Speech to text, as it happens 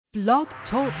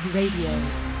Blogtalk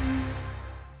Radio.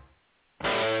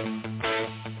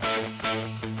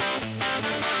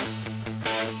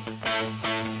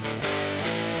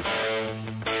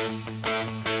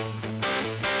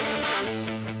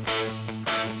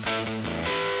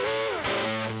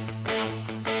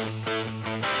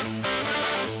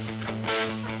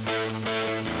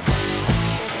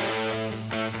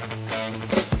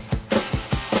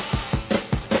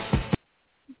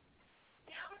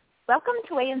 Welcome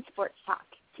to Weigh In Sports Talk.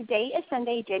 Today is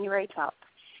Sunday, January 12th.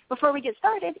 Before we get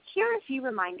started, here are a few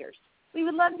reminders. We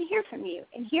would love to hear from you,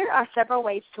 and here are several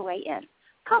ways to weigh in.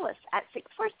 Call us at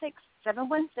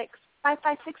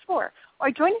 646-716-5564,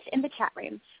 or join us in the chat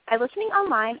room by listening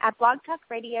online at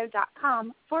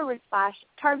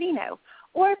blogtalkradio.com/Tarvino,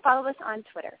 or follow us on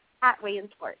Twitter at Weigh In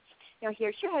Sports. Now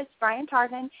here's your host, Brian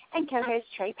Tarvin, and co-host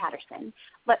Trey Patterson.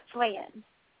 Let's weigh in.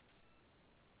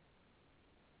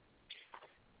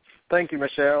 Thank you,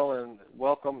 Michelle, and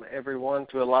welcome everyone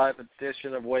to a live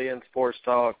edition of Weigh In Sports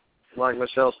Talk. Like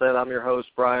Michelle said, I'm your host,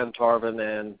 Brian Tarvin,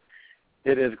 and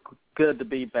it is good to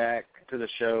be back to the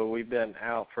show. We've been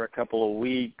out for a couple of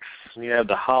weeks. We have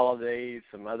the holidays,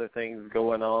 some other things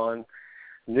going on.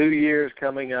 New Year's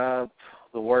coming up.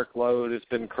 The workload has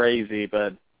been crazy,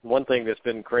 but one thing that's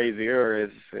been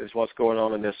crazier is what's going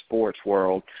on in this sports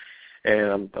world.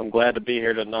 And I'm glad to be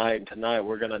here tonight. And tonight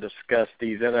we're going to discuss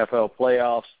these NFL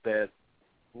playoffs that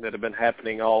have been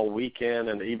happening all weekend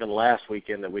and even last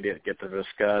weekend that we didn't get to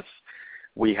discuss.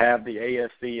 We have the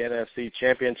AFC, NFC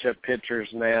championship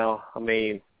pictures now. I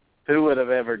mean, who would have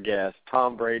ever guessed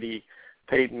Tom Brady,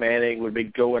 Peyton Manning would be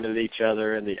going at each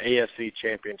other in the AFC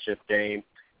championship game?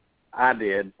 I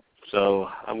did. So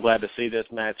I'm glad to see this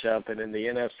matchup. And in the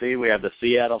NFC, we have the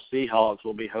Seattle Seahawks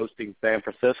will be hosting San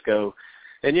Francisco.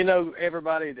 And, you know,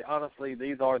 everybody, honestly,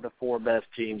 these are the four best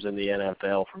teams in the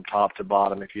NFL from top to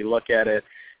bottom. If you look at it,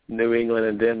 New England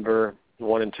and Denver,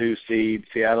 1 and 2 seed.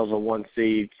 Seattle's a 1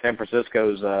 seed. San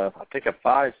Francisco's, I think, a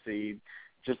 5 seed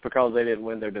just because they didn't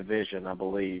win their division, I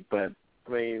believe. But,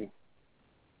 I mean,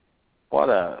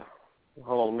 hold on,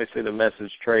 let me see the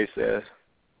message Trey says.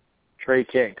 Trey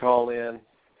can't call in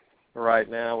right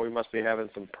now. We must be having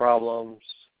some problems.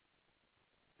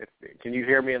 Can you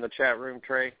hear me in the chat room,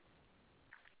 Trey?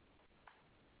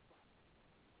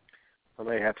 I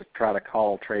may have to try to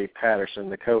call Trey Patterson,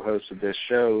 the co-host of this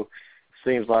show.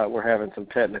 Seems like we're having some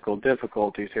technical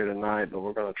difficulties here tonight, but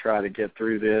we're going to try to get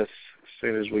through this as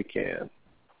soon as we can.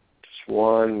 Just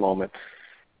one moment.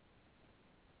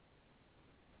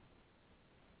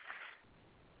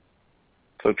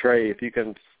 So, Trey, if you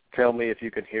can tell me if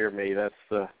you can hear me, that's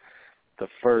the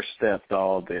first step to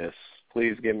all this.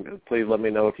 Please let me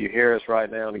know if you hear us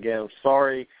right now. And again,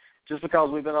 sorry. Just because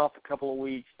we've been off a couple of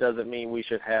weeks doesn't mean we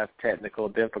should have technical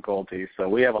difficulties. So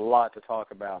we have a lot to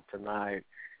talk about tonight,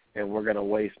 and we're going to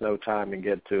waste no time and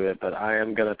get to it. But I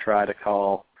am going to try to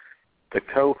call the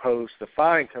co-host, the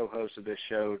fine co-host of this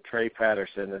show, Trey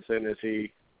Patterson, as soon as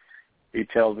he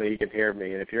tells me he can hear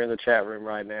me. And if you're in the chat room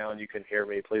right now and you can hear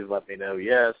me, please let me know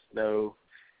yes, no.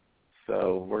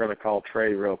 So we're going to call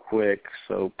Trey real quick.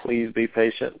 So please be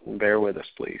patient and bear with us,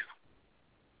 please.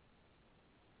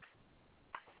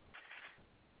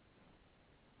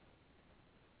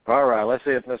 All right, let's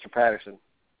see if Mr. Patterson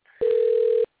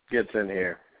gets in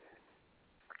here.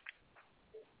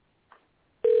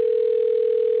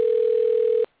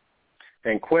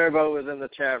 And Cuervo is in the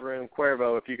chat room.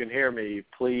 Cuervo, if you can hear me,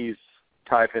 please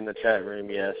type in the chat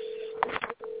room, yes.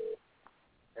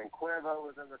 And Cuervo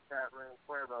is in the chat room.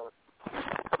 Cuervo.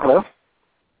 Hello?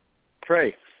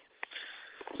 Trey.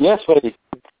 Yes, buddy.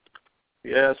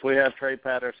 Yes, we have Trey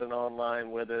Patterson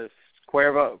online with us.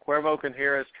 Cuervo can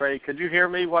hear us. Trey, could you hear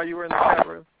me while you were in the chat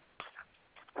room?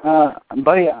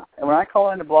 Buddy, when I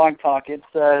call into Blog Talk, it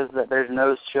says that there's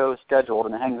no show scheduled,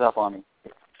 and it hangs up on me.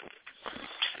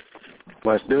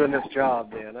 Well, it's doing this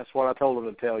job, then. That's what I told him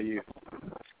to tell you.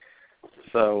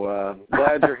 So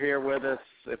glad you're here with us.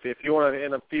 If you want to,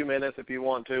 in a few minutes, if you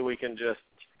want to,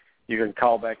 you can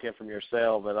call back in from your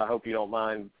cell, but I hope you don't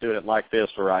mind doing it like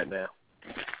this for right now.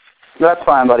 That's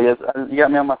fine, buddy. You got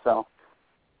me on my cell.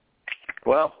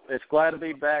 Well, it's glad to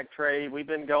be back, Trey. We've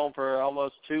been gone for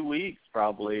almost 2 weeks,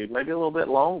 probably, maybe a little bit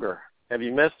longer. Have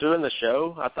you missed doing the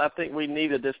show? I think we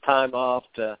needed this time off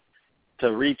to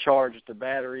recharge the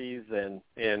batteries and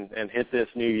hit this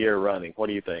new year running. What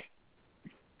do you think?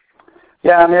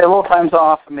 Yeah, I mean, a little time's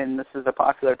off. I mean, this is a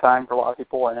popular time for a lot of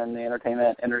people in the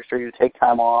entertainment industry to take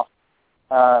time off,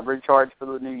 recharge for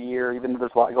the new year, even if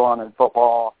there's a lot going on in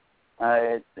football.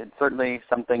 It's certainly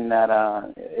something that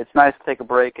it's nice to take a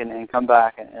break and come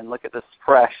back and look at this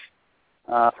fresh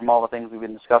from all the things we've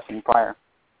been discussing prior.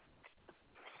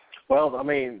 Well, I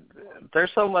mean,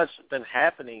 there's so much been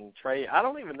happening, Trey. I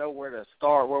don't even know where to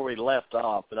start, where we left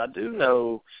off, but I do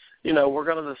know, we're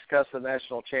going to discuss the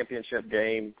national championship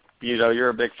game. You're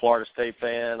a big Florida State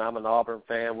fan. I'm an Auburn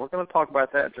fan. We're going to talk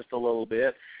about that just a little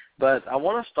bit. But I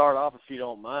want to start off, if you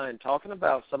don't mind, talking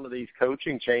about some of these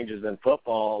coaching changes in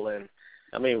football. And,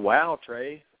 I mean, wow,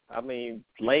 Trey. I mean,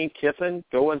 Lane Kiffin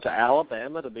going to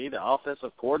Alabama to be the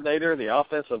offensive coordinator. The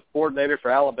offensive coordinator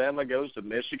for Alabama goes to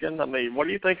Michigan. I mean, what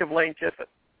do you think of Lane Kiffin?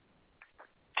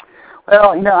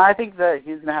 Well, I think that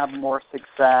he's going to have more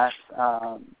success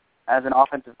as an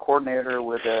offensive coordinator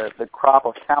with the crop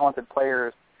of talented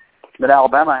players that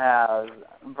Alabama has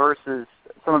versus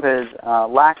some of his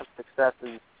lack of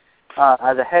successes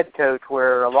as a head coach,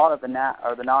 where a lot of the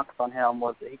knocks on him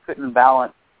was that he couldn't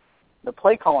balance the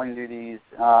play calling duties,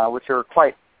 which are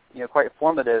quite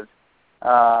formative,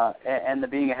 and the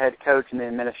being a head coach and the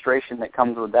administration that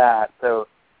comes with that. So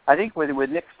I think with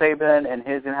Nick Saban, and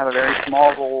he's going to have a very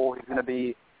small role. He's going to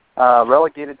be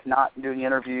relegated to not doing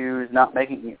interviews, not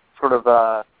making sort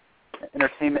of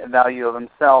entertainment value of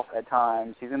himself at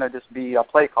times. He's going to just be a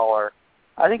play caller.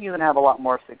 I think he's going to have a lot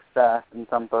more success than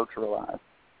some folks realize.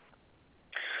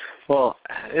 Well,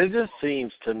 it just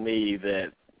seems to me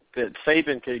that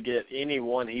Saban could get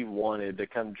anyone he wanted to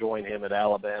come join him at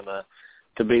Alabama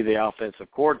to be the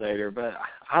offensive coordinator. But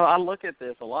I look at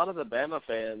this, a lot of the Bama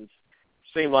fans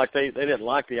seem like they didn't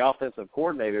like the offensive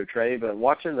coordinator, Trey, but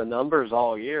watching the numbers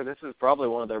all year, this is probably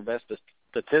one of their best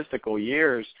statistical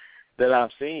years that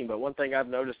I've seen. But one thing I've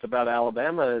noticed about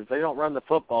Alabama is they don't run the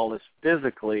football as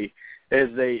physically as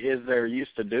they're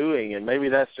used to doing, and maybe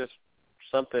that's just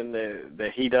something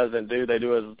that he doesn't do. They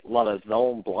do a lot of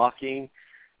zone blocking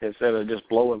instead of just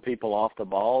blowing people off the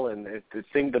ball. And it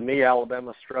seemed to me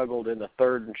Alabama struggled in the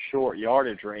third and short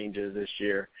yardage ranges this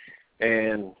year.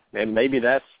 And maybe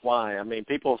that's why. I mean,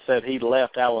 people said he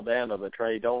left Alabama, but,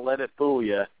 Trey, don't let it fool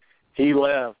you. He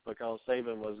left because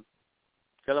Saban was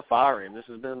going to fire him. This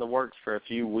has been in the works for a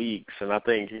few weeks, and I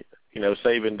think,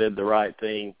 Saban did the right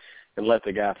thing and let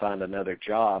the guy find another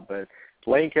job. But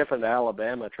Lane Kiffin to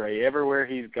Alabama, Trey, everywhere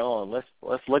he's gone,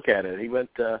 let's look at it. He went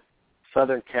to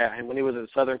Southern Cal. When he was at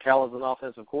Southern Cal as an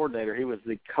offensive coordinator, he was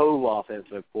the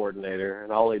co-offensive coordinator,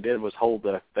 and all he did was hold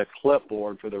the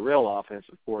clipboard for the real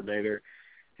offensive coordinator.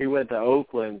 He went to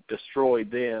Oakland,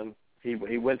 destroyed them. He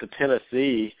went to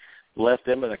Tennessee, left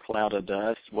them in a cloud of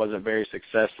dust, wasn't very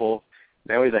successful.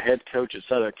 Now he's a head coach at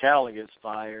Southern Cal and gets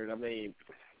fired. I mean,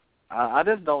 I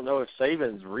just don't know if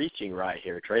Saban's reaching right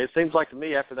here, Trey. It seems like to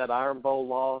me after that Iron Bowl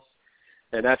loss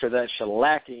and after that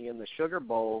shellacking in the Sugar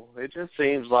Bowl, it just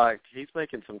seems like he's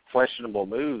making some questionable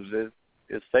moves.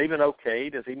 Is Saban okay?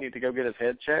 Does he need to go get his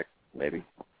head checked, maybe?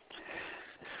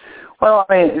 Well,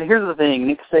 I mean, here's the thing.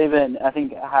 Nick Saban, I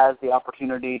think, has the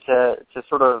opportunity to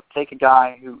sort of take a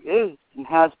guy who is and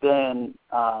has been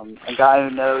a guy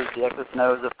who knows the X's and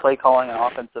O's of play calling and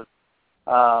offensive,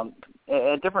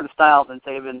 a different style than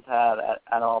Saban's had at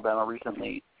Alabama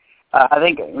recently. I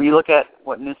think when you look at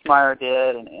what Nussmeier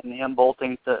did and him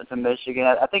bolting to Michigan,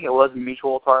 I think it was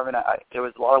mutual, Tarvin. There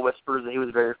was a lot of whispers that he was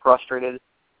very frustrated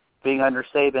being under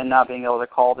Saban, not being able to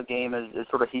call the game as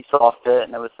sort of he saw fit,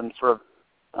 and there was some sort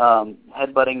of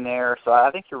headbutting there. So I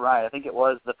think you're right. I think it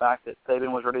was the fact that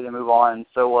Saban was ready to move on, and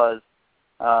so was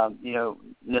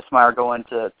Nussmeier going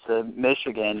to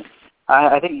Michigan.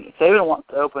 I think Saban wants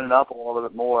to open it up a little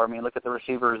bit more. I mean, look at the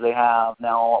receivers they have.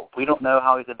 Now, we don't know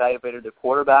how he's evaluated the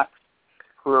quarterbacks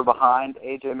who are behind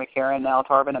A.J. McCarron now,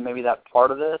 Tarvin, and maybe that's part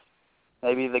of this.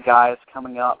 Maybe the guys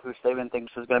coming up who Saban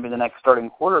thinks is going to be the next starting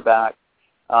quarterback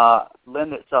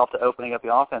lend itself to opening up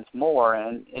the offense more.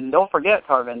 And don't forget,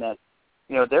 Tarvin, that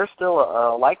there's still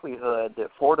a likelihood that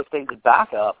Florida State's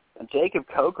backup, Jacob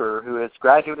Coker, who has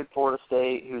graduated Florida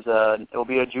State, will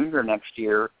be a junior next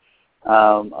year, a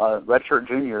redshirt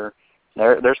junior.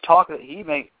 There's talk that he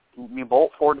may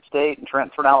bolt Florida State and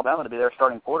transfer to Alabama to be their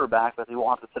starting quarterback, but he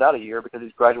won't have to sit out a year because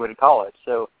he's graduated college.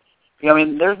 So,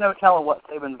 there's no telling what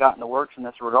Saban's got in the works in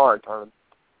this regard, Tarvin.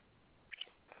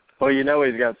 Well,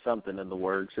 he's got something in the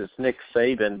works. It's Nick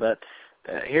Saban, but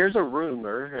here's a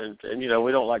rumor, and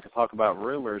we don't like to talk about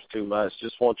rumors too much.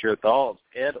 Just want your thoughts.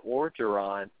 Ed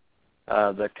Orgeron,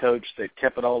 the coach that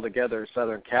kept it all together at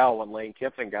Southern Cal when Lane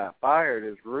Kiffin got fired,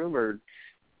 is rumored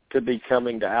to be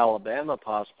coming to Alabama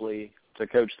possibly to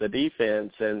coach the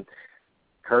defense, and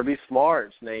Kirby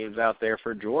Smart's name's out there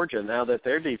for Georgia now that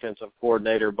their defensive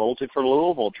coordinator bolted for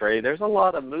Louisville, Trey. There's a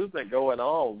lot of movement going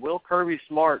on. Will Kirby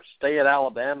Smart stay at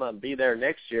Alabama and be there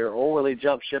next year, or will he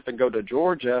jump ship and go to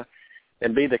Georgia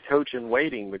and be the coach in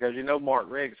waiting? Because Mark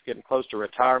Rigg's getting close to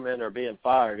retirement or being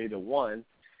fired, either one.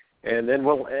 And then,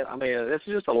 well, I mean, this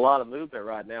is just a lot of movement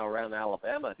right now around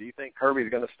Alabama. Do you think Kirby's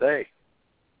going to stay?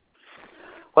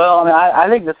 Well, I mean, I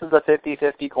think this is a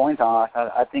 50-50 coin toss.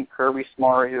 I think Kirby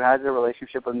Smart, who has a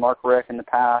relationship with Mark Richt in the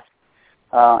past,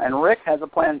 and Rick has a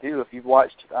plan too. If you've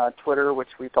watched Twitter, which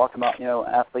we've talked about,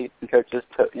 athletes and coaches,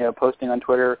 posting on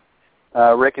Twitter,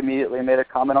 Rick immediately made a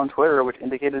comment on Twitter which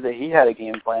indicated that he had a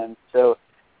game plan. So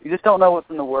you just don't know what's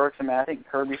in the works. I mean, I think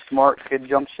Kirby Smart could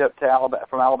jump ship to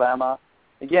from Alabama.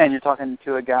 Again, you're talking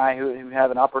to a guy who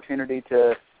had an opportunity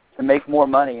to make more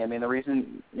money. I mean, the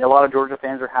reason a lot of Georgia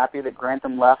fans are happy that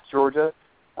Grantham left Georgia,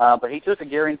 but he took a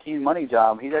guaranteed money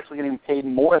job. He's actually getting paid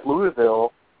more at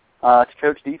Louisville to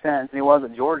coach defense than he was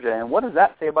at Georgia. And what does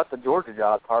that say about the Georgia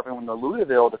job, Tarvin, when the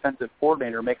Louisville defensive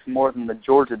coordinator makes more than the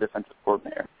Georgia defensive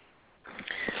coordinator?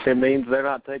 It means they're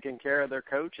not taking care of their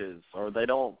coaches, or they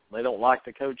don't like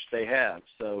the coach they have.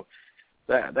 So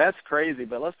that's crazy.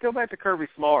 But let's go back to Kirby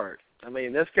Smart. I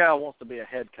mean, this guy wants to be a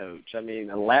head coach. I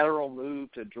mean, a lateral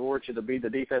move to Georgia to be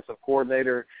the defensive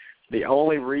coordinator. The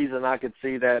only reason I could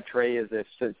see that, Trey, is if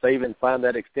since Saban signed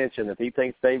that extension, if he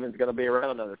thinks Saban's going to be around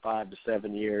another 5 to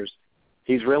 7 years,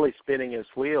 he's really spinning his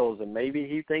wheels, and maybe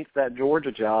he thinks that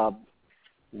Georgia job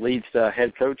leads to a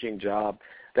head coaching job.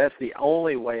 That's the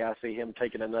only way I see him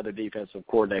taking another defensive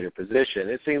coordinator position.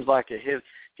 It seems like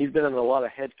he's been in a lot of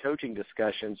head coaching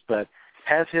discussions, but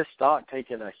has his stock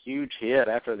taken a huge hit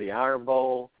after the Iron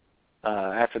Bowl,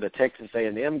 after the Texas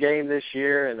A&M game this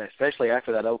year, and especially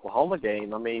after that Oklahoma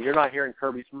game? I mean, you're not hearing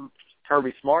Kirby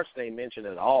Smart's name mentioned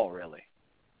at all, really.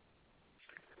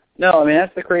 No, I mean,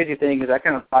 that's the crazy thing, is I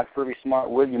kind of thought Kirby Smart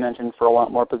would be mentioned for a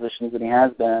lot more positions than he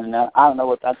has been, and I don't know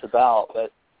what that's about,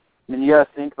 but I mean, you got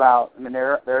to think about, I mean,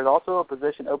 there's also a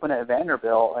position open at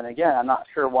Vanderbilt, and again, I'm not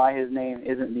sure why his name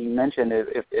isn't being mentioned,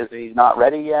 if he's not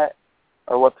ready yet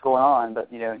or what's going on, but,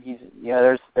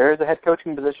 there's a head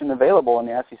coaching position available in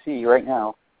the SEC right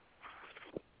now.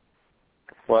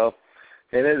 Well,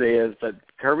 and it is, but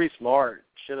Kirby Smart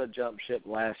should have jumped ship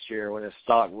last year when his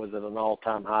stock was at an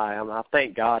all-time high. I mean, I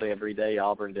thank God every day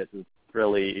Auburn didn't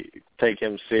really take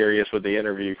him serious with the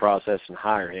interview process and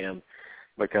hire him,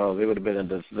 because it would have been a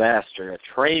disaster, a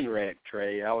train wreck,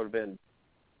 Trey. I would have been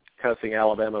cussing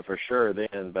Alabama for sure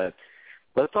then. But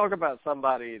let's talk about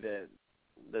somebody that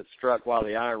struck while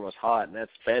the iron was hot, and that's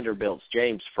Vanderbilt's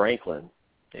James Franklin.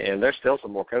 And there's still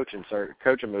some more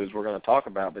coaching moves we're going to talk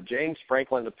about. But James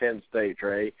Franklin to Penn State,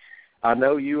 Trey, I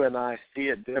know you and I see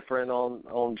it different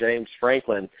on James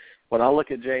Franklin. When I look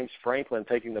at James Franklin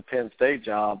taking the Penn State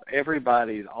job,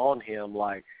 everybody's on him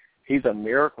like he's a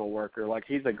miracle worker, like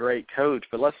he's a great coach.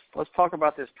 But let's talk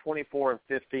about this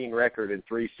 24-15 record in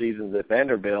 3 seasons at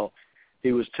Vanderbilt.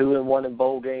 He was 2-1 in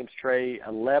bowl games, Trey,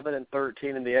 11-13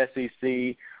 in the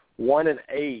SEC,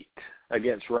 1-8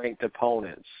 against ranked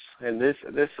opponents. And this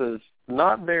is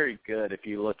not very good if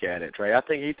you look at it, Trey. I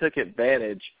think he took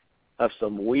advantage of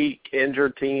some weak,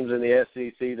 injured teams in the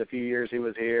SEC the few years he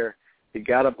was here. He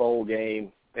got a bowl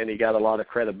game, and he got a lot of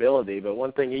credibility. But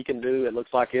one thing he can do, it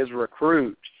looks like, is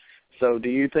recruit. So do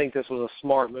you think this was a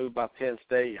smart move by Penn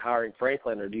State hiring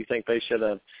Franklin, or do you think they should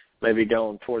have maybe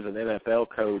gone towards an NFL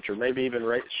coach, or maybe even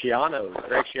Greg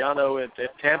Schiano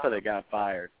at Tampa that got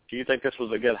fired? Do you think this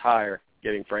was a good hire,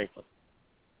 getting Franklin?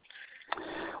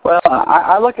 Well,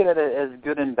 I look at it as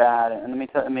good and bad, and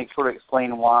let me sort of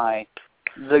explain why.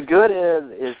 The good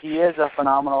is he is a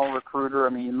phenomenal recruiter. I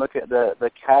mean, you look at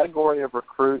the category of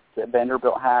recruits that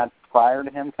Vanderbilt had prior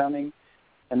to him coming,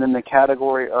 and then the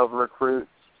category of recruits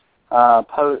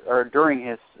during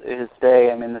his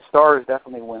stay. I mean, the stars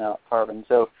definitely went up, Tarvin.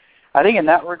 So I think in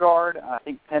that regard, I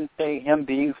think Penn State, him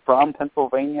being from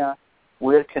Pennsylvania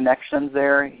with connections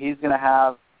there, he's going to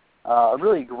have a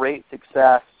really great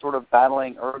success sort of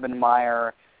battling Urban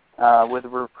Meyer with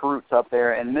recruits up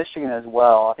there, and Michigan as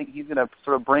well. I think he's going to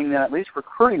sort of bring them, at least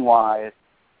recruiting-wise,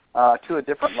 to a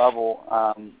different level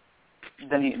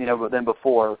than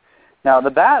before. Now,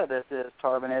 the bad of this is,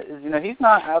 Tarvin, is he's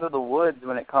not out of the woods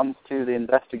when it comes to the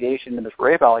investigation of this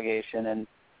rape allegation. And,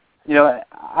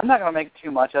 I'm not going to make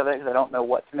too much of it because I don't know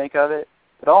what to make of it.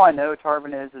 But all I know,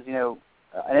 Tarvin, is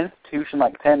an institution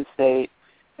like Penn State,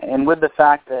 and with the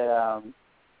fact that,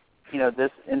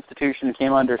 this institution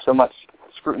came under so much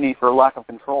scrutiny for lack of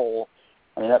control,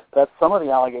 I mean, that's some of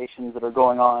the allegations that are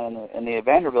going on in the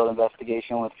Vanderbilt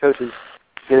investigation, with coaches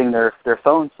getting their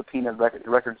phones subpoenaed,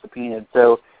 records subpoenaed.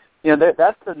 So,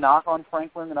 that's the knock on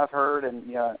Franklin that I've heard, and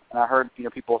I heard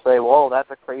people say, well,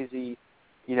 that's a crazy,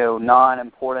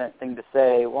 non-important thing to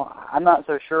say. Well, I'm not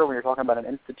so sure when you're talking about an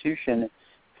institution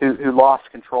who lost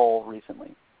control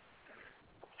recently.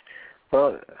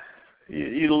 Well,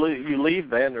 you leave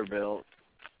Vanderbilt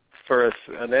for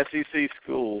an SEC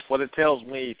school, what it tells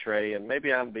me, Trey, and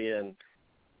maybe I'm being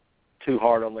too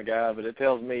hard on the guy, but it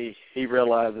tells me he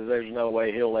realizes there's no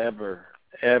way he'll ever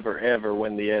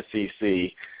win the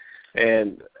SEC.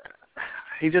 And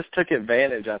he just took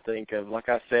advantage, I think, of, like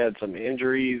I said, some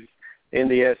injuries in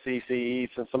the SEC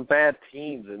East and some bad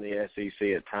teams in the SEC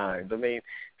at times. I mean,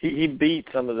 he beat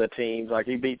some of the teams. Like,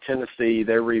 he beat Tennessee.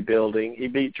 They're rebuilding. He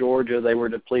beat Georgia. They were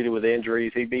depleted with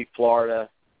injuries. He beat Florida.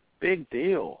 Big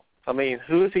deal. I mean,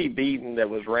 who has he beaten that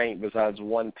was ranked besides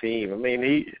one team? I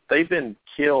mean, they've been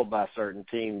killed by certain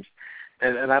teams.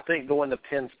 And I think going to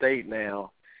Penn State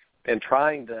now and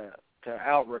trying to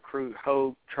out-recruit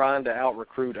Hope, trying to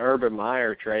out-recruit Urban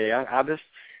Meyer, Trey, I just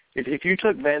 – if you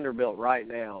took Vanderbilt right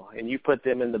now and you put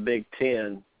them in the Big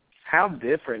Ten, how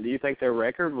different do you think their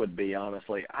record would be,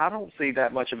 honestly? I don't see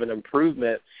that much of an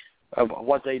improvement of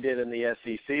what they did in the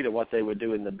SEC to what they would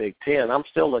do in the Big Ten. I'm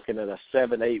still looking at a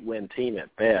 7-8 win team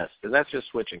at best, and that's just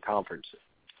switching conferences.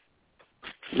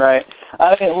 Right.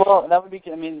 I mean, well, that would be.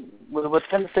 I mean, with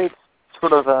Penn State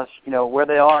sort of, where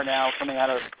they are now, coming out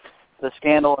of the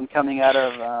scandal and coming out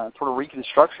of sort of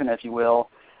reconstruction, if you will.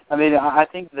 I mean, I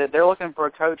think that they're looking for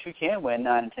a coach who can win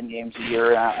 9 and 10 games a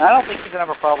year. I don't think he's gonna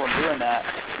have a problem doing that.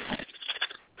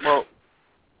 Well,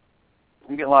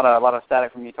 I'm getting a lot of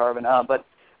static from you, Tarvin. But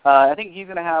I think he's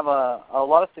going to have a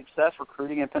lot of success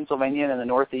recruiting in Pennsylvania and in the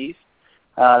Northeast.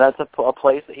 That's a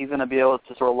place that he's going to be able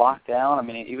to sort of lock down. I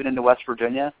mean, even into West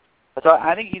Virginia. So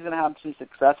I think he's going to have some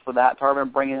success for that,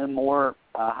 Tarvin, bringing in more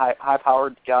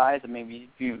high-powered guys. I mean,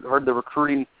 you heard the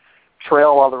recruiting trail.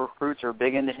 All the recruits are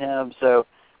big into him. So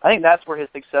I think that's where his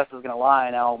success is going to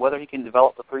lie. Now, whether he can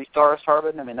develop the 3-stars,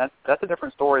 Tarvin, I mean, that's a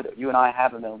different story that you and I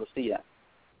haven't been able to see yet.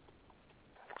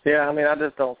 Yeah, I mean, I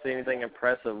just don't see anything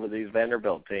impressive with these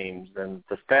Vanderbilt teams. And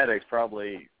the static's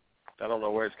probably, I don't know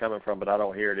where it's coming from, but I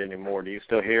don't hear it anymore. Do you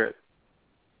still hear it?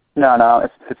 No,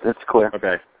 it's clear.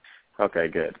 Okay,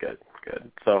 good.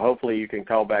 So hopefully you can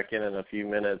call back in a few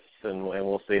minutes, and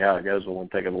we'll see how it goes. We'll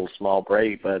take a little small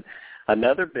break. But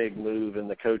another big move in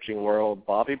the coaching world,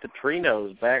 Bobby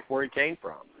Petrino's back where he came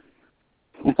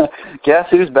from. Guess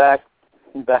who's back?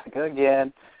 Back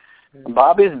again.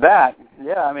 Bobby's back.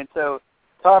 Yeah, I mean, so,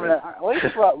 Tarvin, let's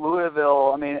talk about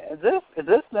Louisville. I mean, is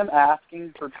this them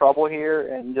asking for trouble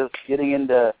here and just getting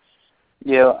into,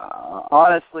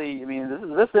 honestly, I mean,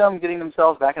 is this them getting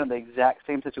themselves back into the exact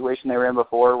same situation they were in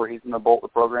before where he's going to bolt the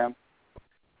program?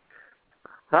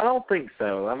 I don't think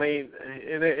so. I mean,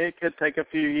 it could take a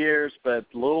few years, but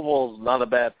Louisville's not a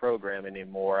bad program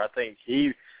anymore. I think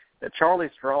Charlie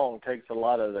Strong takes a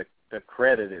lot of the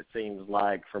credit, it seems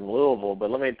like, from Louisville. But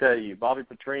let me tell you, Bobby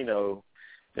Petrino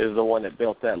is the one that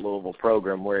built that Louisville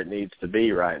program where it needs to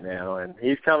be right now. And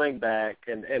he's coming back,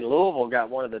 and Louisville got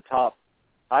one of the top,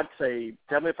 I'd say,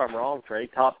 tell me if I'm wrong, Trey,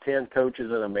 top 10 coaches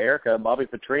in America. Bobby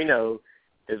Petrino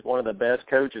is one of the best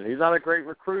coaches. He's not a great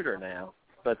recruiter now,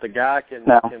 but the guy can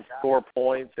score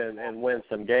points and win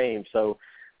some games. So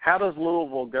how does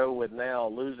Louisville go with now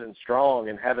losing Strong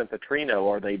and having Petrino?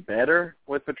 Are they better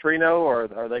with Petrino,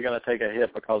 or are they going to take a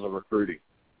hit because of recruiting?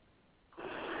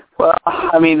 Well,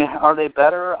 I mean, are they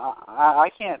better? I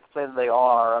can't say that they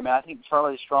are. I mean, I think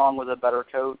Charlie Strong was a better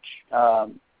coach,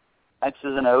 X's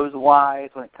and O's wise,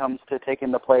 when it comes to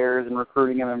taking the players and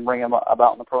recruiting them and bringing them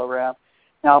about in the program.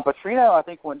 Now, Petrino, I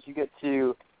think once you get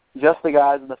to just the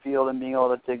guys in the field and being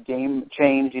able to game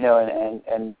change,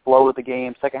 and flow with the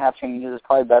game, second half changes is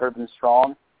probably better than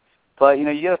Strong. But, you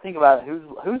got to think about it.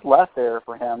 Who's left there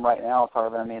for him right now,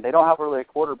 Tarvin? I mean, they don't have really a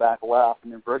quarterback left. I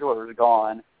mean, Bridgewater's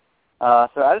gone.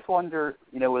 So I just wonder,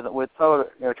 with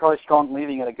Charlie Strong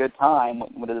leaving at a good time,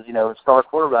 with his, star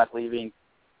quarterback leaving,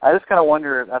 I just kind of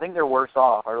wonder. I think they're worse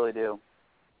off. I really do.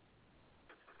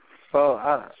 Well,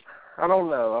 I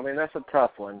don't know. I mean, that's a tough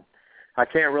one. I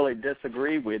can't really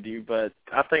disagree with you, but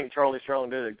I think Charlie Strong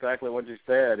did exactly what you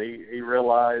said. He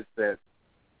realized that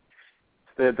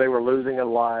they were losing a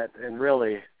lot, and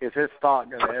really, is his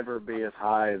stock going to ever be as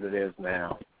high as it is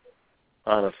now?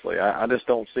 Honestly, I just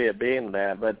don't see it being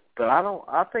that. But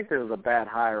I think there was a bad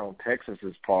hire on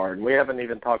Texas's part, and we haven't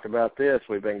even talked about this.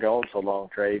 We've been going so long,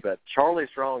 Trey. But Charlie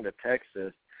Strong to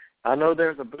Texas, I know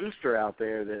there's a booster out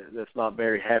there that's not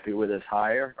very happy with his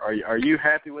hire. Are you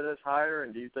happy with his hire,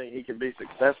 and do you think he can be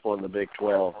successful in the Big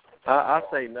 12? I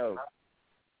say no.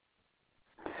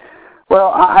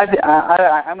 Well,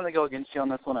 I'm going to go against you on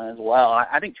this one as well.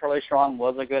 I think Charlie Strong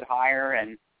was a good hire,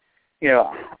 and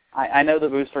I know the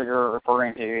booster you're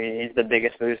referring to. He's the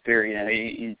biggest booster.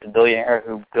 He's the billionaire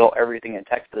who built everything in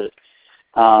Texas.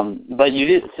 But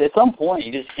at some point,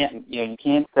 you just can't. You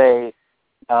can't say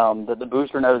that the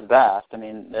booster knows best. I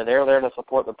mean, they're there to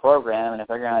support the program, and if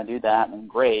they're going to do that, then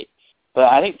great. But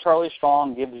I think Charlie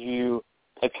Strong gives you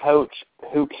a coach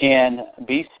who can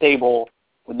be stable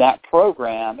with that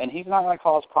program, and he's not going to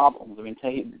cause problems. I mean,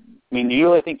 do you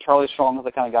really think Charlie Strong is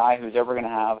the kind of guy who's ever going to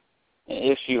have an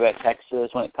issue at Texas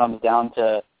when it comes down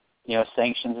to,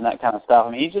 sanctions and that kind of stuff?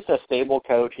 I mean, he's just a stable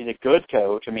coach. He's a good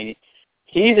coach. I mean,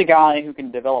 he's a guy who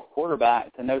can develop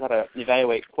quarterbacks and knows how to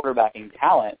evaluate quarterbacking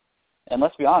talent. And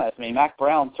let's be honest, I mean, Mac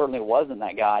Brown certainly wasn't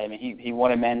that guy. I mean, he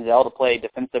wanted Manziel to play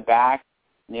defensive back.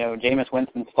 Jameis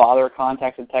Winston's father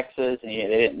contacted Texas,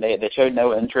 and they showed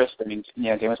no interest. I mean,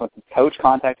 Jameis Winston's coach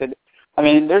contacted. I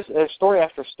mean, there's story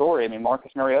after story. I mean,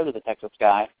 Marcus Mariota's a Texas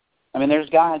guy. I mean, there's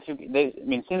guys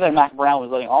it seems like Mac Brown was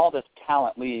letting all this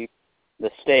talent leave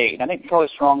the state. And I think Charlie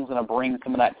Strong's going to bring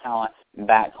some of that talent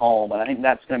back home, and I think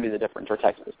that's going to be the difference for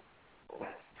Texas.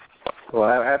 Well,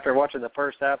 after watching the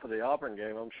first half of the Auburn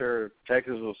game, I'm sure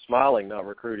Texas was smiling not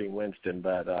recruiting Winston,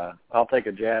 but I'll take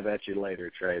a jab at you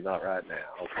later, Trey, not right now.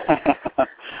 Okay?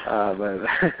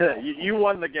 But you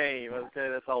won the game, okay?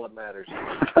 That's all that matters.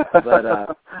 But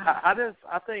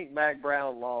I think Mac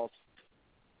Brown lost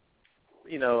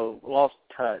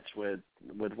touch with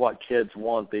what kids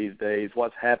want these days,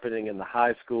 what's happening in the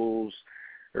high schools,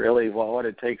 really what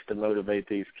it takes to motivate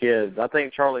these kids. I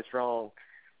think Charlie Strong,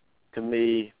 to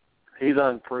me, he's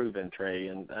unproven, Trey,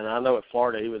 and I know at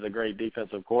Florida he was a great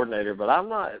defensive coordinator, but I'm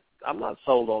not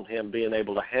sold on him being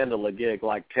able to handle a gig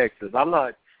like Texas. I'm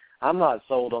not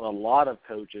sold on a lot of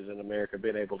coaches in America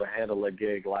being able to handle a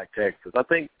gig like Texas. I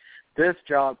think this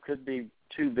job could be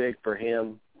too big for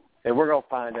him, and we're going to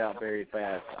find out very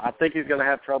fast. I think he's going to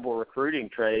have trouble recruiting,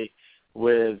 Trey,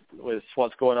 with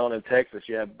what's going on in Texas.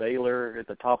 You have Baylor at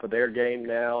the top of their game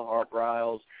now, Art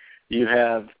Briles. You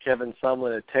have Kevin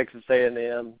Sumlin at Texas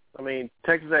A&M. I mean,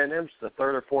 Texas A&M's the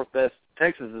third or fourth best.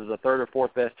 Texas is the third or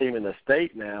fourth best team in the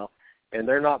state now, and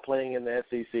they're not playing in the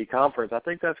SEC conference. I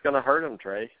think that's going to hurt them,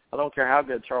 Trey. I don't care how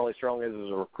good Charlie Strong is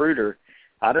as a recruiter.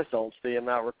 I just don't see him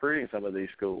out recruiting some of these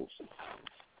schools.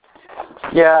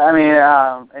 Yeah, I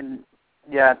mean,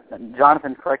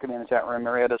 Jonathan corrected me in the chat room.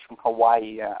 Mariota's from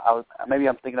Hawaii. Maybe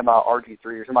I'm thinking about RG3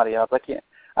 or somebody else. I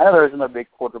know there was another big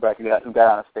quarterback who got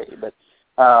out of state, but.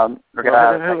 Who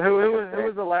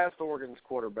was the last Oregon's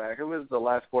quarterback? Who was the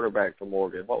last quarterback from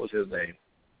Oregon? What was his name?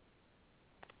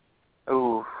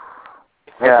 Ooh,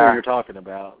 that's who you're talking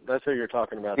about.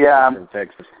 Yeah, from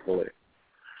Texas, fully.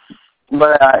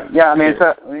 But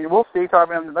we'll see.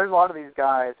 Tarvin, there's a lot of these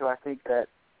guys who I think that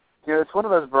it's one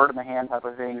of those bird in the hand type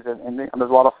of things, and there's a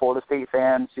lot of Florida State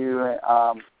fans who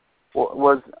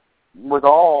was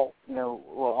all,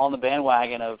 on the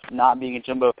bandwagon of not being a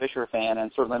Jimbo Fisher fan,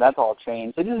 and certainly that's all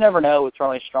changed. So you just never know with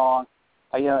Charlie Strong,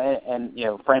 and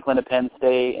Franklin at Penn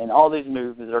State, and all these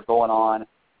moves that are going on.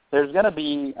 There's going to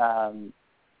be,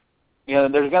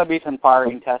 some fire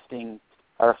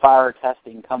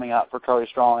testing coming up for Charlie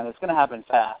Strong, and it's going to happen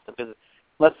fast because,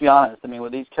 let's be honest, I mean,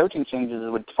 with these coaching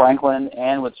changes with Franklin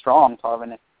and with Strong,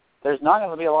 Tarvin, there's not going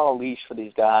to be a lot of leash for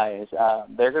these guys.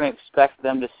 They're going to expect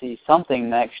them to see something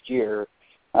next year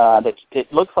that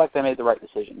it looks like they made the right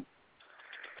decision.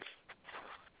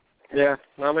 Yeah,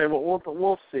 I mean,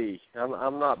 we'll see.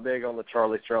 I'm not big on the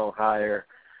Charlie Strong hire,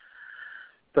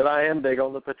 but I am big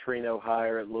on the Petrino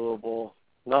hire at Louisville.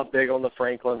 Not big on the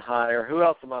Franklin hire. Who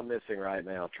else am I missing right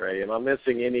now, Trey? Am I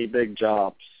missing any big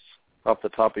jobs off the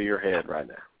top of your head right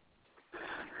now?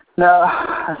 No,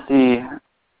 let's see.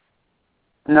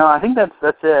 No, I think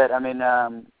that's it. I mean, I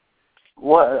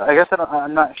guess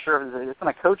I'm not sure if it's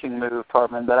not a coaching move,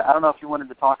 Tarvin, but I don't know if you wanted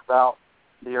to talk about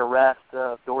the arrest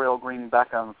of Dorial Green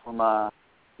Beckham from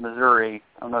Missouri.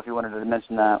 I don't know if you wanted to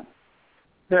mention that.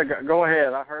 Yeah, go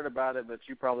ahead. I heard about it, but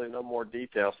you probably know more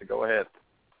details, so go ahead.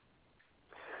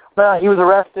 Well, he was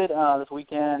arrested this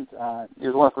weekend. He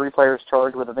was one of 3 players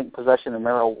charged with, I think, possession of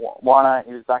marijuana.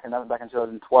 He was back in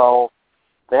 2012.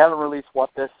 They haven't released what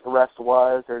this arrest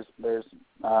was. There's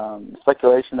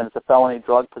speculation that it's a felony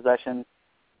drug possession.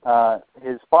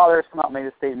 His father has come out and made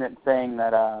a statement saying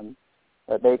that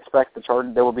they expect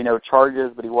there will be no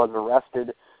charges, but he was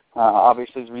arrested.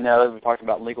 Obviously, as we know, we've talked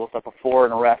about legal stuff before.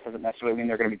 An arrest doesn't necessarily mean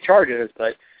there are going to be charges,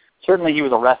 but certainly he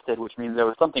was arrested, which means there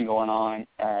was something going on.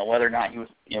 Whether or not he was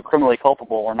criminally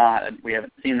culpable or not, we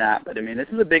haven't seen that. But I mean, this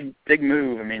is a big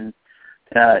move. I mean,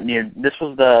 this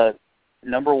was the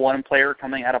number 1 player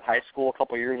coming out of high school a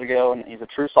couple years ago, and he's a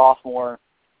true sophomore.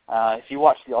 If you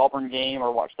watched the Auburn game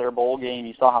or watched their bowl game,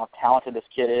 you saw how talented this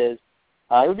kid is.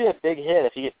 It would be a big hit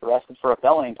if he gets arrested for a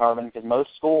felony, Tarvin, because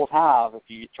most schools have. If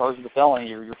you get charged with a felony,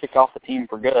 you're kicked off the team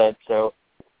for good. So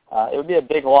it would be a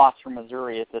big loss for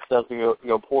Missouri if this does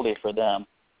go poorly for them.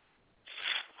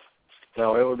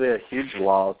 No, it would be a huge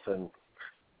loss, and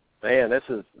man, this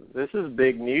is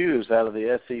big news out of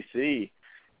the SEC.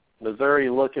 Missouri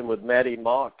looking with Matty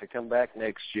Mock to come back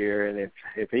next year, and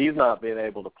if he's not being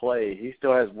able to play, he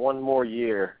still has one more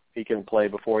year he can play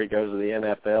before he goes to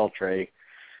the NFL, Trey.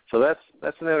 So that's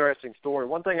an interesting story.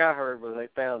 One thing I heard was they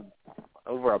found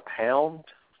over a pound,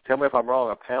 tell me if I'm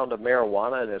wrong, a pound of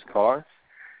marijuana in his car.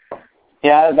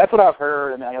 Yeah, that's what I've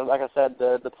heard. I mean, like I said,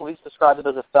 the police described it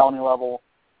as a felony level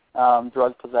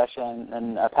drug possession,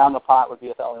 and a pound of pot would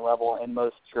be a felony level in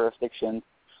most jurisdictions.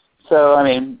 So, I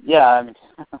mean, yeah,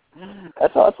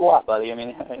 that's a lot, buddy. I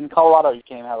mean, in Colorado you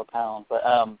can't even have a pound. But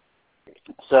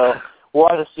so we'll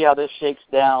have to see how this shakes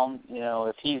down. You know,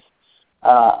 if he's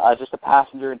just a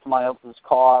passenger in somebody else's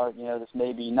car, you know, this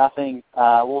may be nothing.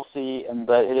 We'll see.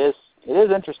 But it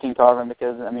is interesting, Tarvin,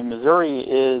 because, I mean, Missouri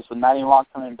is, with Matty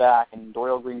Mock coming back and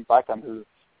Doyle Green-Beckham, who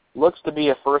looks to be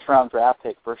a first-round draft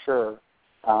pick for sure,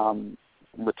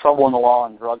 with trouble in the law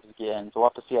and drugs again. So we'll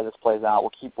have to see how this plays out.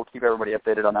 We'll keep everybody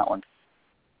updated on that one.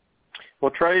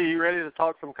 Well, Trey, are you ready to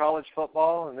talk some college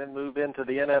football and then move into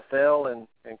the NFL and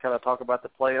kind of talk about the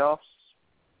playoffs?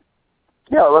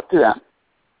 Yeah, let's do that.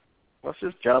 Let's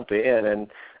just jump in.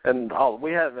 And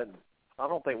we haven't, I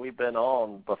don't think we've been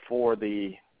on before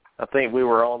I think we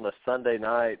were on the Sunday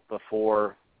night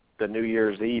before the New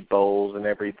Year's Eve bowls and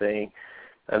everything.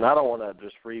 And I don't want to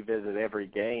just revisit every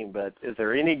game, but is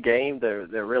there any game that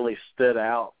really stood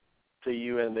out to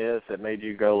you in this that made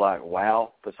you go like,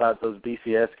 wow, besides those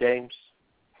BCS games?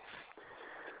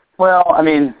 Well, I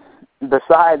mean,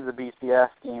 besides the BCS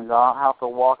games, I'll have to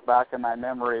walk back in my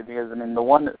memory because, I mean, the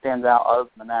one that stands out other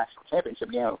than the national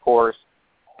championship game, of course,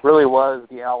 really was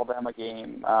the Alabama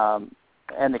game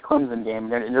and the Clemson game.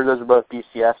 Those are both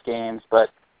BCS games, but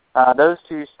those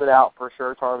two stood out for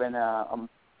sure, Tarvin.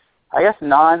 I guess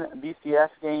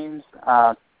non-BCS games,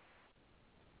 I'll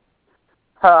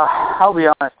be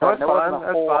honest. That's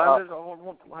fine.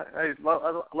 Hey,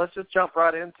 let's just jump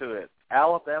right into it.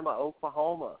 Alabama,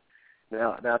 Oklahoma.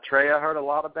 Now, Trey, I heard a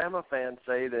lot of Bama fans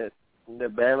say that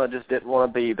Bama just didn't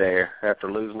want to be there after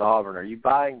losing to Auburn. Are you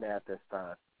buying that this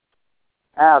time?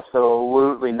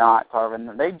 Absolutely not,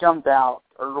 Tarvin. They jumped out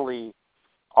early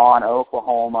on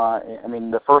Oklahoma. I mean,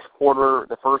 the first quarter,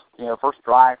 the first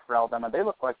drive for Alabama, they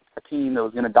looked like a team that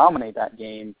was going to dominate that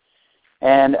game.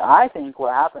 And I think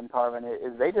what happened, Tarvin,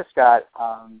 is they just got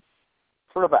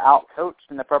sort of out-coached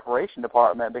in the preparation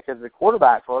department because the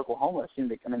quarterback for Oklahoma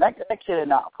seemed to, I mean, that kid had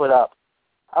not put up,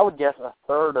 I would guess, a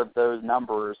third of those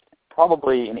numbers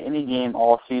probably in any game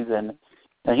all season.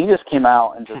 And he just came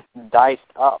out and just diced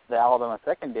up the Alabama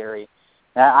secondary.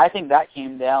 And I think that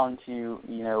came down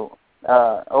to,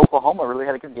 Oklahoma really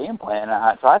had a good game plan.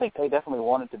 So I think they definitely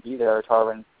wanted to be there,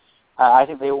 Tarvin. I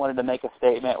think they wanted to make a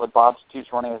statement with Bob Stoops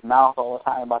running his mouth all the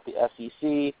time about the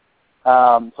SEC.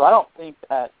 So I don't think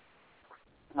that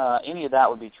any of that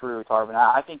would be true, Tarvin.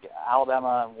 I think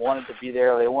Alabama wanted to be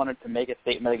there. They wanted to make a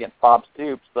statement against Bob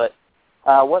Stoops. But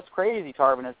what's crazy,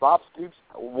 Tarvin, is Bob Stoops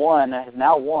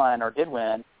did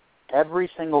win every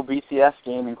single BCS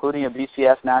game, including a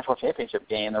BCS national championship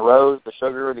game, the Rose, the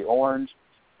Sugar, the Orange,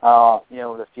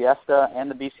 the Fiesta, and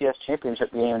the BCS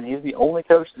championship game, and he's the only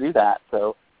coach to do that.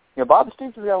 So, Bob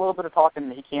Stoops has got a little bit of talking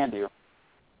that he can do.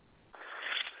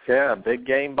 Yeah, big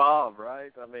game Bob,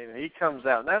 right? I mean, he comes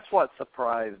out, and that's what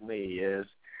surprised me is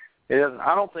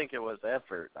I don't think it was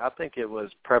effort. I think it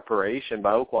was preparation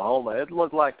by Oklahoma. It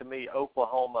looked like to me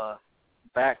Oklahoma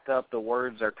backed up the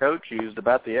words their coach used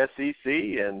about the SEC,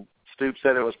 and Stoops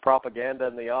said it was propaganda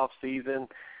in the off season,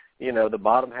 the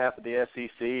bottom half of the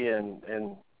SEC,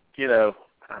 and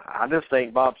I just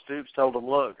think Bob Stoops told him,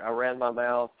 look, I ran my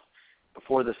mouth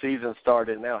before the season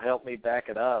started, now help me back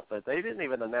it up. But they didn't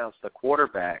even announce the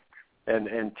quarterback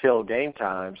until game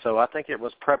time. So I think it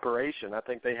was preparation. I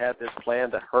think they had this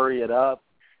plan to hurry it up,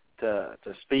 to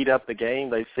speed up the game.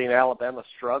 They've seen Alabama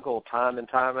struggle time and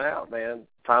time out, man.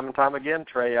 Time and time again,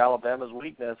 Trey, Alabama's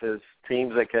weakness is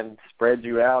teams that can spread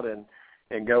you out and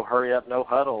go hurry up, no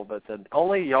huddle. But the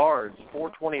only yards,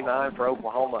 429 for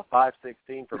Oklahoma,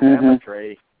 516 for Bama,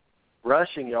 Trey.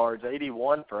 Rushing yards,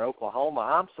 81 for Oklahoma.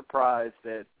 I'm surprised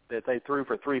that they threw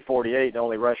for 348 and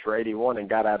only rushed for 81 and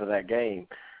got out of that game.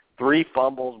 3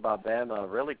 fumbles by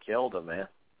Bama really killed them, man.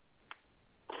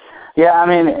 Yeah, I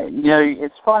mean,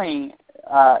 it's funny,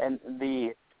 and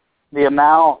the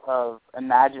amount of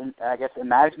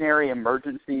imaginary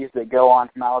emergencies that go on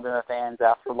from Alabama fans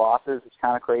after losses is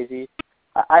kind of crazy.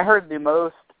 I heard the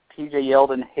most T.J.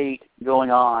 Yeldon hate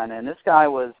going on, and this guy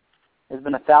has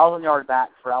been a 1,000-yard back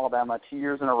for Alabama 2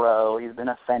 years in a row. He's been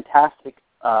a fantastic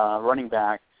running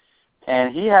back,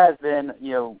 and he has been,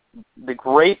 the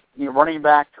great running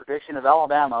back tradition of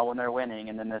Alabama when they're winning.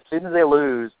 And then as soon as they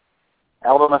lose,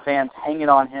 Alabama fans hanging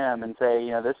on him and say,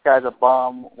 this guy's a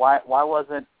bum. Why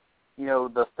wasn't,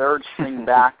 the third string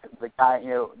back, the guy,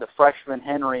 the freshman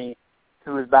Henry,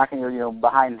 who was back,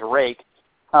 behind Drake?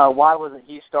 Why wasn't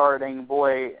he starting?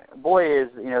 Boy is,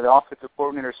 the offensive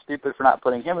coordinator stupid for not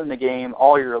putting him in the game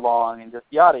all year long, and just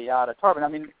yada, yada. Tarvin, I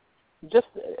mean, just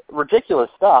ridiculous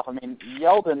stuff. I mean,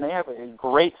 Yeldon, they have a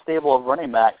great stable of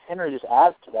running backs. Henry just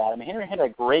adds to that. I mean, Henry had a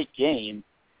great game,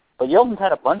 but Yeldon's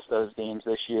had a bunch of those games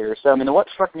this year. So, I mean, what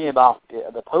struck me about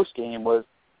the post-game was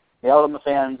the Alabama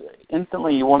fans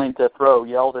instantly wanting to throw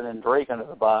Yeldon and Drake under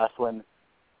the bus when,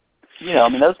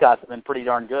 those guys have been pretty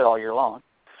darn good all year long.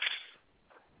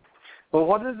 Well,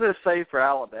 what does this say for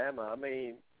Alabama? I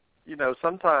mean,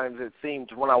 sometimes it seems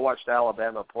when I watched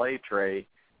Alabama play, Trey,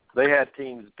 they had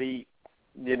teams beat,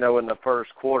 in the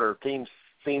first quarter. Teams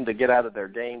seem to get out of their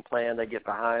game plan. They get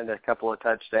behind a couple of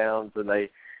touchdowns, and they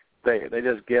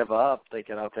just give up,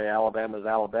 thinking, okay, Alabama's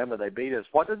Alabama. They beat us.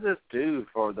 What does this do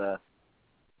for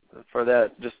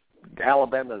that just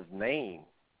Alabama's name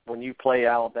when you play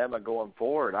Alabama going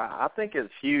forward? I think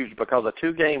it's huge because a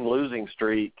 2-game losing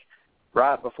streak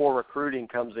right before recruiting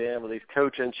comes in with these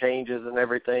coaching changes and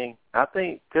everything. I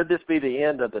think, could this be the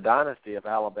end of the dynasty of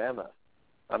Alabama?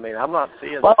 I mean, I'm not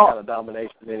seeing this kind of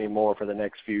domination anymore for the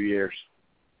next few years.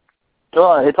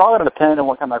 Well, it's all going to depend on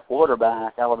what kind of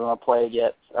quarterback Alabama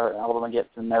gets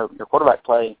in their quarterback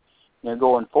play,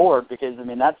 going forward. Because I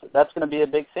mean, that's going to be a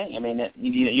big thing. I mean,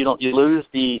 you lose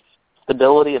the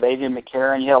stability of Adrian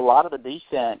McCarron. You had a lot of the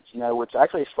defense, which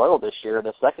actually struggled this year.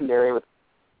 The secondary with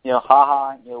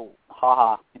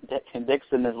and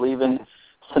Dixon is leaving.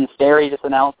 Sinceri just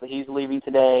announced that he's leaving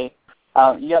today.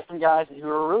 You got some guys who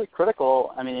are really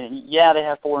critical. I mean, yeah, they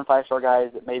have 4- and 5-star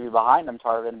guys that may be behind them,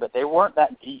 Tarvin, but they weren't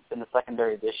that deep in the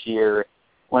secondary this year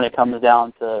when it comes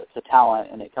down to talent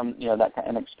and it comes, that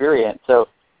kind of experience. So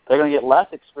they're going to get less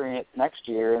experience next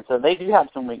year, and so they do have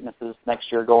some weaknesses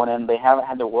next year going in they haven't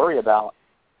had to worry about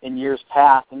in years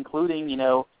past, including,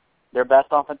 their best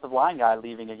offensive line guy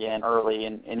leaving again early,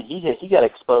 and he got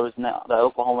exposed in the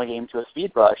Oklahoma game to a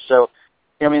speed rush. So,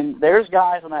 I mean, there's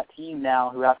guys on that team now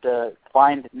who have to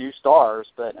find new stars,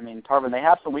 but, I mean, Tarvin, they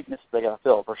have some weaknesses they got to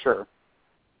fill for sure.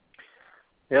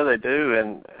 Yeah, they do,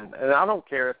 and I don't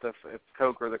care if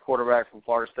Coker, the quarterback from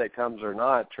Florida State, comes or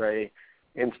not, Trey.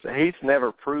 He's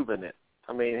never proven it.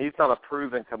 I mean, he's not a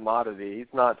proven commodity.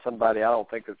 He's not somebody I don't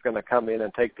think that's going to come in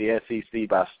and take the SEC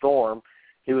by storm.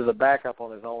 He was a backup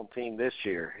on his own team this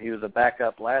year. He was a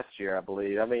backup last year, I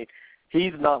believe. I mean,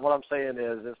 he's not, what I'm saying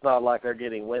is it's not like they're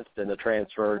getting Winston to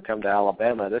transfer and come to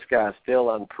Alabama. This guy's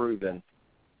still unproven.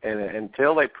 And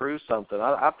until they prove something,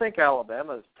 I think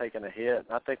Alabama's taking a hit.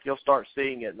 I think you'll start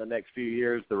seeing it in the next few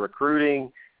years. The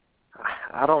recruiting,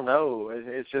 I don't know.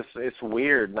 It's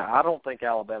weird. Now, I don't think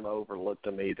Alabama overlooked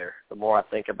them either. The more I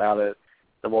think about it,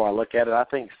 the more I look at it. I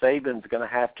think Saban's going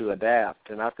to have to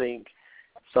adapt, and I think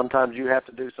sometimes you have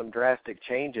to do some drastic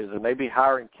changes, and maybe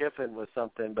hiring Kiffin was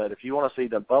something, but if you want to see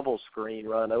the bubble screen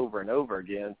run over and over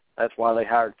again, that's why they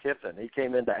hired Kiffin. He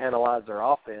came in to analyze their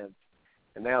offense,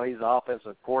 and now he's the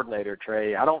offensive coordinator,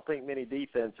 Trey. I don't think many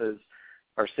defenses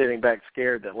are sitting back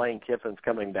scared that Lane Kiffin's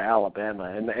coming to Alabama.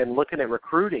 And looking at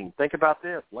recruiting, think about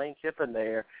this. Lane Kiffin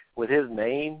there, with his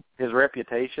name, his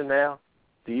reputation now,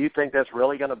 do you think that's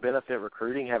really going to benefit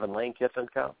recruiting, having Lane Kiffin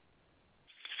come?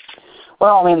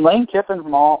 Well, I mean, Lane Kiffin has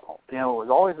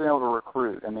always been able to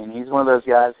recruit. I mean, he's one of those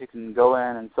guys who can go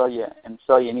in and sell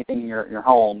you anything in your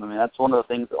home. I mean, that's one of the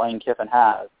things that Lane Kiffin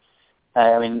has.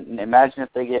 I mean, imagine if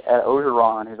they get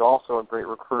Orgeron, who's also a great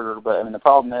recruiter, but I mean, the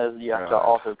problem is you have to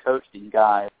also coach these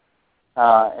guys.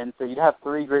 And so you'd have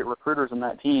 3 great recruiters on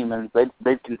that team, and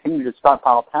they'd continue to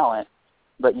stockpile talent,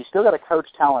 but you still got to coach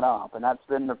talent up, and that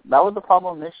was the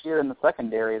problem this year in the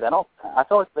secondary. I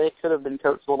feel like they could have been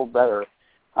coached a little better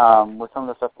with some of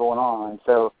the stuff going on.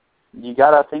 So you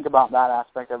got to think about that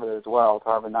aspect of it as well,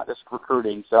 Tarvin, not just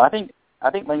recruiting. So I think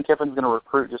Lane Kiffin's going to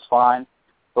recruit just fine.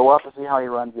 But we'll have to see how he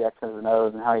runs the X's and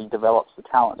O's and how he develops the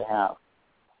talent to have.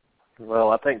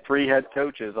 Well, I think 3 head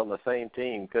coaches on the same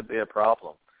team could be a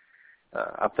problem.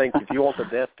 I think if you want the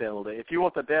death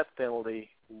penalty,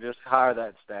 just hire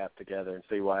that staff together and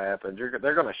see what happens.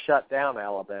 They're going to shut down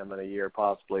Alabama in a year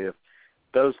possibly if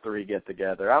those 3 get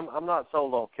together. I'm not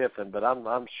sold on Kiffin, but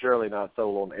I'm surely not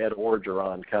sold on Ed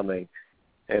Orgeron coming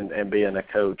and being a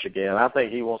coach again. I think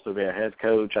he wants to be a head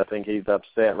coach. I think he's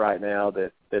upset right now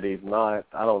that he's not.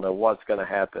 I don't know what's going to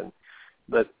happen.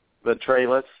 But Trey,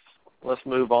 let's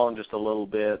move on just a little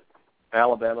bit.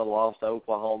 Alabama lost to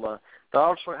Oklahoma. So I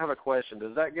also have a question.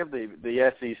 Does that give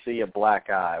the SEC a black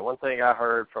eye? One thing I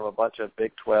heard from a bunch of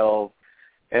Big 12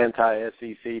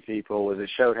 anti-SEC people was it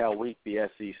showed how weak the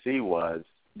SEC was.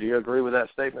 Do you agree with that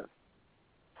statement?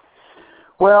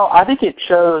 Well, I think it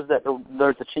shows that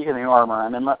there's a chink in the armor. I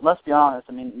mean, let's be honest.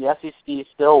 I mean, the SEC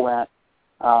still went,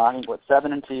 7-2,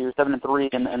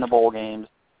 7-3 in the bowl games.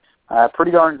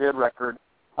 Pretty darn good record,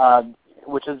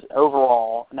 which is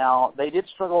overall. Now, they did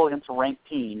struggle against ranked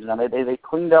teams. Now, they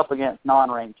cleaned up against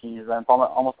non-ranked teams, and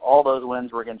almost all those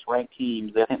wins were against ranked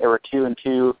teams. I think they were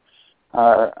 2-2,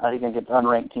 I think against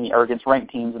unranked teams or against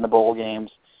ranked teams in the bowl games.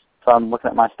 If I'm looking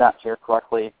at my stats here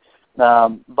correctly.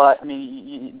 But I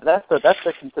mean, that's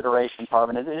the consideration,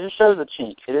 Tarvin. It just shows a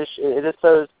chink. It just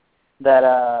shows that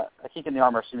a kink in the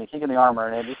armor. And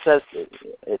it just says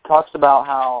it talks about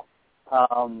how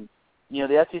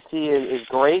the SEC is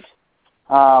great,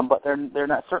 but they're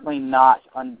not certainly not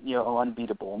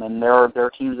unbeatable. I mean, there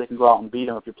are teams that can go out and beat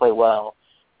them if you play well.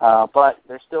 But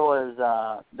there still is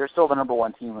they're still the number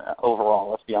one team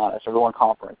overall. Let's be honest, or the one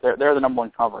conference. They're the number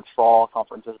one conference for all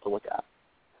conferences to look at.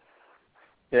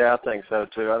 Yeah, I think so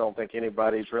too. I don't think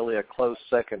anybody's really a close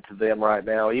second to them right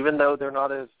now, even though they're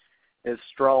not as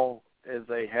strong as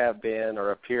they have been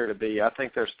or appear to be. I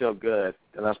think they're still good,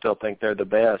 and I still think they're the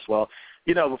best. Well,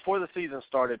 before the season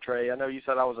started, Trey, I know you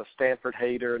said I was a Stanford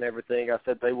hater and everything. I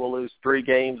said they will lose 3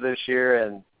 games this year,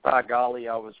 and by golly,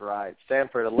 I was right.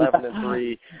 Stanford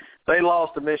 11-3. They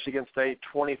lost to Michigan State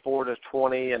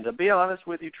 24-20, and to be honest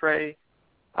with you, Trey,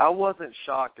 I wasn't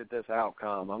shocked at this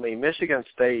outcome. I mean, Michigan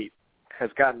State has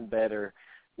gotten better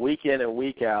week in and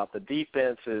week out. The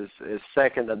defense is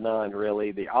second to none,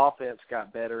 really. The offense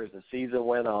got better as the season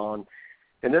went on.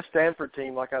 And this Stanford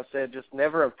team, like I said, just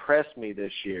never impressed me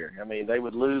this year. I mean, they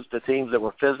would lose to teams that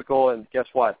were physical, and guess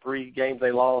what? 3 games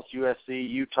they lost, USC,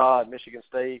 Utah, and Michigan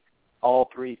State, all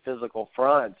 3 physical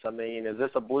fronts. I mean, is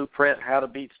this a blueprint how to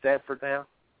beat Stanford now?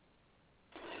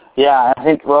 Yeah, I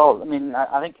think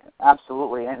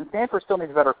absolutely. And Stanford still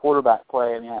needs better quarterback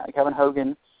play. I mean, Kevin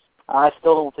Hogan, I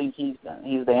still don't think he's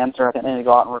the answer. I think they need to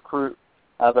go out and recruit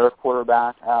a better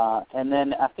quarterback. And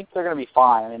then I think they're going to be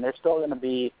fine. I mean, they're still going to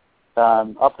be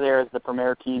up there as the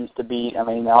premier teams to beat. I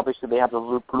mean, obviously they have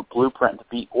the blueprint to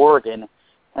beat Oregon,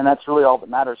 and that's really all that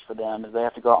matters for them is they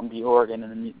have to go out and beat Oregon,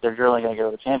 and then they're really going to go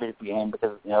to the championship game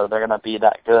because, they're going to be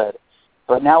that good.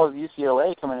 But now with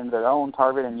UCLA coming into their own,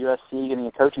 Target and USC getting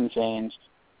a coaching change,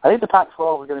 I think the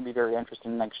Pac-12 is going to be very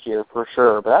interesting next year for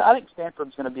sure. But I think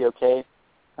Stanford's going to be okay.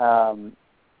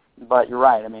 But you're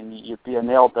right. I mean, you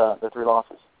nailed the 3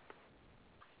 losses.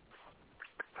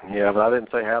 Yeah, but I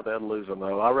didn't say how they'd lose them,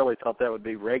 though. I really thought that would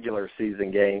be regular season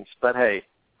games. But, hey,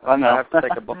 I have to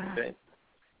take a bowl game.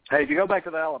 Hey, if you go back to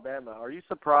the Alabama, are you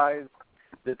surprised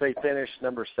that they finished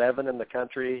number 7 in the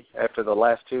country after the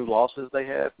last 2 losses they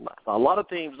had? A lot of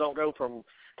teams don't go from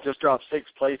just drop 6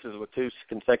 places with 2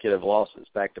 consecutive losses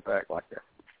back-to-back like that.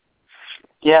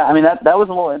 Yeah, I mean, that was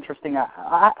a little interesting.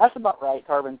 That's about right,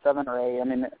 Tarvin, 7 or 8. I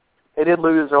mean, they did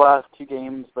lose their last 2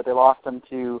 games, but they lost them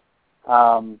to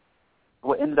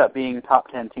what ended up being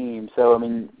top 10 teams. So, I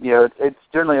mean, it's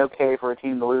generally okay for a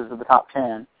team to lose to the top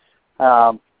 10.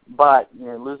 But,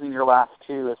 losing your last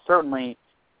 2 is certainly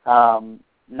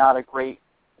not a great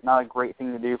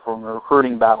thing to do from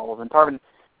recruiting battles. And, Tarvin,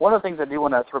 one of the things I do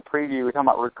want to sort of preview, we're talking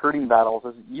about recruiting battles,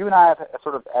 is you and I have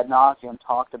sort of ad nauseum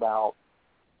talked about,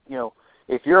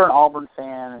 if you're an Auburn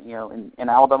fan, and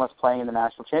Alabama's playing in the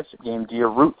national championship game, do you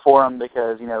root for them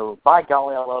because, by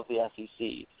golly, I love the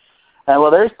SEC. And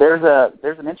well, there's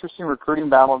an interesting recruiting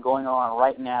battle going on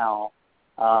right now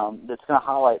that's going to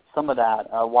highlight some of that,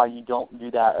 why you don't do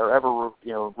that or ever,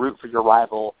 root for your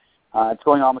rival. It's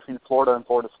going on between Florida and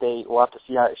Florida State. We'll have to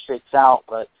see how it shakes out,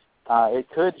 but it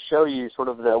could show you sort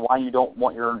of why you don't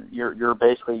want your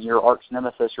basically your arch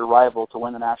nemesis, your rival, to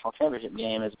win the national championship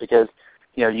game is because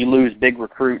you lose big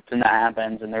recruits and that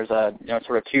happens, and there's a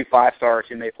sort of 2 5-stars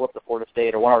who may flip to Florida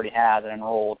State, or one already has and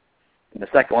enrolled, and the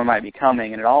second one might be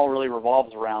coming, and it all really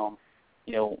revolves around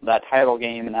that title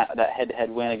game and that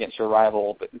head-to-head win against your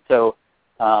rival. But so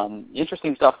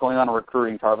interesting stuff going on in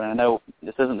recruiting, Tarvin. I know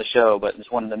this isn't the show, but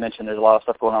just wanted to mention there's a lot of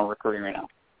stuff going on in recruiting right now.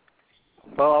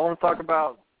 Well, I want to talk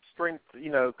about strength,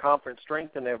 conference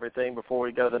strength and everything before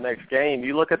we go to the next game.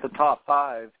 You look at the top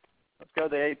 5. Let's go to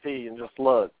the AP and just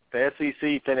look. The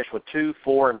SEC finished with 2,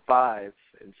 4, and 5,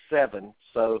 and 7.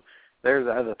 So there's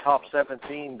the top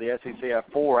 17. The SEC have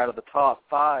 4. Out of the top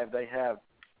 5, they have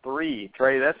 3.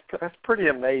 Trey, that's pretty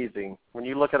amazing when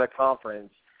you look at a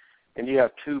conference and you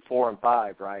have 2, 4, and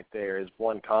 5 right there as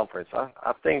one conference.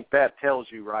 I think that tells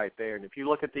you right there. And if you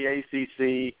look at the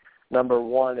ACC, number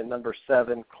 1 and number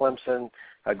 7, Clemson,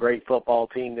 a great football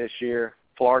team this year.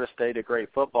 Florida State, a great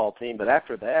football team. But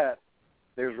after that,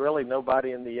 there's really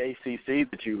nobody in the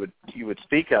ACC that you would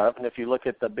speak of. And if you look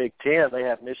at the Big Ten, they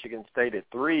have Michigan State at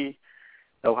 3,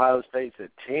 Ohio State's at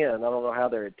 10. I don't know how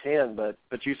they're at 10, but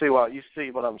you see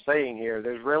what I'm saying here.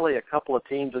 There's really a couple of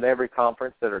teams in every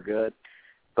conference that are good.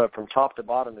 But from top to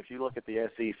bottom, if you look at the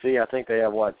SEC, I think they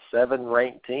have, 7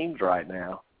 ranked teams right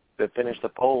now that finish the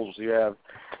polls. You have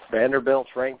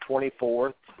Vanderbilt's ranked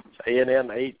 24th, A&M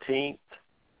 18th,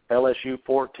 LSU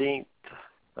 14th,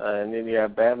 and then you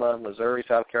have Bama, Missouri,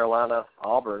 South Carolina,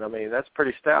 Auburn. I mean, that's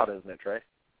pretty stout, isn't it, Trey?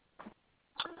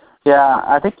 Yeah,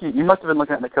 I think you must have been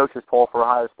looking at the coaches poll for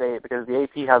Ohio State because the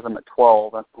AP has them at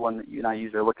 12. That's the one that you and I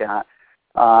usually look at.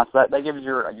 So that gives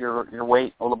your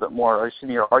weight a little bit more, or excuse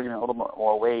me, your argument a little bit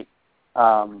more weight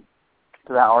to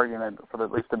that argument for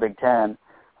at least the Big Ten.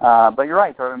 But you're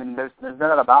right, Trevor. I mean, there's no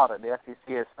doubt about it. The SEC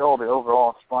is still the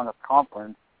overall strongest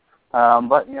conference.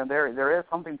 But there is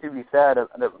something to be said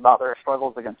about their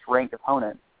struggles against ranked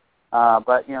opponents.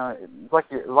 But it's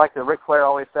like the Ric Flair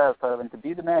always says, Trevor, to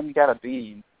be the man, you got to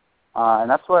beat him. And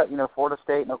that's what Florida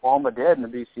State and Oklahoma did in the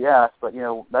BCS. But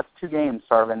that's 2 games,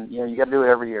 Sarvin. You got to do it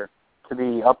every year to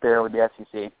be up there with the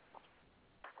SEC.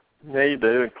 Yeah, you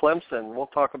do. And Clemson, we'll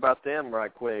talk about them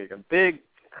right quick. A big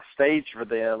stage for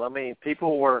them. I mean,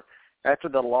 people were, after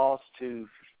the loss to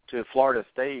Florida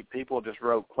State, people just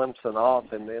wrote Clemson off,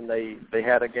 and then they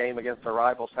had a game against their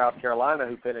rival South Carolina,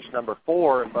 who finished number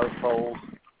 4 in both polls.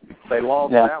 They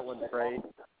lost that one straight,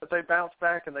 but they bounced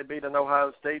back and they beat an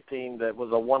Ohio State team that was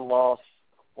a one-loss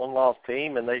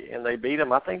team, and they beat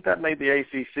them. I think that made the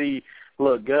ACC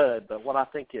look good, but what I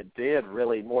think it did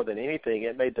really more than anything,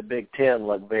 it made the Big Ten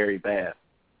look very bad.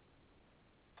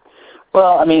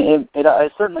 Well, I mean,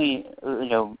 it certainly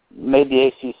made the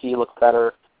ACC look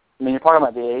better. I mean, you're talking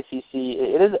about the ACC.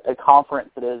 It is a conference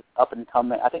that is up and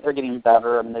coming. I think they're getting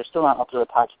better. I mean, they're still not up to the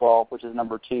Pac-12, which is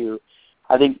number 2.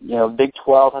 I think, Big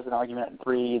 12 has an argument at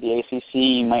 3. The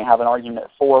ACC might have an argument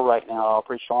at 4 right now, a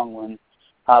pretty strong one.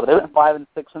 But they went 5 and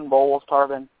 6 in bowls,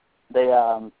 Tarvin. They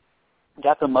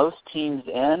got the most teams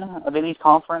in of any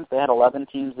conference. They had 11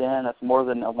 teams in. That's more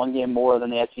than 1 game more than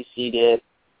the SEC did.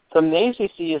 So the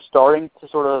ACC is starting to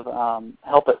sort of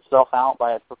help itself out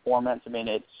by its performance. I mean,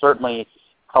 it certainly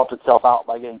helped itself out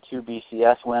by getting 2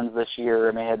 BCS wins this year.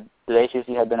 I mean, the ACC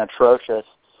had been atrocious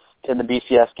in the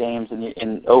BCS games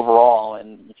in overall,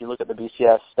 and if you look at the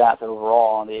BCS stats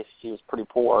overall, the ACC was pretty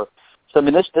poor. So I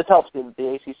mean, this helps the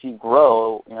ACC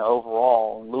grow,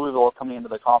 overall. Louisville coming into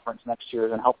the conference next year is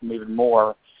going to help them even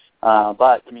more.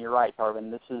 But I mean, you're right,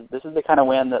 Tarvin. This is the kind of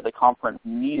win that the conference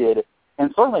needed,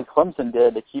 and certainly Clemson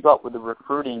did to keep up with the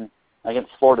recruiting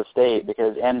against Florida State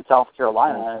and South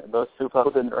Carolina, both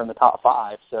are in the top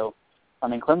 5. So I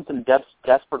mean, Clemson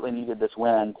desperately needed this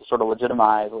win to sort of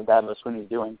legitimize what Dabo Swinney's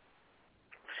doing.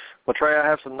 Well, Trey, I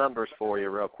have some numbers for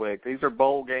you real quick. These are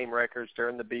bowl game records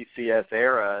during the BCS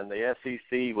era, and the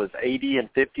SEC was 80 and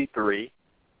 53.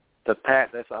 That's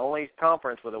the only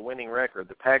conference with a winning record.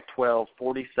 The Pac-12,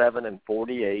 47 and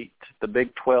 48. The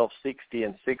Big 12, 60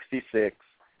 and 66.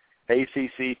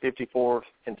 ACC, 54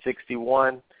 and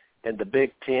 61. And the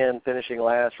Big 10 finishing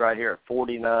last right here at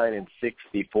 49 and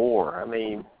 64. I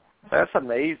mean, that's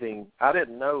amazing. I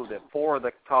didn't know that 4 of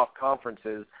the top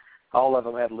conferences, all of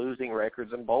them had losing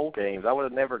records in bowl games. I would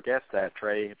have never guessed that,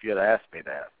 Trey, if you had asked me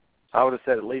that. I would have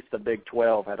said at least the Big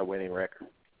 12 had a winning record.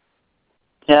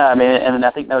 Yeah, I mean, and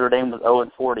I think Notre Dame was 0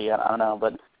 and 40. I don't know,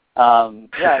 but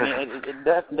yeah, I mean, it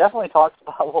definitely talks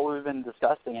about what we've been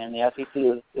discussing. And the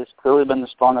SEC has clearly been the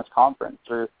strongest conference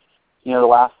through the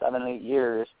last 7 or 8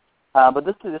 years. But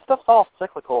this stuff's all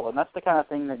cyclical, and that's the kind of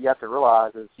thing that you have to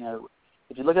realize is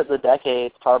if you look at the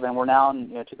decades, Tarvin, we're now in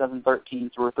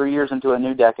 2013, so we're 3 years into a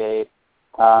new decade.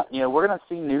 We're going to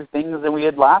see new things than we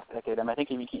did last decade. I mean, I think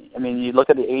you look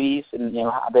at the 80s, and the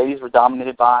 80s were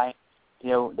dominated by,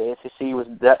 the SEC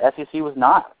was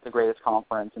not the greatest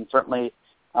conference, and certainly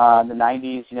in the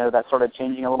 90s, that started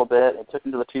changing a little bit. It took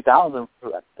into the 2000s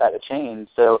for that to change.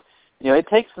 So, it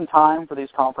takes some time for these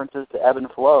conferences to ebb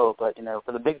and flow, but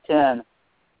for the Big Ten,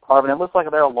 Harvin, it looks like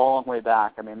they're a long way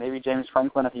back. I mean, maybe James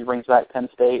Franklin, if he brings back Penn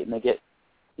State and they get,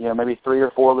 maybe 3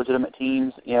 or 4 legitimate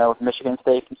teams, if Michigan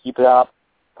State can keep it up,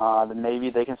 then maybe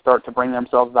they can start to bring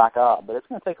themselves back up. But it's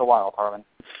going to take a while, Harvin.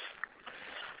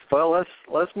 Well,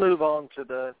 let's move on to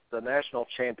the national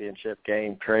championship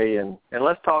game, Trey, and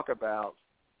let's talk about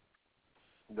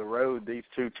the road these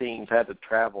 2 teams had to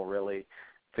travel, really,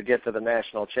 to get to the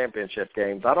national championship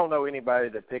games. I don't know anybody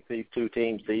that picked these 2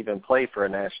 teams to even play for a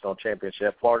national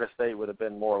championship. Florida State would have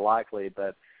been more likely,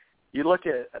 but you look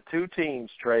at 2 teams,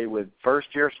 Trey, with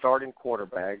first-year starting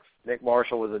quarterbacks. Nick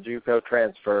Marshall was a JUCO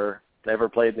transfer, never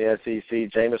played in the SEC.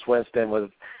 Jameis Winston was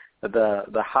the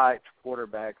hyped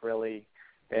quarterback, really,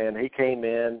 and he came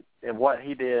in, and what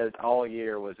he did all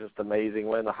year was just amazing.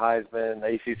 Winning the Heisman,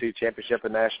 ACC championship,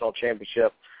 and national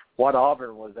championship. What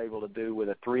Auburn was able to do with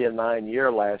a 3-9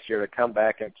 year last year to come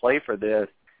back and play for this.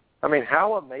 I mean,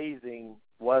 how amazing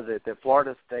was it that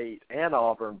Florida State and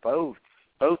Auburn, both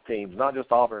teams, not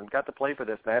just Auburn, got to play for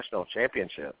this national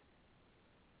championship?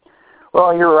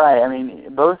 Well, you're right. I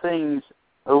mean, both things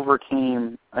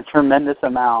overcame a tremendous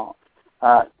amount.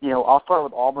 I'll start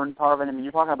with Auburn, Tarvin. I mean,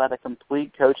 you're talking about a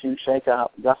complete coaching shakeup.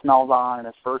 Gus Malzahn in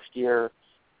his first year,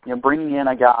 bringing in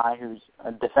a guy who's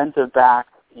a defensive back,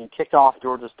 kicked off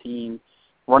Georgia's team,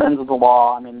 run into the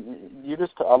law. I mean,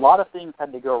 a lot of things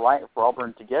had to go right for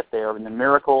Auburn to get there. I mean, the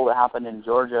miracle that happened in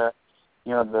Georgia,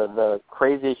 the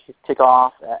crazy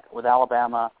kickoff with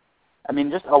Alabama. I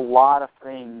mean, just a lot of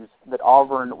things that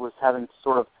Auburn was having to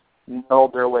sort of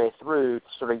mulled their way through to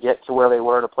sort of get to where they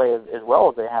were to play as well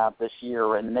as they have this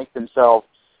year and make themselves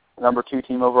the number 2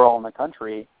 team overall in the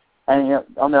country. And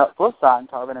on the flip side,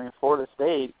 Tarvin, I mean, Florida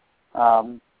State,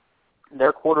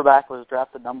 their quarterback was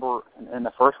drafted in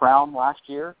the first round last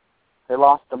year. They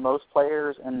lost the most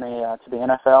players to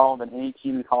the NFL than any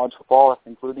team in college football,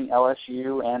 including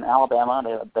LSU and Alabama.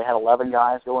 They had 11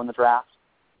 guys go in the draft.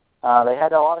 They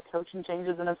had a lot of coaching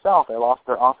changes in itself. They lost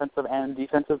their offensive and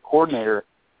defensive coordinator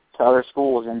to other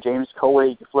schools, and James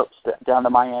Coley flipped down to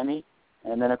Miami,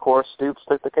 and then, of course, Stoops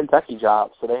took the Kentucky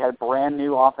job. So they had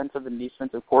brand-new offensive and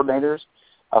defensive coordinators,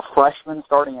 a freshman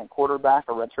starting at quarterback,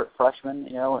 a redshirt freshman,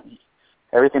 and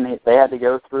everything they had to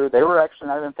go through. They were actually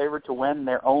not even favored to win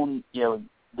their own,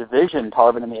 division,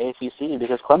 Tarvin, in the ACC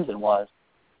because Clemson was.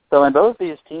 So in both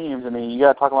these teams, I mean, you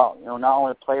got to talk about, not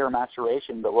only player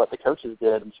maturation, but what the coaches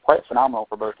did. It was quite phenomenal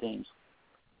for both teams.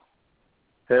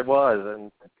 It was,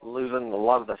 and losing a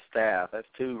lot of the staff. That's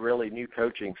 2 really new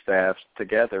coaching staffs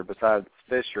together. Besides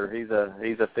Fisher, he's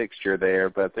a fixture there.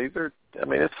 But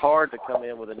it's hard to come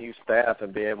in with a new staff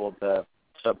and be able to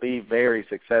be very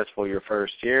successful your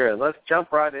first year. And let's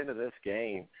jump right into this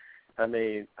game. I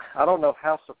mean, I don't know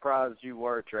how surprised you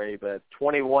were, Trey, but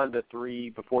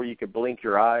 21-3 before you could blink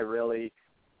your eye, really.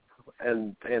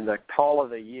 And the call of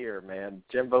the year, man,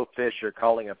 Jimbo Fisher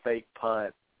calling a fake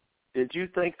punt. Did you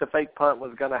think the fake punt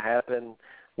was going to happen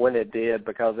when it did?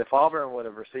 Because if Auburn would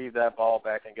have received that ball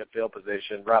back in good field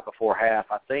position right before half,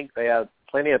 I think they had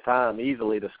plenty of time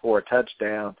easily to score a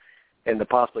touchdown and to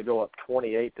possibly go up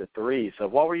 28-3. So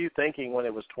what were you thinking when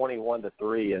it was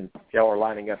 21-3 and y'all were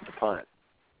lining up to punt?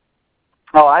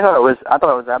 Oh, I thought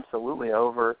it was absolutely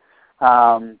over.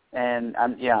 I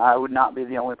would not be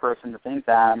the only person to think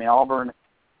that. I mean, Auburn.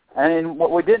 And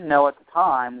what we didn't know at the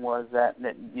time was that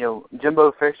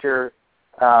Jimbo Fisher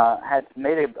had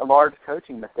made a large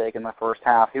coaching mistake in the first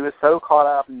half. He was so caught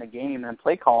up in the game and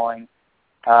play calling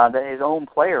that his own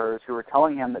players, who were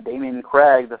telling him that Damian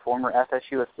Craig, the former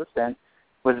FSU assistant,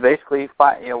 was basically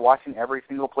watching every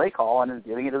single play call and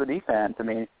giving it to the defense. I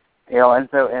mean, and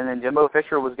then Jimbo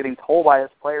Fisher was getting told by his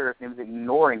players and he was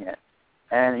ignoring it.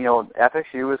 And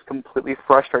FSU was completely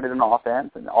frustrated in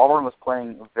offense, and Auburn was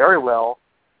playing very well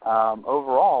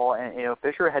overall, and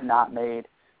Fisher had not made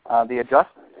the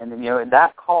adjustment, and then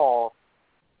that call,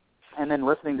 and then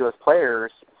listening to his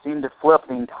players seemed to flip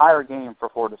the entire game for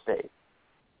Florida State.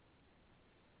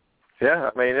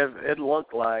 Yeah, I mean it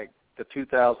looked like the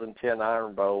 2010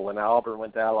 Iron Bowl when Auburn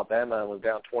went to Alabama and was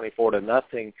down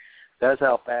 24-0. That's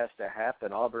how fast it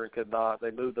happened. Auburn could not.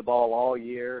 They moved the ball all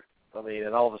year. I mean,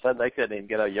 and all of a sudden they couldn't even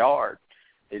get a yard.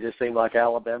 It just seemed like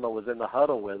Alabama was in the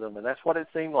huddle with them, and that's what it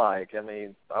seemed like. I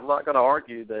mean, I'm not going to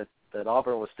argue that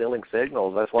Auburn was stealing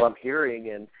signals. That's what I'm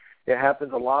hearing, and it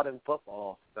happens a lot in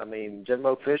football. I mean,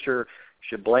 Jimbo Fisher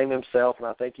should blame himself, and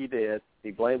I think he did.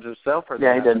 He blames himself for that.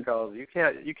 Yeah, he did. Because you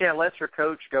can't let your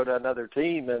coach go to another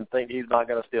team and think he's not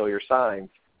going to steal your signs,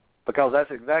 because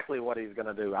that's exactly what he's going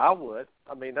to do. I would.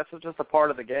 I mean, that's just a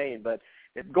part of the game. But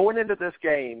going into this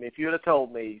game, if you would have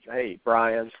told me, hey,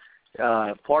 Brian,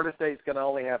 Florida State's going to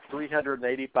only have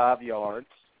 385 yards.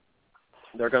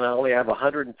 They're going to only have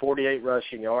 148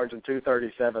 rushing yards and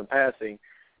 237 passing,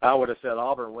 I would have said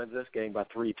Auburn wins this game by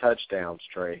 3 touchdowns,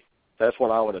 Trey. That's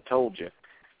what I would have told you.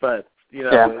 But,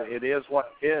 It is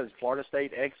what it is. Florida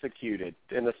State executed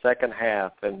in the second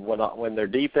half, and when their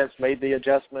defense made the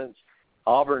adjustments,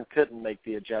 Auburn couldn't make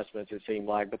the adjustments, it seemed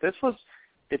like. But this was,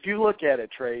 if you look at it,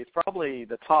 Trey, it's probably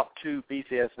the top 2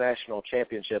 BCS national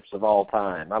championships of all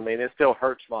time. I mean, it still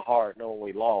hurts my heart knowing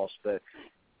we lost, but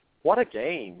what a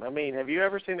game. I mean, have you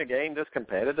ever seen a game this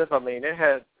competitive? I mean, it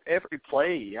had every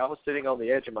play. I was sitting on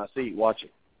the edge of my seat watching.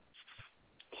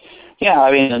 Yeah,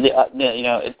 I mean,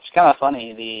 it's kind of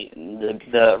funny.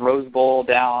 The Rose Bowl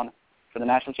down for the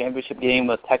national championship game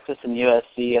with Texas and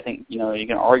USC, I think, you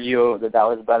can argue that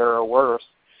was better or worse.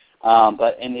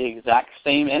 But in the exact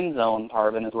same end zone,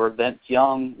 Tarvin, is where Vince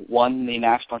Young won the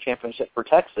national championship for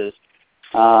Texas.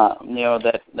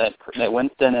 That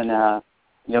Winston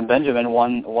and Benjamin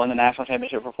won the national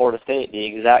championship for Florida State. The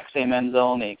exact same end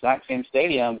zone, the exact same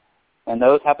stadium, and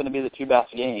those happen to be the two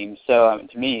best games. So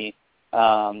to me,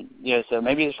 so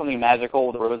maybe there's something magical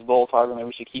with the Rose Bowl, Tarvin. Maybe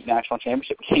we should keep national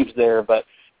championship games there. But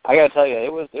I got to tell you,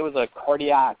 it was a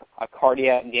cardiac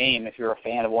game if you're a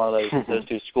fan of one of those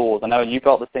two schools. I know you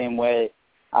felt the same way.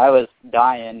 I was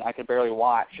dying. I could barely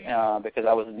watch because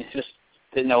I was just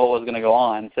didn't know what was going to go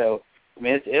on. So I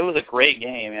mean, it was a great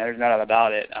game. There's no doubt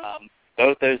about it.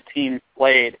 Both those teams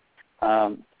played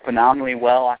phenomenally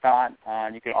well, I thought.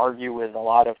 You could argue with a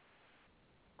lot of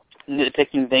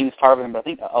nitpicking things, Tarvin, but I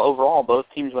think overall both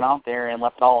teams went out there and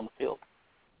left it all on the field.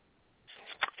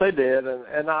 They did,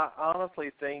 and I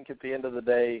honestly think at the end of the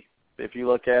day, if you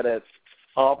look at it,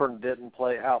 Auburn didn't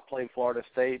outplay Florida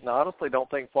State, and I honestly don't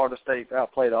think Florida State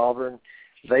outplayed Auburn.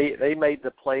 They made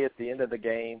the play at the end of the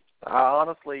game. I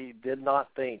honestly did not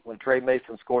think when Trey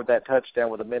Mason scored that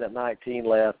touchdown with 1:19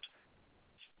 left,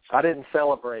 I didn't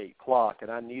celebrate clock,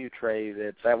 and I knew, Trey,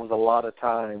 that was a lot of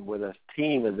time with a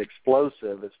team as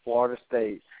explosive as Florida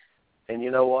State. And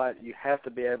you know what? You have to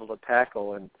be able to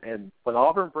tackle. And when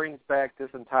Auburn brings back this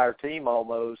entire team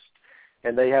almost,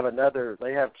 and they have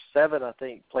 7, I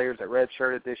think, players that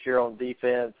redshirted this year on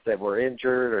defense that were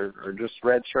injured or just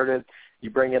redshirted. You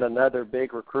bring in another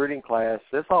big recruiting class.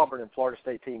 This Auburn and Florida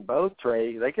State team both,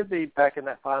 Trey, they could be back in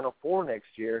that Final Four next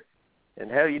year. And,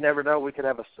 hell, you never know. We could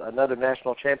have another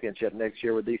national championship next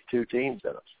year with these two teams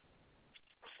in us.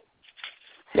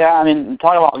 Yeah, I mean,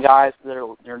 talking about guys that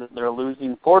are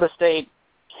losing, Florida State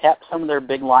kept some of their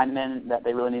big linemen that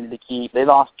they really needed to keep. They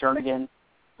lost Jernigan,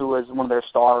 who was one of their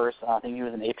stars. I think he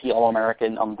was an AP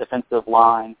All-American on the defensive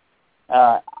line.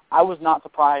 I was not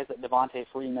surprised that Devontae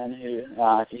Freeman, who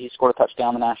he scored a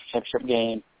touchdown in the national championship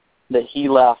game, that he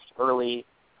left early.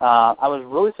 I was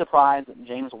really surprised that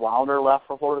James Wilder left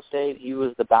for Florida State. He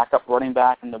was the backup running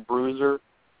back and the bruiser.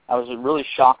 I was really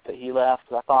shocked that he left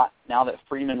because I thought now that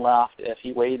Freeman left, if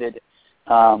he waited,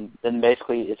 then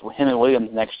basically it's him and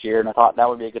Williams next year, and I thought that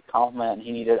would be a good compliment.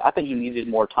 And I think he needed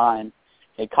more time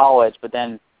in college. But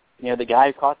then, the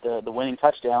guy who caught the winning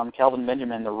touchdown, Kelvin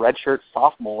Benjamin, the redshirt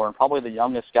sophomore, and probably the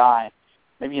youngest guy,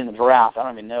 maybe in the draft. I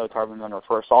don't even know Tarvin Miller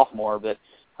for a sophomore, but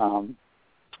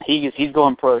he's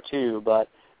going pro too. But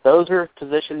those are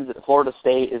positions that Florida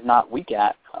State is not weak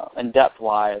at in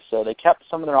depth-wise, so they kept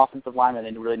some of their offensive linemen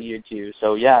they really needed to.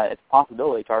 So, yeah, it's a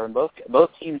possibility, Tarvin.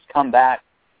 Both teams come back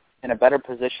in a better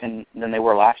position than they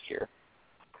were last year.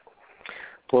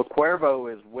 Well,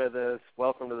 Cuervo is with us.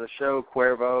 Welcome to the show,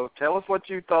 Cuervo. Tell us what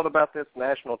you thought about this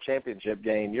national championship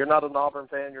game. You're not an Auburn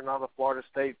fan. You're not a Florida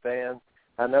State fan.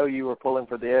 I know you were pulling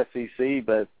for the SEC,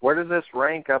 but where does this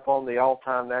rank up on the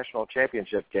all-time national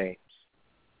championship games?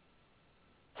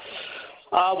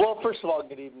 Well, first of all,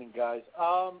 good evening, guys.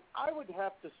 I would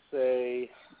have to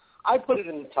say I put it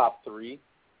in the top 3.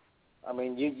 I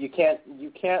mean, you can't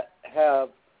have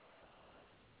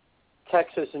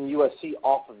Texas and USC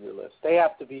off of your list. They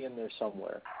have to be in there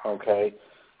somewhere, okay?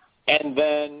 And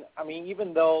then, I mean,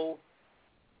 even though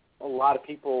a lot of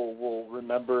people will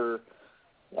remember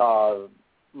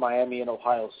Miami and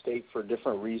Ohio State for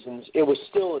different reasons, it was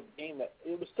still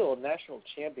a national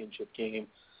championship game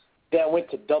that went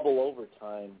to double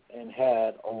overtime and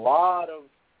had a lot of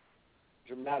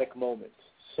dramatic moments.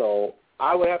 So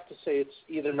I would have to say it's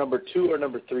either number 2 or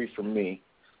number 3 for me,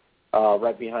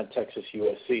 right behind Texas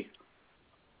USC.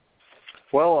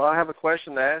 Well, I have a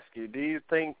question to ask you.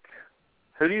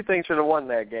 Who do you think should have won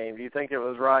that game? Do you think it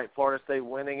was right Florida State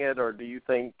winning it, or do you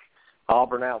think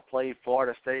Auburn outplayed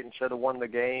Florida State and should have won the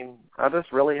game? I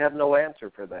just really have no answer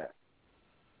for that.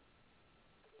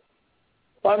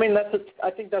 Well, I mean, I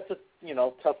think that's a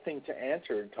tough thing to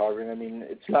answer, Tarvin. I mean,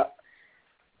 it's not.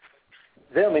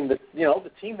 I mean, the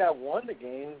team that won the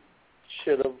game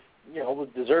should have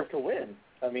deserved to win.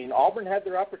 I mean, Auburn had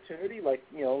their opportunity, like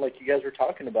you guys were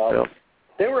talking about. Yep.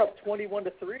 They were up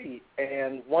 21-3,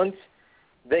 and once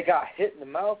they got hit in the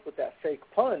mouth with that fake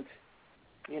punt,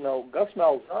 Gus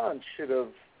Malzahn should have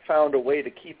found a way to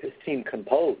keep his team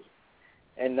composed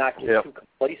and not get too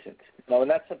complacent. And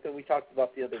that's something we talked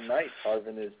about the other night,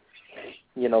 Tarvin, is,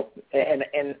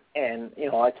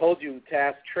 I told you to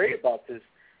ask Trey about this.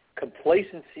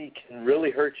 Complacency can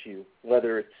really hurt you,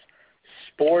 whether it's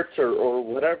sports or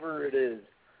whatever it is.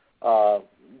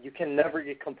 You can never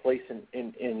get complacent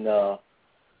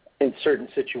in certain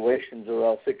situations, or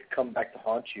else it could come back to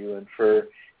haunt you. And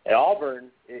at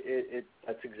Auburn,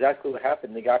 that's exactly what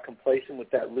happened. They got complacent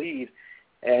with that lead,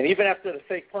 And even after the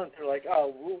fake punt, they're like,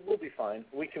 "Oh, we'll be fine.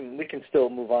 We can still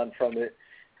move on from it.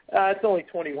 It's only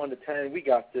 21-10. We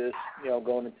got this."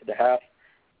 Going into the half,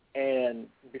 and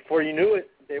before you knew it,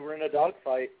 they were in a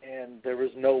dogfight, and there was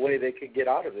no way they could get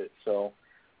out of it. So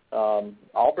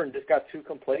Auburn just got too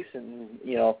complacent.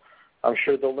 And, I'm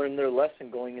sure they'll learn their lesson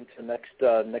going into next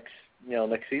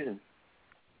season.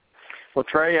 Well,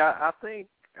 Trey, I think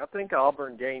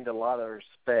Auburn gained a lot of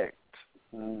respect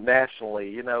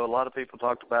nationally. A lot of people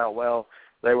talked about, well,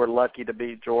 they were lucky to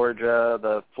beat Georgia,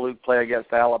 the fluke play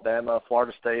against Alabama,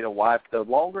 Florida State, a wipe. The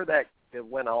longer that it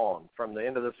went on from the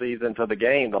end of the season to the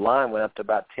game, the line went up to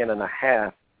about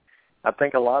 10.5. I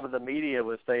think a lot of the media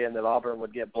was saying that Auburn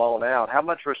would get blown out. How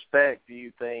much respect do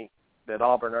you think that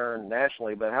Auburn earned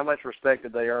nationally, but how much respect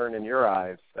did they earn in your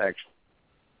eyes, actually?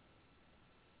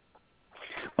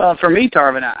 Well, for me,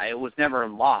 Tarvin, it was never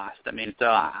lost. So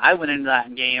I went into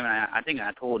that game, and I think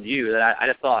I told you that I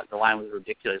just thought the line was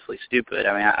ridiculously stupid.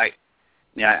 I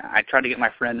tried to get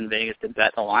my friend in Vegas to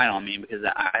bet the line on me because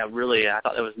I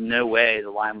thought there was no way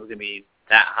the line was going to be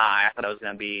that high. I thought it was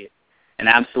going to be an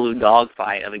absolute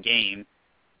dogfight of a game,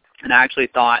 and I actually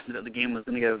thought that the game was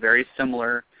going to go very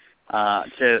similar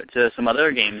to some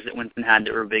other games that Winston had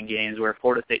that were big games where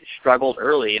Florida State struggled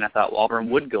early, and I thought Auburn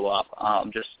would go up,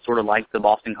 just sort of like the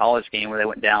Boston College game where they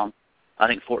went down, I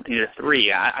think,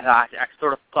 14-3. I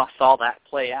sort of saw that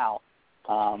play out.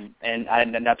 And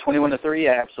now 21-3,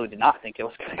 I absolutely did not think it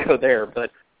was going to go there.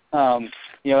 But, so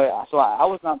I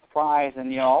was not surprised.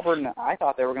 And, Auburn, I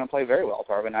thought they were going to play very well,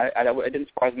 Tarvin. It didn't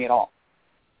surprise me at all.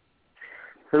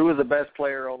 Who was the best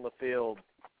player on the field,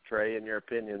 Trey, in your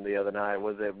opinion, the other night?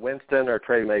 Was it Winston or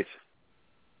Trey Mason?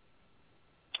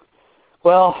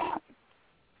 Well,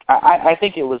 I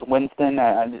think it was Winston.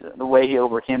 The way he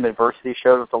overcame adversity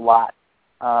showed us a lot.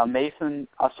 Mason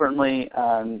certainly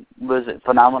was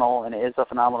phenomenal and is a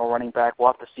phenomenal running back. We'll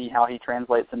have to see how he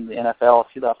translates into the NFL.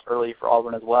 He left early for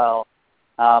Auburn as well.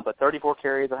 But 34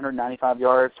 carries, 195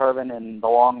 yards, Tarvin, and the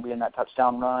long being that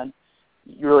touchdown run.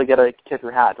 You really got to tip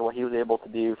your hat to what he was able to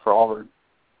do for Auburn.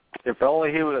 If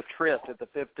only he would have tripped at the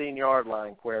 15-yard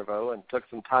line, Cuervo, and took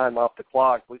some time off the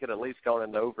clock, we could at least gone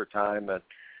into overtime and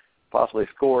possibly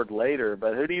scored later.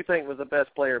 But who do you think was the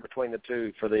best player between the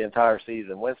two for the entire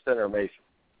season, Winston or Mason?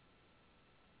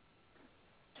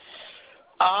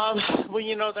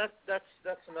 Well,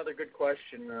 that's another good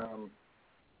question.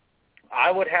 I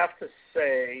would have to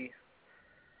say,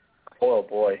 oh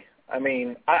boy. I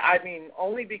mean,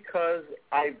 only because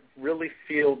I really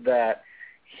feel that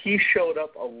he showed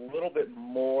up a little bit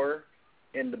more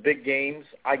in the big games.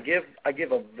 I give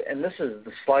and this is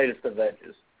the slightest of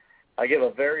edges. I give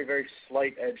a very, very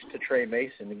slight edge to Trey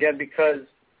Mason again because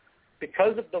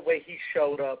of the way he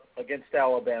showed up against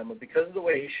Alabama, because of the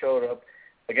way he showed up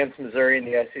against Missouri in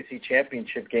the SEC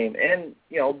championship game, and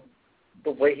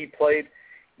the way he played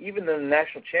even in the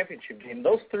national championship game.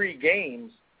 Those three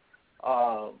games,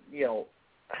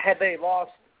 had they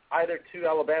lost either to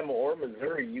Alabama or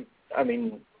Missouri,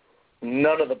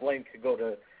 none of the blame could go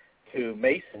to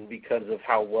Mason because of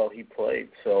how well he played.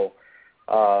 So,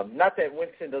 not that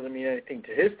Winston doesn't mean anything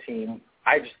to his team.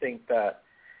 I just think that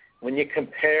when you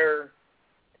compare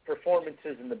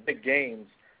performances in the big games,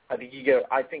 I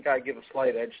think I give a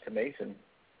slight edge to Mason.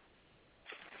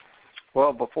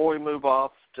 Well, before we move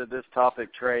off to this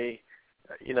topic, Trey,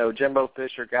 Jimbo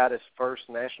Fisher got his first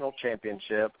national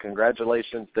championship.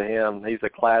 Congratulations to him. He's a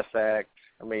class act.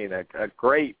 A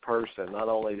great person, not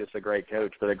only just a great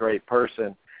coach, but a great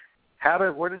person.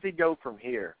 Where does he go from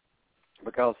here?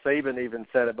 Because Saban even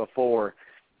said it before.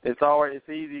 It's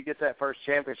easy to get that first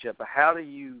championship, but how do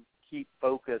you keep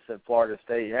focus at Florida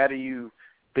State? How do you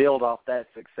build off that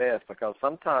success? Because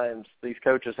sometimes these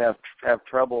coaches have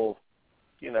trouble,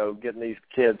 getting these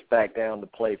kids back down to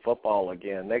play football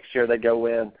again. Next year they go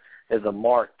in as a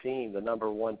marked team, the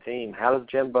number one team. How does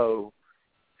Jimbo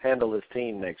handle his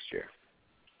team next year?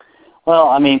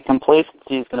 Well,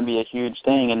 complacency is going to be a huge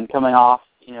thing. And coming off,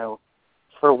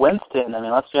 for Winston,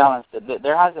 let's be honest,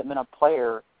 there hasn't been a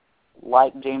player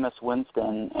like Jameis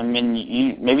Winston.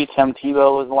 Maybe Tim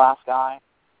Tebow was the last guy.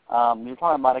 You're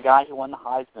talking about a guy who won the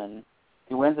Heisman,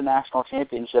 who wins a national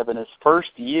championship in his first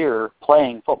year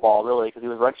playing football, really, because he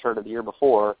was redshirted the year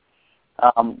before.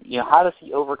 How does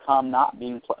he overcome not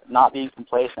being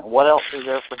complacent? What else is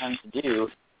there for him to do?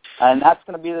 And that's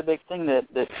going to be the big thing that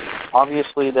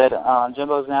obviously that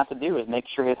Jimbo's going to have to do is make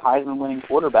sure his Heisman-winning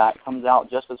quarterback comes out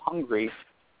just as hungry.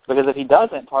 Because if he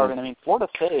doesn't, Tarvin, Florida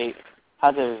State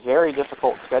has a very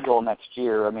difficult schedule next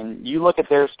year. You look at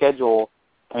their schedule.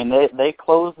 They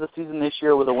closed the season this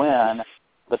year with a win,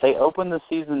 but they open the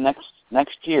season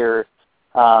next year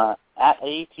at at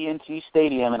AT&T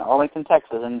Stadium in Arlington,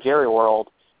 Texas, in Jerry World,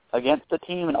 against a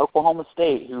team in Oklahoma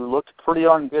State who looked pretty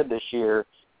darn good this year,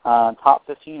 top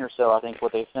 15 or so, I think,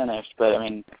 what they finished. But, I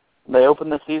mean, they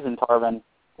opened the season, Tarvin,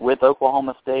 with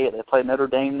Oklahoma State. They play Notre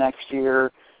Dame next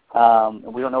year. We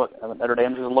don't know what Notre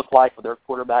Dame's going to look like with their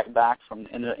quarterback back from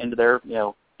into their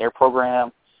their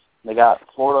program. They got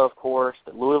Florida, of course.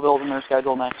 Louisville's in their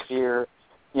schedule next year.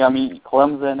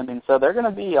 Clemson. I mean, so they're going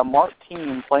to be a marked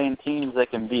team playing teams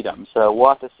that can beat them. So we'll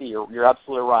have to see. You're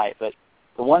absolutely right. But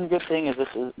the one good thing is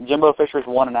Jimbo Fisher's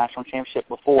won a national championship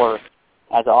before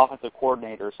as an offensive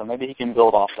coordinator, so maybe he can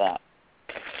build off that.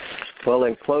 Well,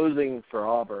 in closing for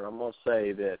Auburn, I'm going to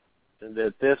say that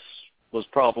this was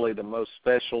probably the most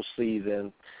special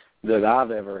season that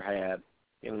I've ever had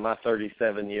in my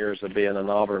 37 years of being an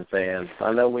Auburn fan.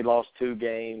 I know we lost 2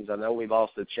 games. I know we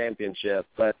lost the championship.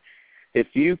 But if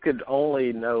you could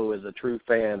only know as a true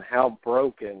fan how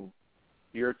broken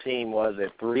your team was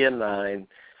at 3-9,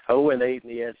 0-8 in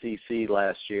the SEC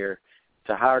last year,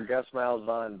 to hire Gus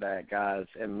Malzahn back, guys,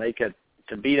 and make it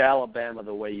to beat Alabama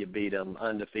the way you beat them,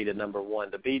 undefeated number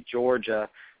 1, to beat Georgia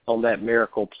on that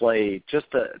miracle play, just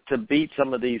to beat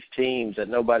some of these teams that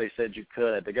nobody said you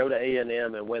could, to go to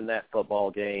A&M and win that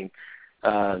football game.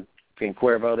 In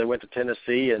Cuervo, they went to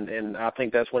Tennessee, and I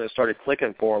think that's when it started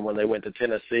clicking for them, when they went to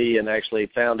Tennessee and actually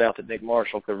found out that Nick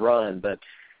Marshall could run. But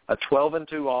a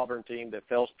 12-2 Auburn team that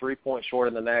fell 3 points short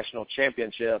in the national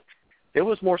championship, it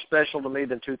was more special to me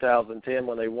than 2010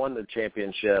 when they won the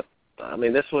championship. I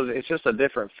mean, it's just a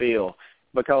different feel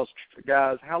because,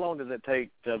 guys, how long does it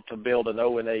take to build an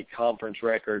 0-8 conference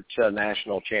record to a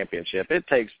national championship? It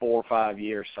takes 4 or 5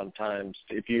 years sometimes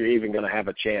if you're even going to have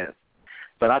a chance.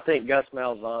 But I think Gus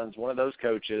Malzahn's one of those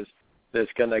coaches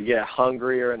that's going to get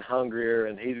hungrier and hungrier,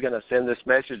 and he's going to send this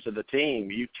message to the team.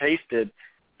 You tasted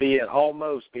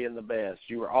almost being the best.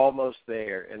 You were almost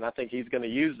there, and I think he's going to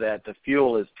use that to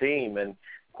fuel his team. And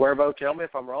Cuervo, tell me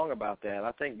if I'm wrong about that.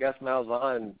 I think Gus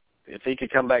Malzahn, if he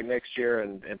could come back next year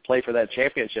and play for that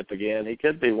championship again, he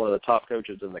could be one of the top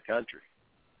coaches in the country.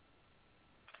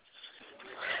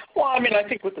 Well, I mean, I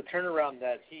think with the turnaround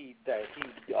that he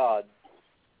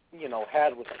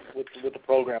had with a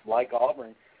program like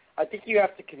Auburn, I think you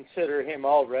have to consider him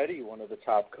already one of the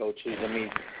top coaches. I mean,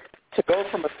 to go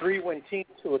from a 3-win team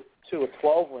to a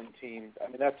 12-win team, I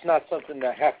mean, that's not something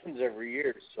that happens every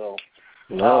year. So,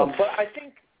 no. But I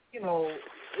think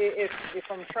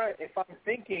if I'm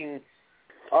thinking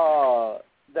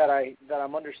that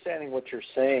I'm understanding what you're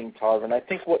saying, Tarvin, I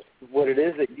think what it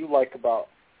is that you like about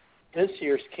this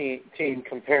year's team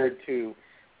compared to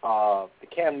the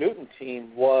Cam Newton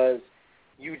team was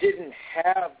you didn't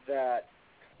have that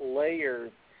player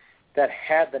that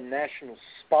had the national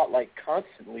spotlight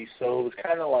constantly. So it was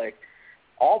kind of like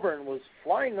Auburn was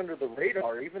flying under the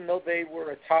radar, even though they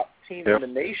were a top team in the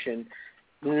nation.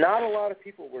 Not a lot of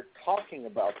people were talking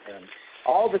about them.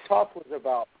 All the talk was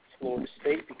about Florida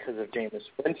State because of Jameis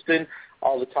Winston.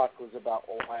 All the talk was about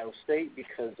Ohio State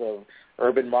because of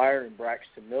Urban Meyer and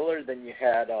Braxton Miller. Then you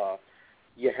had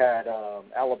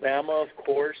Alabama, of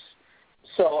course.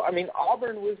 So, I mean,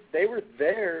 Auburn they were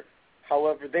there.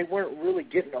 However, they weren't really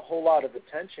getting a whole lot of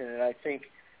attention. And I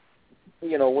think,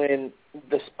 when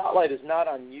the spotlight is not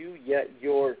on you, yet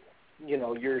you're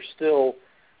still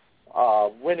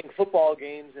winning football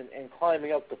games and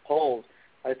climbing up the polls,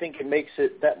 I think it makes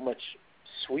it that much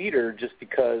sweeter just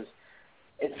because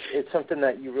it's something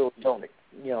that you really don't,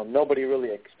 nobody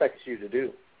really expects you to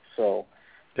do. So,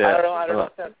 yeah. I don't know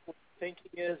if that's what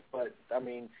thinking is, but I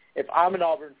mean, if I'm an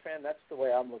Auburn fan, that's the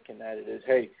way I'm looking at it is,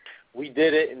 hey, we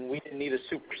did it and we didn't need a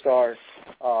superstar,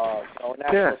 a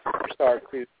national superstar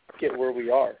to get where we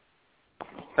are.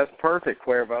 That's perfect,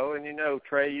 Cuervo. And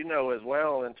Trey, as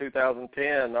well, in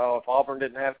 2010, if Auburn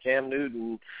didn't have Cam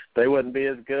Newton, they wouldn't be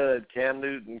as good. Cam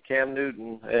Newton.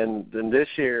 And then this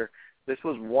year, this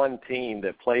was one team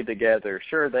that played together.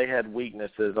 Sure, they had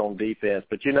weaknesses on defense,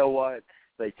 but you know what?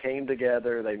 They came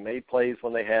together. They made plays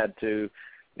when they had to.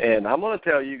 And I'm going to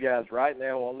tell you guys right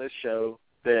now on this show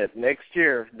that next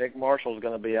year, Nick Marshall is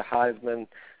going to be a Heisman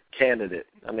candidate.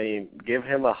 I mean, give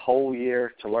him a whole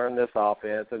year to learn this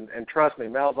offense. And trust me,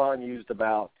 Malzahn used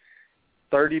about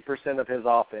 30% of his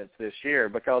offense this year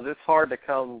because it's hard to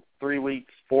come 4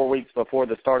 weeks before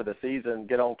the start of the season,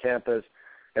 get on campus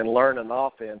and learn an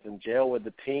offense and gel with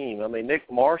the team. I mean, Nick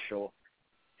Marshall,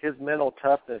 his mental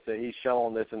toughness that he's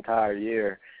shown this entire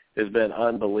year has been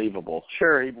unbelievable.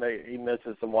 Sure, he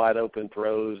misses some wide-open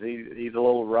throws. He's a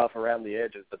little rough around the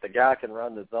edges, but the guy can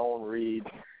run the zone read,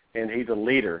 and he's a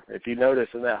leader. If you notice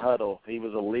in that huddle, he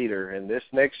was a leader, and this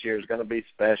next year is going to be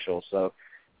special. So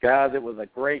Guys, it was a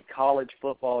great college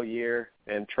football year,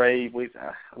 and Trey, the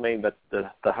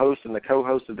host and the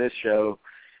co-host of this show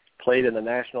played in the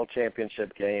national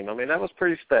championship game. I mean, that was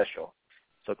pretty special.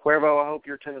 So, Cuervo, I hope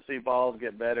your Tennessee Vols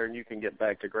get better and you can get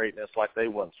back to greatness like they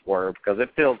once were, because it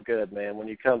feels good, man, when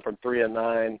you come from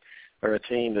 3-9 or a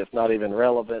team that's not even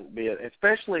relevant, be it,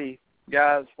 especially,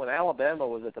 guys, when Alabama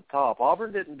was at the top.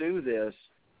 Auburn didn't do this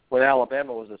when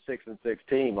Alabama was a 6-6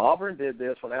 team. Auburn did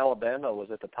this when Alabama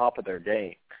was at the top of their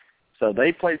game. So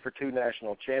they played for 2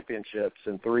 national championships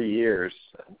in 3 years.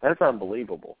 That's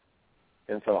unbelievable.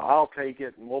 And so I'll take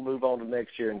it, and we'll move on to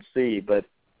next year and see. But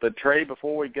Trey,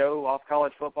 before we go off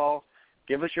college football,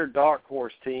 give us your dark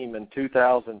horse team in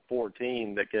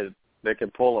 2014 that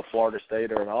could pull a Florida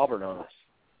State or an Auburn on us.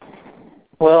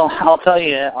 Well, I'll tell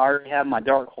you, I already have my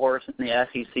dark horse in the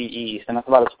SEC East, and that's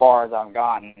about as far as I've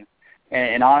gotten.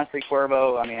 And honestly,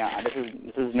 Cuervo, I mean,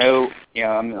 this is no,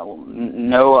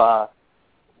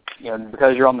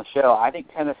 because you're on the show. I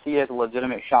think Tennessee has a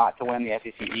legitimate shot to win the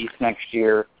SEC East next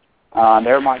year.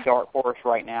 They're my dark horse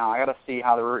right now. I got to see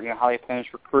how they finish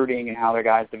recruiting and how their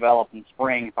guys develop in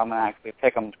spring if I'm going to actually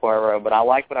pick them, Cuervo. But I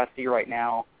like what I see right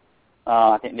now.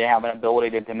 I think they have an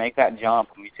ability to make that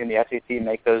jump. We've seen the SEC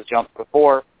make those jumps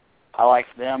before. I like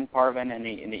them, Tarvin, in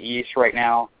the East right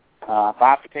now. If I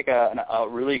have to pick a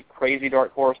really crazy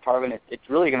dark horse, Tarvin, it's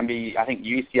really going to be, I think,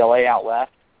 UCLA out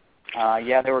west.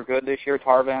 Yeah, they were good this year,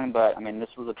 Tarvin, but, I mean, this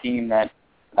was a team that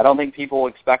I don't think people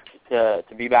expect to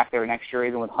be back there next year,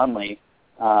 even with Hundley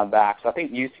back. So I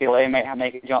think UCLA may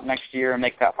make a jump next year and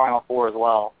make that Final Four as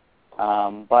well.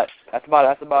 But that's about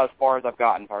as far as I've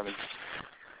gotten, Tarvin.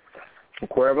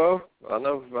 Cuervo, I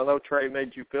know Trey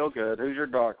made you feel good. Who's your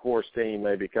dark horse team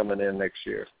maybe coming in next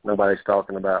year? Nobody's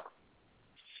talking about.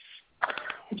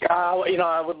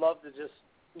 I would love to just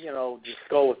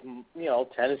go with,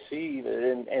 Tennessee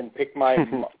and pick my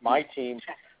my team.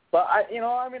 But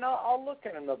I'll look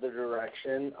in another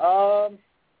direction. I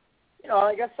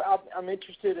guess I'm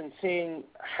interested in seeing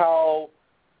how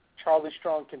Charlie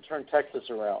Strong can turn Texas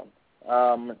around.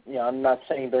 I'm not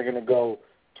saying they're going to go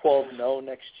 12-0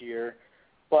 next year,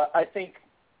 but I think,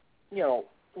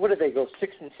 what did they go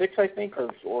 6-6? I think,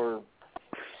 or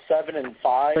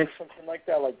 7-5, something like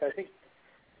that. Like I think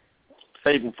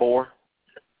 8-4.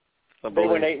 They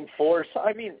went 8-4. So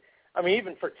I mean,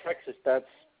 even for Texas, that's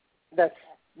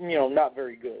not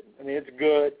very good. I mean, it's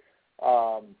good,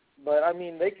 but I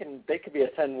mean, they could be a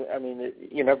 10. I mean,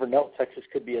 you never know. Texas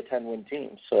could be a 10-win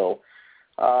team. So,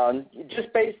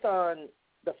 just based on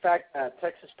the fact that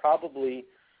Texas probably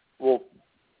will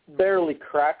barely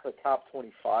crack the top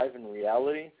 25 in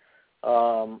reality,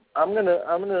 I'm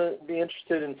gonna be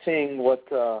interested in seeing what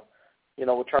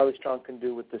Charlie Strong can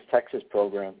do with this Texas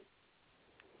program.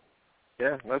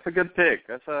 Yeah, that's a good pick.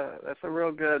 That's a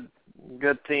real good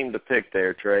team to pick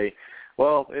there, Trey.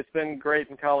 Well, it's been great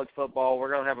in college football.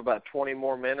 We're going to have about 20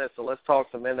 more minutes, so let's talk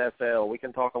some NFL. We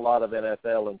can talk a lot of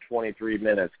NFL in 23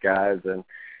 minutes, guys.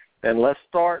 And let's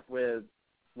start with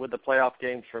the playoff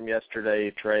games from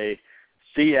yesterday, Trey.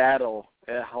 Seattle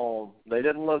at home. They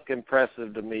didn't look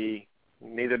impressive to me.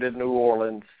 Neither did New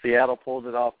Orleans. Seattle pulled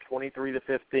it off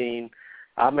 23-15.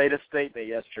 I made a statement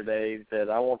yesterday that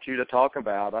I want you to talk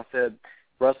about. I said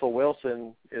Russell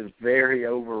Wilson is very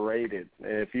overrated.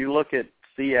 And if you look at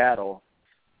Seattle,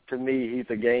 to me, he's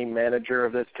a game manager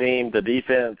of this team. The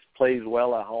defense plays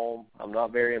well at home. I'm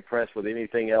not very impressed with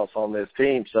anything else on this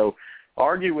team. So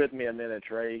argue with me a minute,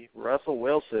 Trey. Russell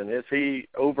Wilson, is he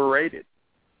overrated?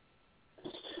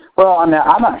 Well, I'm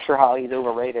not sure how he's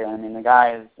overrated. I mean, the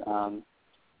guy is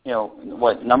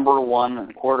number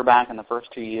one quarterback in the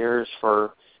first 2 years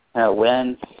for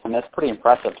wins. I mean, that's pretty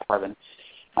impressive, Tarvin.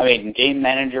 I mean, game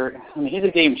manager. I mean, he's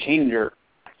a game changer,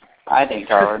 I think,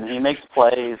 Tarvin. He makes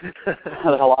plays that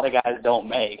a lot of guys don't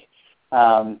make.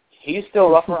 He's still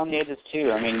rough around the edges,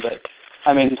 too.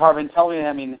 Tarvin, tell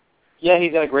me, yeah,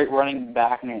 he's got a great running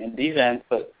back and defense,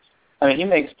 but, he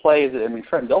makes plays that,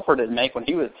 Trent Dilfer didn't make when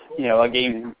he was, a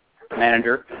game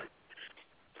manager.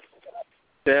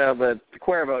 Yeah, but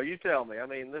Cuervo, you tell me.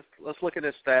 Let's look at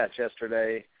his stats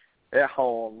yesterday at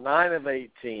home. 9 of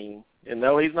 18. And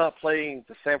no, he's not playing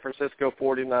the San Francisco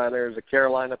 49ers, the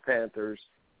Carolina Panthers.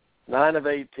 9 of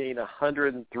 18,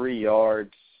 103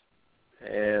 yards.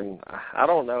 And I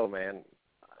don't know, man.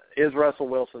 Is Russell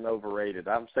Wilson overrated?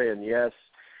 I'm saying yes.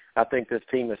 I think this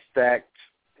team is stacked,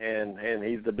 and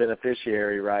he's the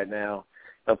beneficiary right now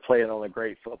of playing on a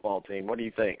great football team. What do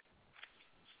you think?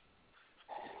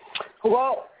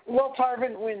 Well,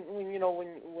 Tarvin,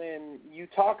 when you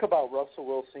talk about Russell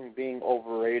Wilson being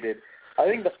overrated, I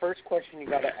think the first question you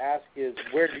got to ask is,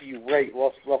 where do you rate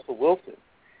Russell Wilson?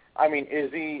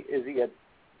 Is he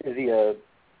a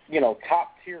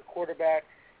top-tier quarterback?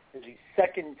 Is he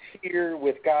second tier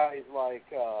with guys like,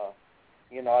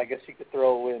 I guess you could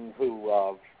throw in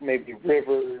maybe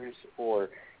Rivers or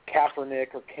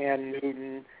Kaepernick or Cam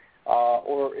Newton,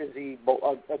 or is he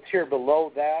a tier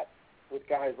below that with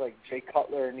guys like Jay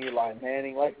Cutler and Eli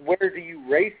Manning? Like, where do you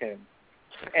rate him?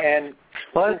 And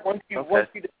once you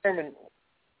determine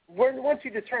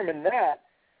that,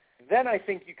 then I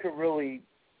think you could really,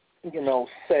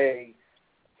 say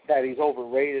that he's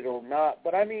overrated or not.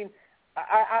 But I mean,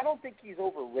 I don't think he's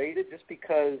overrated just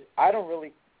because I don't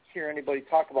really hear anybody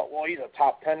talk about, well, he's a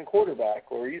top 10 quarterback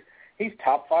or he's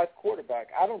top 5 quarterback.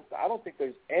 I don't think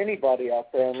there's anybody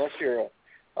out there, unless you're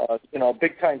a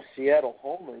big time Seattle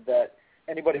homer, that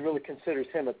anybody really considers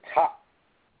him a top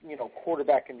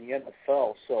quarterback in the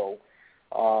NFL. So,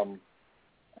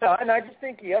 and I just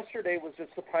think yesterday was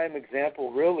just a prime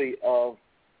example, really, of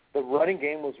the running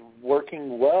game was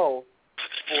working well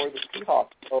for the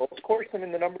Seahawks. So, of course, the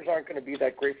numbers aren't going to be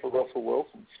that great for Russell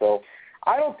Wilson. So,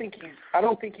 I don't think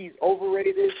he's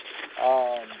overrated.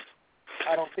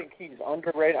 I don't think he's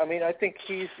underrated. I mean, I think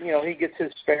he's he gets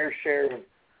his fair share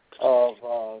of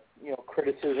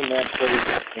criticism that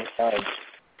plays.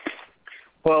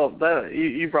 Well,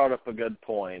 you brought up a good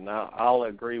point. I'll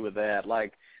agree with that.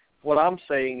 Like, what I'm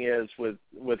saying is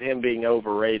with him being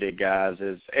overrated, guys,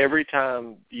 is every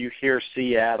time you hear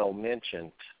Seattle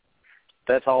mentioned,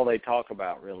 that's all they talk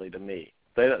about, really, to me.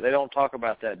 They don't talk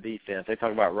about that defense. They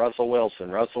talk about Russell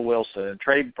Wilson. And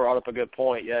Trey brought up a good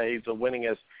point. Yeah, he's the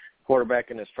winningest quarterback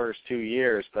in his first 2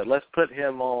 years, but let's put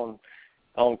him on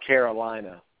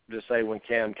Carolina. Just say when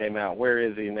Cam came out, where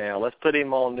is he now? Let's put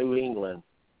him on New England.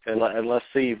 And let's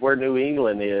see where New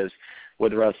England is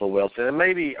with Russell Wilson. And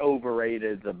maybe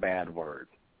overrated is a bad word.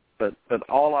 But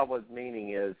all I was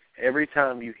meaning is every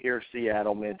time you hear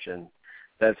Seattle mentioned,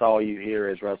 that's all you hear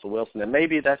is Russell Wilson. And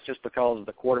maybe that's just because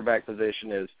the quarterback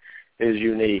position is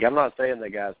unique. I'm not saying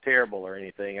the guy's terrible or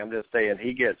anything. I'm just saying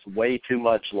he gets way too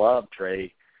much love,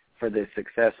 Trey, for the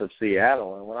success of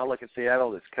Seattle. And when I look at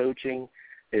Seattle, it's coaching,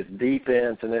 it's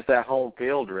defense, and it's that home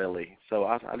field, really. So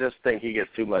I just think he gets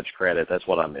too much credit. That's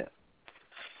what I meant.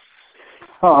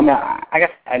 Well, I mean, I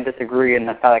guess I disagree in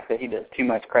the fact that he does too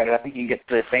much credit. I think he gets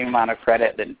the same amount of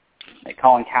credit that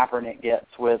Colin Kaepernick gets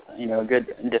with, a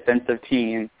good defensive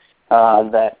team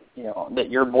that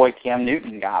your boy Cam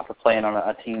Newton got for playing on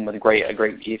a team with a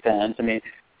great defense. I mean,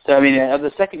 of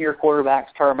the second-year quarterbacks,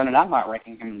 Turbin, and I'm not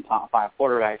ranking him in the top 5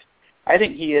 quarterbacks, I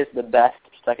think he is the best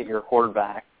second-year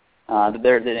quarterback that the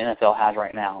NFL has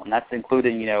right now, and that's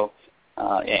including,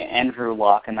 Andrew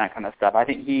Luck and that kind of stuff. I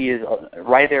think he is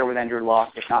right there with Andrew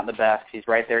Luck, if not the best. He's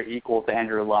right there equal to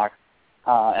Andrew Luck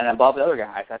and above the other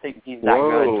guys. I think he's that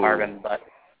good, Tarvin. But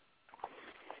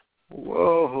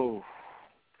whoa,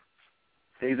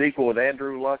 he's equal with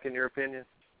Andrew Luck in your opinion?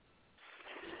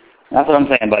 That's what I'm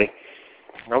saying, buddy.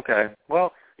 Okay.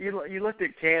 Well, you looked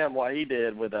at Cam, what he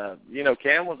did with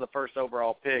Cam was the first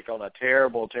overall pick on a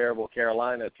terrible, terrible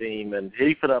Carolina team, and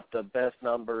he put up the best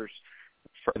numbers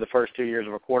for the first 2 years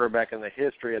of a quarterback in the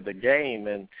history of the game.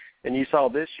 And you saw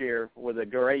this year with a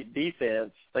great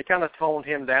defense, they kind of toned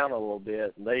him down a little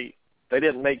bit. They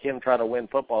didn't make him try to win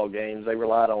football games. They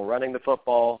relied on running the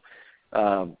football,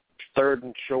 third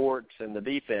and shorts, and the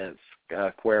defense,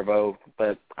 Cuervo.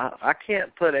 But I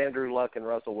can't put Andrew Luck and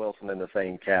Russell Wilson in the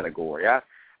same category.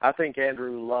 I think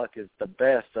Andrew Luck is the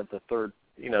best of the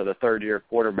third-year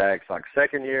quarterbacks. Like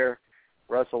second year,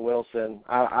 Russell Wilson,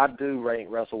 I do rank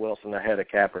Russell Wilson ahead of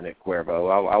Kaepernick,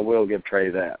 Cuervo. I will give Trey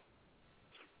that.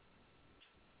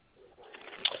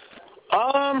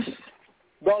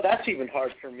 Well, that's even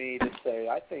hard for me to say.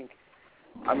 I think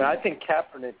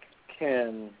Kaepernick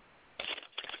can,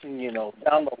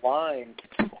 down the line,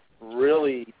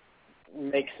 really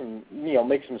make some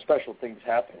special things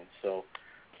happen. So,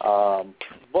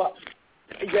 but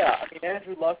yeah,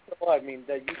 Andrew Luck,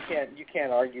 that you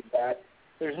can't argue that.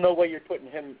 There's no way you're putting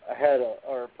him ahead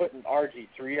or putting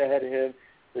RG3 ahead of him.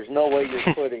 There's no way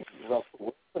you're putting Russell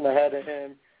Wilson ahead of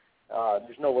him.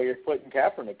 There's no way you're putting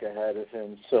Kaepernick ahead of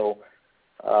him. So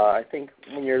I think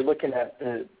when you're looking at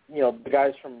the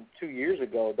guys from 2 years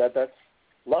ago, that's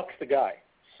Luck's the guy.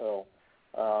 So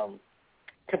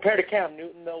compared to Cam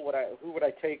Newton, though, who would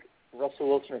I take, Russell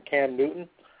Wilson or Cam Newton?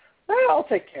 I'll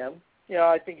take Cam.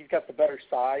 I think he's got the better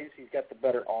size. He's got the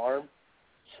better arm.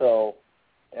 So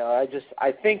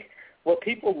I think what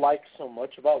people like so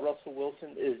much about Russell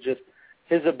Wilson is just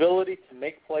his ability to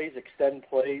make plays, extend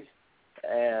plays,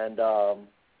 and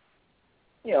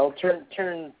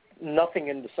turn nothing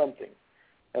into something.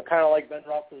 Kind of like Ben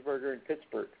Roethlisberger in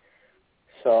Pittsburgh.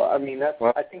 So I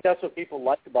think that's what people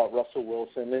like about Russell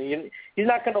Wilson. And he's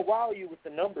not going to wow you with the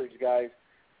numbers, guys.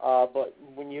 but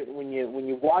when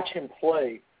you watch him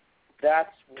play,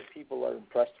 that's what people are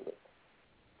impressed with.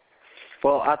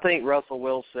 Well, I think Russell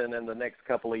Wilson in the next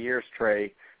couple of years,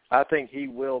 Trey, I think he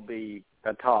will be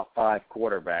a top 5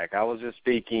 quarterback. I was just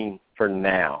speaking for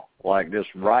now, like just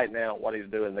right now what he's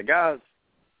doing. The guy's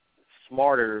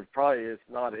smarter, probably is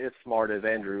not as smart as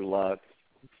Andrew Luck.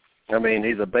 I mean,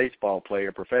 he's a baseball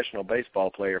player, professional baseball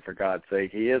player, for God's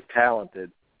sake. He is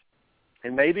talented.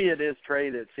 And maybe it is, Trey,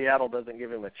 that Seattle doesn't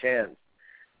give him a chance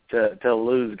to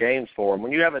lose games for him.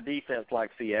 When you have a defense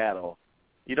like Seattle,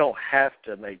 you don't have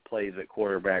to make plays at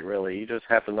quarterback, really. You just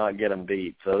have to not get them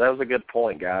beat. So that was a good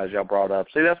point, guys, y'all brought up.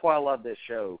 See, that's why I love this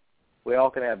show. We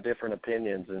all can have different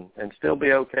opinions and still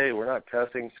be okay. We're not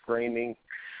cussing, screaming,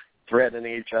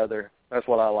 threatening each other. That's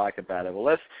what I like about it.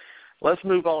 Well, let's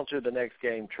move on to the next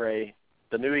game, Trey.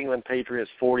 The New England Patriots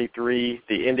 43,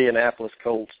 the Indianapolis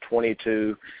Colts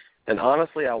 22. And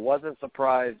honestly, I wasn't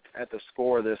surprised at the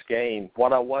score of this game.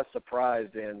 What I was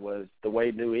surprised in was the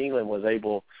way New England was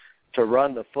able to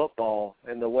run the football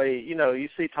and the way, you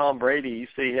see Tom Brady, you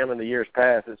see him in the years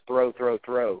past, it's throw, throw,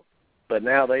 throw. But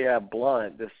now they have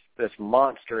Blunt, this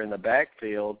monster in the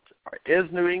backfield. Is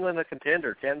New England a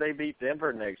contender? Can they beat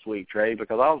Denver next week, Trey?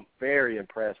 Because I was very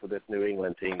impressed with this New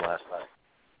England team last night.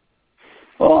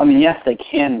 Well, I mean, yes, they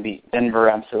can beat Denver,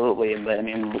 absolutely. But, I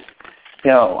mean,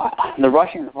 the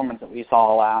rushing performance that we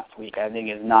saw last week, I think,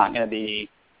 is not going to be,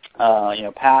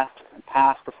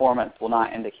 past performance will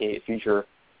not indicate future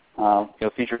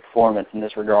performance in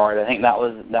this regard. I think that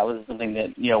was something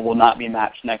that will not be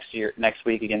matched next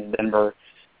week against Denver.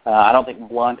 I don't think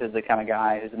Blunt is the kind of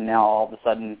guy who's now all of a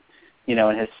sudden,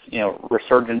 in his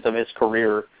resurgence of his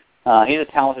career. He's a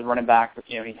talented running back.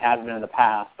 He has been in the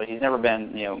past, but he's never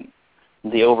been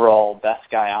the overall best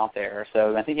guy out there.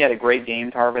 So I think he had a great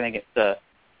game, targeting against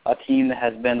a team that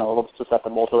has been a little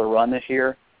susceptible to the run this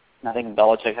year. And I think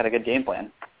Belichick had a good game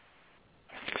plan.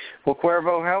 Well,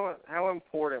 Cuervo, how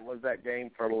important was that game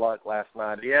for Luck last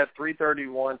night? He had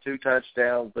 331, 2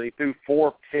 touchdowns, but he threw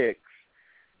 4 picks.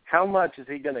 How much is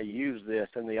he going to use this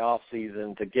in the off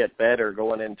season to get better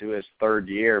going into his 3rd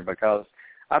year? Because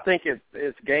I think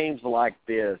it's games like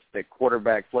this that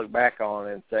quarterbacks look back on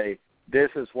and say, this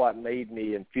is what made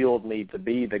me and fueled me to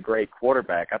be the great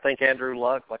quarterback. I think Andrew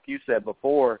Luck, like you said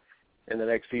before, in the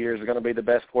next few years is going to be the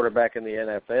best quarterback in the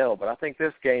NFL. But I think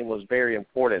this game was very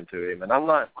important to him. And I'm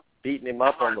not beating him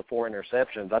up on the 4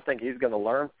 interceptions. I think he's going to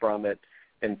learn from it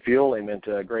and fuel him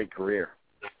into a great career.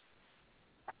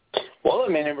 Well, I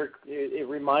mean, it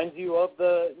reminds you of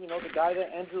the guy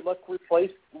that Andrew Luck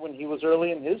replaced when he was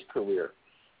early in his career.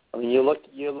 I mean, you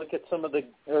look at some of the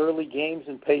early games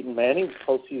in Peyton Manning's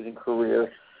postseason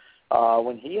career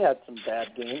when he had some bad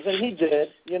games, and he did.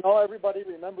 Everybody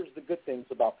remembers the good things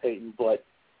about Peyton, but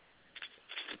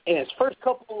in his first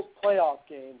couple of playoff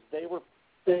games,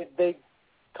 they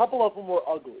couple of them were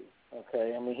ugly.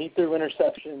 Okay, I mean, he threw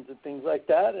interceptions and things like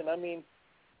that, and I mean,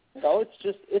 it's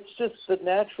just the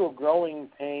natural growing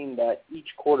pain that each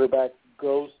quarterback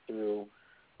goes through.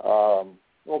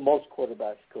 Most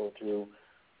quarterbacks go through.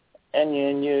 And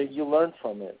you learn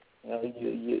from it.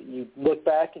 You look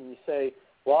back and you say,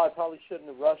 well, I probably shouldn't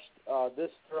have rushed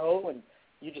this throw, and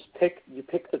you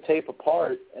pick the tape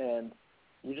apart and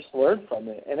you just learn from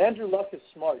it. And Andrew Luck is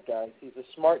smart, guys. He's a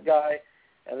smart guy.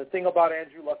 And the thing about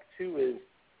Andrew Luck too is,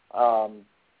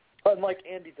 unlike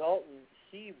Andy Dalton,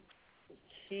 he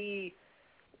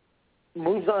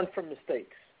moves on from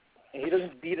mistakes, and he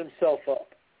doesn't beat himself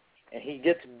up, and he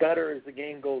gets better as the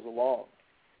game goes along.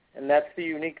 And that's the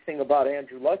unique thing about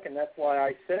Andrew Luck, and that's why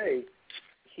I say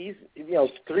he's,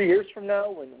 3 years from now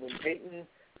when Peyton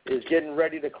is getting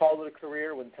ready to call it a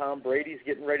career, when Tom Brady's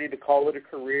getting ready to call it a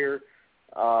career,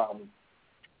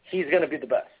 he's going to be the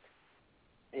best.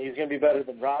 He's going to be better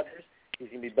than Rodgers. He's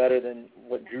going to be better than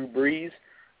what Drew Brees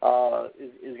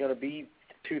is going to be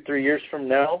 2-3 years from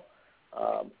now.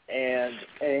 And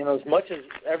as much as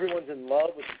everyone's in love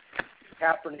with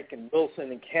Kaepernick and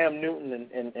Wilson and Cam Newton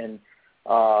and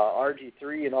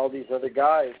RG3 and all these other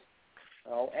guys,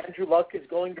 Andrew Luck is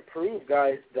going to prove,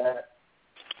 guys, that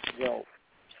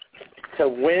to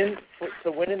win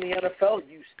in the NFL,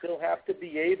 you still have to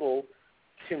be able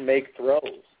to make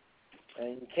throws,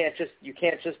 and you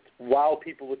can't just wow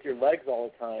people with your legs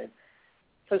all the time,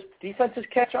 because defenses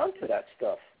catch on to that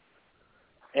stuff.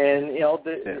 And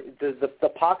the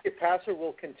pocket passer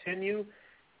will continue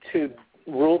to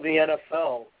rule the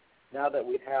NFL now that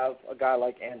we have a guy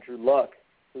like Andrew Luck,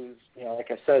 who's, like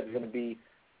I said, is going to be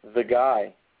the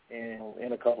guy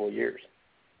in a couple of years.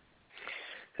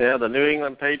 Yeah, the New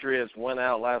England Patriots went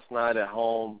out last night at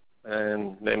home,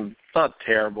 and it's not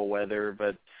terrible weather,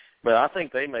 but But I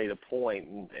think they made a point.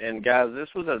 And guys, this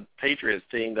was a Patriots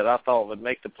team that I thought would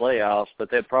make the playoffs,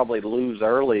 but they'd probably lose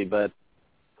early. But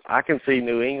I can see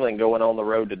New England going on the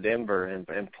road to Denver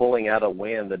and pulling out a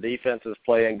win. The defense is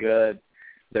playing good.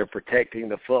 They're protecting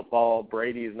the football.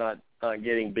 Brady's not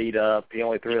getting beat up. He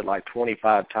only threw it like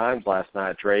 25 times last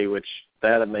night, Trey, which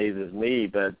that amazes me.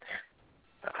 But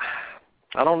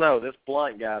I don't know, this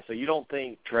Blunt guy. So you don't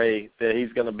think, Trey, that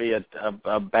he's going to be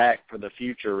a back for the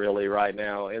future really right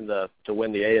now to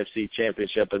win the AFC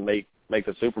Championship and make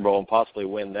the Super Bowl and possibly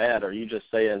win that? Or are you just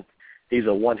saying he's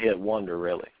a one-hit wonder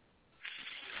really?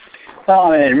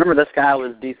 Well, I mean, remember this guy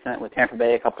was decent with Tampa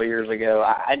Bay a couple of years ago.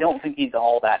 I don't think he's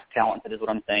all that talented is what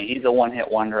I'm saying. He's a one-hit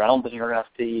wonder. I don't think you're going to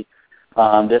see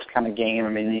this kind of game. I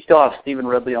mean, you still have Stephen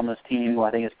Ridley on this team, who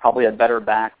I think is probably a better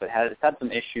back, but has had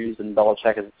some issues, and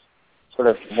Belichick has sort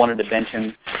of wanted to bench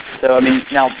him. So, I mean,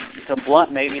 now, so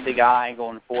Blunt may be the guy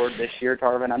going forward this year,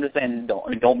 Tarvin. I'm just saying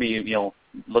don't be,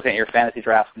 looking at your fantasy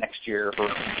drafts next year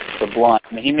for Blunt.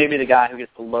 I mean, he may be the guy who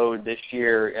gets the load this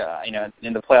year,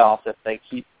 in the playoffs if they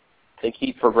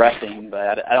keep progressing,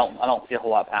 but I don't see a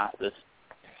whole lot past this.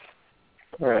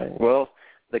 All right. Well,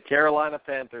 the Carolina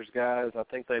Panthers, guys, I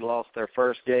think they lost their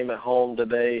first game at home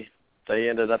today. They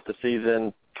ended up the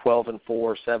season 12-4,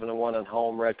 7-1 in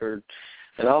home record.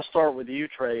 And I'll start with you,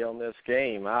 Trey, on this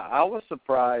game. I was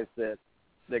surprised that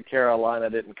Carolina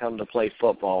didn't come to play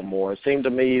football more. It seemed to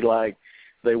me like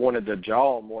they wanted to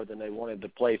jaw more than they wanted to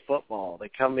play football. They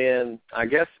come in, I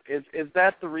guess, is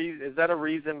that the reason? Is that a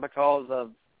reason because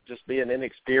of just being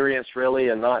inexperienced, really,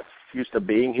 and not used to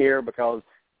being here? Because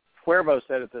Cuervo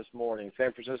said it this morning,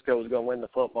 San Francisco was going to win the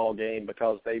football game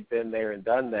because they've been there and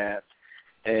done that.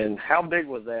 And how big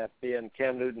was that, being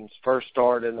Cam Newton's first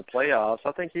start in the playoffs?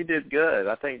 I think he did good.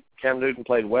 I think Cam Newton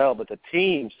played well, but the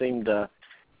team seemed to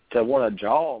want to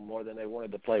jaw more than they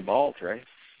wanted to play ball, Trey.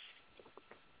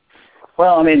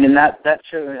 Well, I mean, and that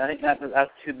shows. I think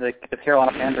that's who the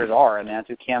Carolina Panthers are, and that's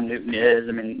who Cam Newton is.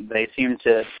 I mean, they seem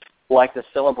to like to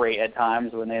celebrate at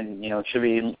times when they, should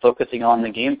be focusing on the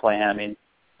game plan. I mean,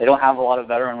 they don't have a lot of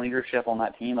veteran leadership on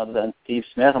that team other than Steve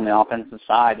Smith on the offensive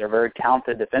side. They're very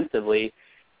talented defensively.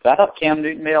 But I thought Cam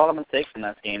Newton made a lot of mistakes in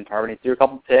that game, Tarvin. He threw a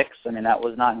couple picks. I mean, that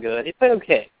was not good. He played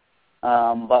okay.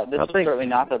 But this was certainly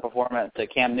not the performance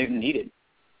that Cam Newton needed.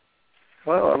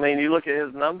 Well, I mean, you look at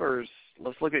his numbers.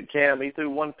 Let's look at Cam. He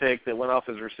threw one pick that went off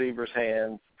his receiver's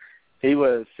hands. He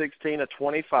was 16 of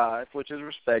 25, which is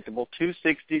respectable,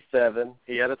 267.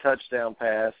 He had a touchdown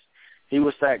pass. He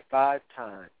was sacked 5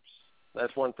 times.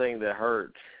 That's one thing that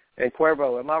hurt. And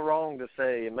Cuervo, am I wrong to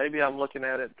say, and maybe I'm looking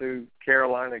at it through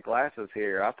Carolina glasses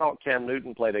here, I thought Cam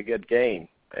Newton played a good game,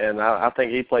 and I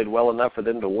think he played well enough for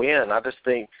them to win. I just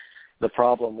think the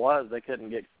problem was they couldn't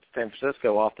get San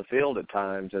Francisco off the field at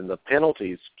times, and the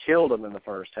penalties killed them in the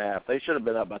first half. They should have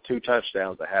been up by 2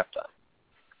 touchdowns at halftime.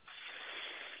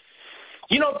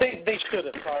 They should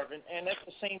have, Tarvin. And at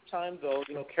the same time, though,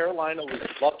 Carolina was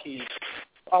lucky.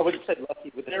 I wouldn't say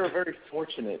lucky, but they were very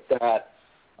fortunate that,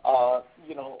 at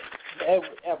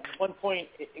one point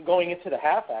going into the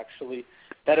half, actually,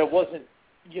 that it wasn't,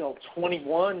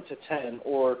 21-10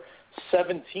 or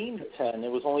 17-10.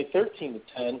 It was only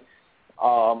 13-10.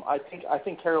 I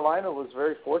think Carolina was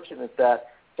very fortunate that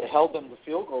they held them to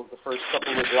field goals the first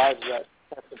couple of drives that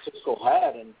San Francisco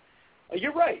had. And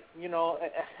you're right.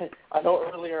 I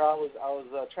know earlier I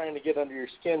was trying to get under your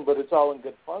skin, but it's all in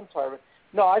good fun, Tarvin.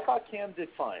 No, I thought Cam did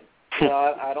fine.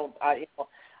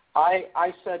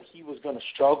 I said he was going to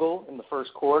struggle in the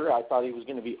first quarter. I thought he was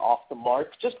going to be off the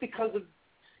mark just because of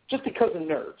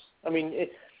nerves. I mean,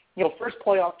 first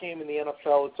playoff game in the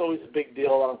NFL, it's always a big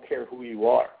deal. I don't care who you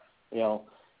are,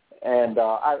 And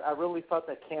I really thought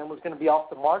that Cam was going to be off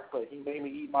the mark, but he made me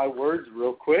eat my words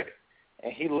real quick,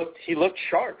 and he looked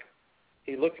sharp.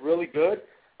 He looked really good.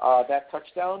 That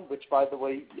touchdown, which, by the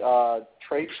way,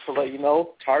 Trey, just to let you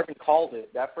know, Tarvin called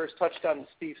it. That first touchdown to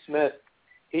Steve Smith,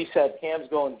 he said, Cam's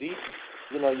going deep.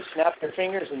 You snap your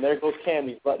fingers, and there goes Cam.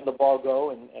 He's letting the ball go,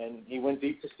 and he went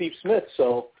deep to Steve Smith.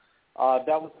 So that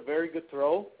was a very good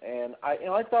throw. And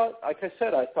I thought, like I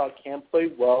said, I thought Cam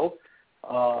played well.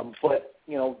 But,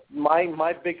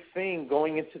 my big thing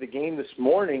going into the game this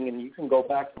morning, and you can go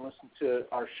back and listen to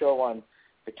our show on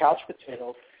the Couch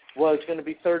Potato, was going to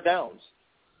be third downs.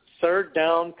 Third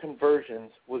down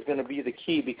conversions was going to be the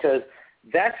key, because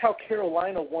that's how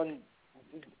Carolina won,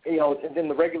 in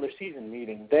the regular season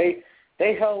meeting. They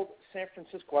held San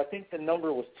Francisco, I think the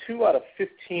number was 2 out of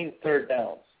 15 third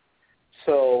downs.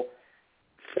 So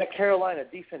that Carolina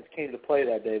defense came to play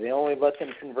that day. They only let them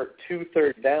convert 2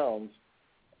 third downs,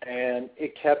 and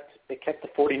it kept the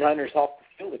 49ers off the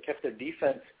field. It kept their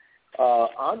defense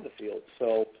on the field.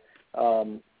 So,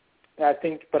 I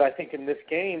think in this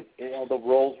game, the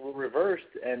roles were reversed,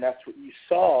 and that's what you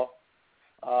saw.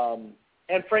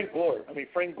 And Frank Gore.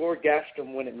 Frank Gore gashed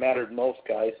him when it mattered most,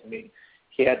 guys.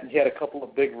 He had a couple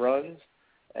of big runs,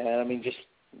 and just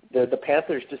the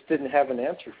Panthers just didn't have an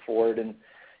answer for it. And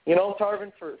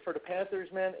Tarvin, for the Panthers,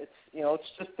 man, it's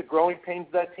just the growing pains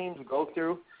that teams go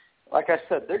through. Like I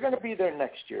said, they're going to be there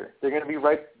next year. They're going to be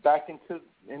right back into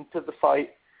the fight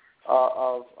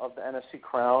of the NFC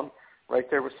crown, right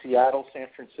there with Seattle, San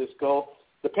Francisco.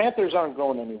 The Panthers aren't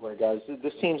going anywhere, guys.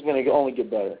 This team's going to only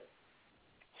get better.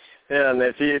 Yeah, and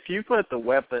if you put the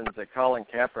weapons that Colin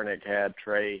Kaepernick had,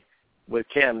 Trey, with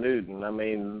Cam Newton,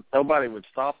 nobody would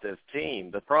stop this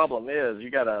team. The problem is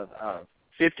you got a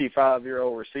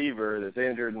 55-year-old receiver that's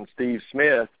injured in Steve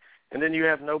Smith, and then you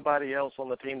have nobody else on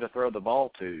the team to throw the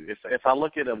ball to. If I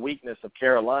look at a weakness of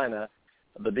Carolina,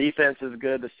 the defense is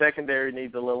good. The secondary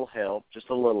needs a little help, just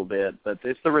a little bit. But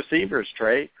it's the receivers,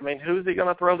 Trey. Who's he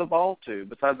going to throw the ball to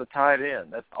besides the tight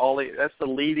end? That's the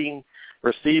leading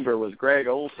receiver was Greg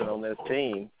Olsen on this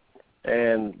team,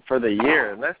 and for the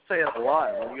year. And that's saying a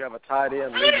lot when you have a tight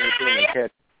end leading your team in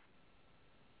catch.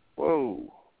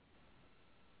 Whoa.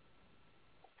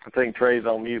 I think Trey's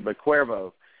on mute, but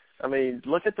Cuervo,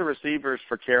 look at the receivers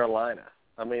for Carolina.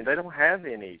 They don't have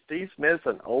any. Steve Smith's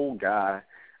an old guy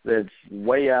that's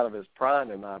way out of his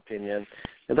prime, in my opinion,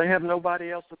 and they have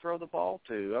nobody else to throw the ball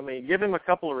to. Give him a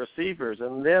couple of receivers,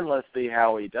 and then let's see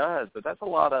how he does. But that's a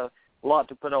lot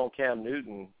to put on Cam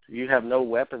Newton. You have no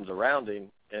weapons around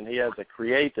him, and he has to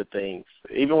create the things.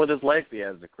 Even with his legs, he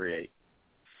has to create.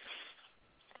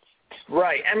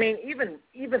 Right.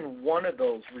 Even one of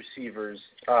those receivers,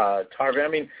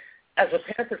 Tarvin, as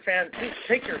a Panther fan,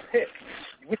 take your pick.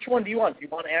 Which one do you want? Do you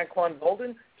want Anquan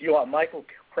Bolden? Do you want Michael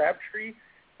Crabtree?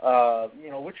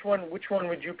 Which one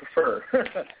would you prefer?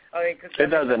 It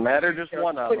doesn't matter. Just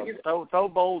one of them. Throw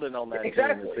Bolden on that team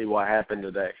and see what happened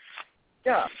today.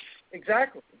 Yeah,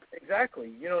 exactly.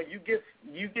 You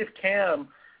give Cam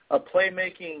a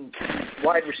playmaking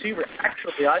wide receiver.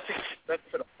 Actually, I think that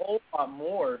benefit a whole lot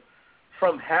more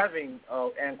from having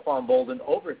Anquan Bolden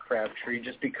over Crabtree,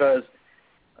 just because,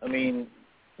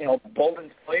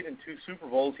 Bolden's played in 2 Super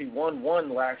Bowls. He won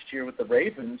one last year with the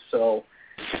Ravens, so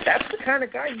that's the kind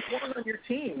of guy you want on your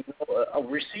team, a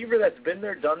receiver that's been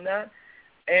there, done that.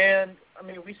 And,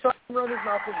 we saw him run his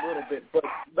mouth a little bit, but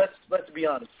let's be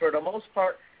honest. For the most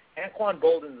part, Anquan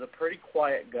Bolden is a pretty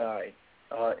quiet guy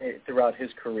throughout his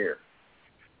career.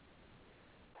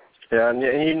 Yeah,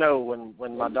 and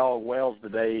when my dog Wells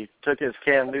today took his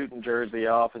Cam Newton jersey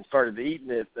off and started eating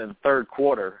it in the third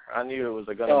quarter, I knew it was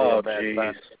going to be a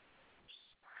bad sign.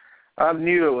 I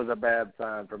knew it was a bad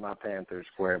sign for my Panthers,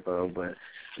 Cuervo, but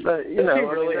does he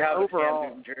really have overall, a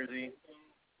Cam Newton jersey?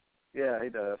 Yeah, he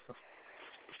does.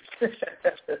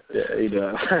 Yeah, he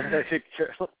does.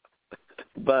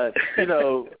 But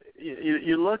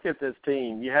you look at this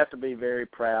team, you have to be very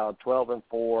proud.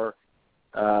 12-4.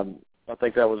 I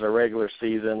think that was a regular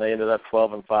season. They ended up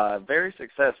 12-5. Very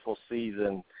successful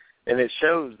season, and it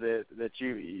shows that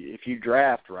if you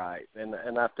draft right,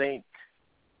 and I think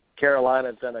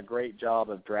Carolina's done a great job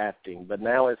of drafting. But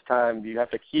now it's time. You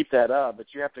have to keep that up, but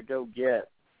you have to go get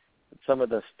some of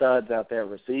the studs out there,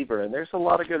 receiver. And there's a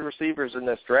lot of good receivers in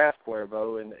this draft,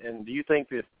 Cuervo. And do you think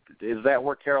is that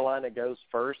where Carolina goes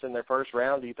first in their first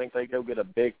round? Do you think they go get a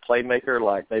big playmaker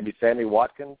like maybe Sammy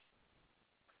Watkins?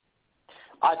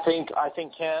 I think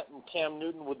Cam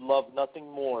Newton would love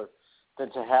nothing more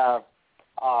than to have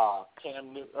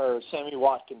Sammy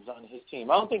Watkins on his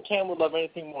team. I don't think Cam would love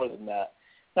anything more than that.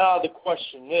 Now the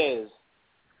question is,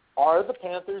 are the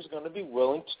Panthers going to be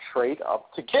willing to trade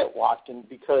up to get Watkins?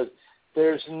 Because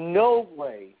there's no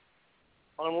way,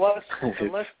 unless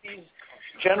these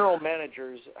general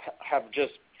managers have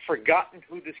just forgotten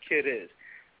who this kid is,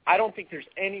 I don't think there's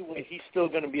any way he's still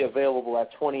going to be available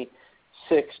at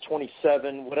 26,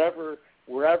 27,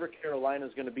 wherever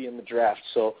Carolina's going to be in the draft.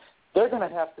 So they're going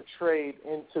to have to trade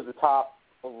into the top,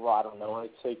 I'd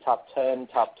say top 10,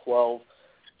 top 12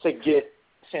 to get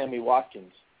Sammy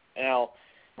Watkins. Now,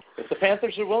 if the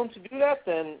Panthers are willing to do that,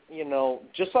 then,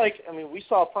 just like, we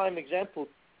saw a prime example,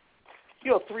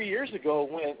 3 years ago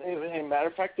when, as a matter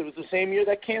of fact, it was the same year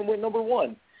that Cam went number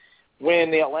 1,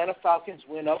 when the Atlanta Falcons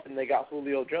went up and they got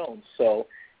Julio Jones. So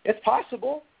it's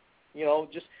possible,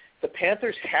 just the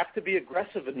Panthers have to be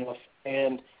aggressive enough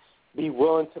and be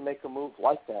willing to make a move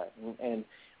like that. And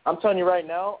I'm telling you right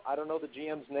now, I don't know the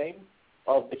GM's name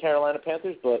of the Carolina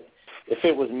Panthers, but if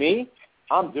it was me,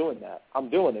 I'm doing that. I'm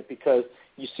doing it because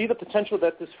you see the potential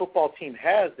that this football team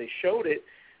has. They showed it.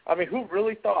 Who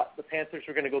really thought the Panthers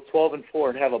were going to go 12-4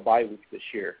 and have a bye week this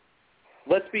year?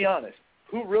 Let's be honest.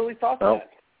 Who really thought that?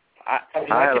 I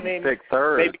had him pick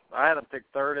third. I had him pick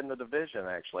third in the division,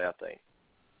 actually, I think.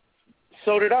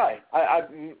 So did I.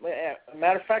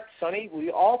 Matter of fact, Sonny,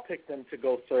 we all picked them to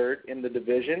go third in the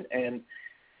division.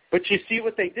 But you see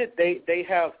what they did. They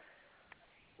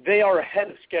are ahead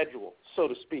of schedule, so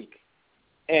to speak.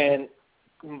 And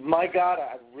my God,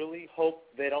 I really hope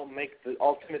they don't make the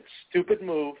ultimate stupid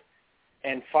move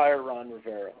and fire Ron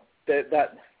Rivera.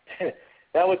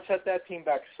 That would set that team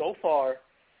back so far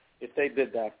if they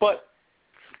did that. But,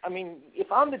 I mean,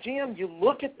 if I'm the GM, you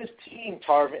look at this team,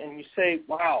 Tarvin, and you say,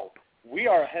 wow, we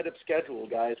are ahead of schedule,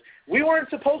 guys. We weren't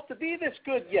supposed to be this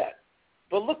good yet,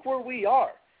 but look where we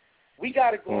are. We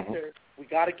got to go up there. We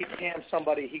got to get Cam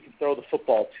somebody he can throw the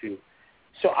football to.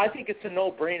 So I think it's a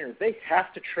no-brainer. They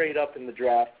have to trade up in the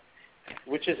draft,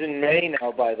 which is in May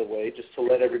now, by the way, just to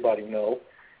let everybody know.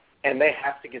 And they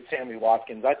have to get Sammy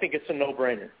Watkins. I think it's a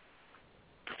no-brainer.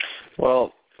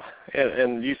 Well,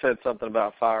 and you said something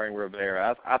about firing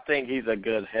Rivera. I think he's a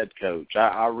good head coach.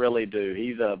 I really do.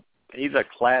 He's a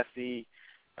classy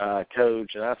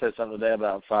coach, and I said something today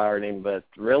about firing him, but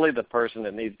really the person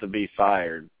that needs to be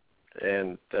fired,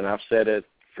 and I've said it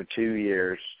for 2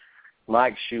 years,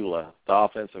 Mike Shula, the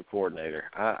offensive coordinator.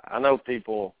 I know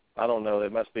people, I don't know,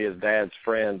 it must be his dad's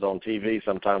friends on TV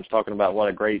sometimes talking about what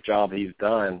a great job he's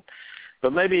done,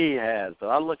 but maybe he has. But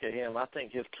I look at him, I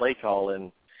think his play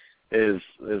calling is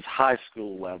high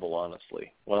school level,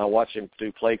 honestly. When I watch him do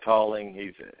play calling,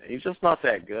 he's just not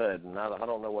that good, and I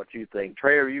don't know what you think.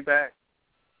 Trey, are you back?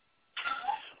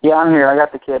 Yeah, I'm here. I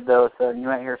got the kid, though, so you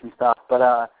might hear some stuff.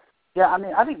 But, yeah, I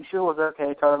mean, I think Shula's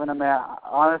okay, Tarvin. I mean, I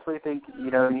honestly think,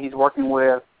 he's working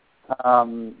with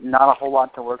not a whole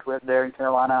lot to work with there in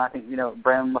Carolina. I think,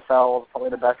 Brandon LaFell is probably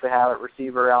the best they have at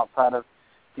receiver outside of,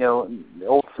 the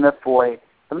old Smith boy.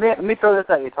 Let me throw this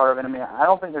at you, Tarvin. I mean, I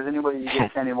don't think there's any way you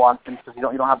get Sammy Watkins because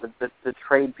you don't have the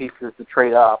trade pieces to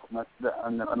trade up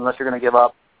unless you're going to give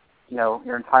up,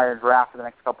 your entire draft for the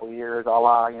next couple of years, a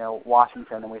la,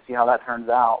 Washington, and we see how that turns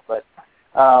out. But,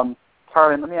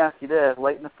 Tarvin, let me ask you this.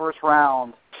 Late in the first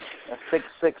round, a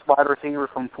 6'6" wide receiver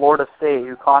from Florida State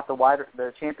who caught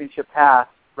the championship pass,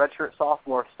 redshirt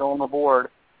sophomore, still on the board.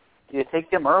 Do you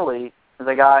take him early as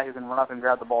a guy who can run up and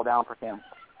grab the ball down for Cam?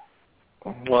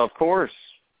 Well, of course.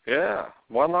 Yeah,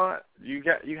 why not? You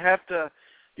have to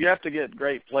get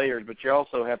great players, but you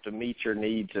also have to meet your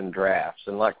needs in drafts.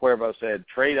 And like Cuervo said,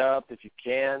 trade up if you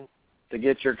can to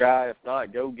get your guy. If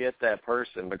not, go get that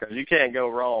person because you can't go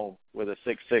wrong with a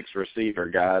 6'6" receiver,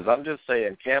 guys. I'm just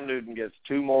saying Cam Newton gets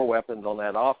 2 more weapons on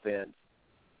that offense,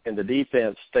 and the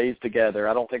defense stays together.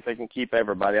 I don't think they can keep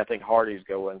everybody. I think Hardy's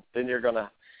going. Then you're gonna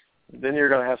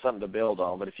have something to build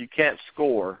on. But if you can't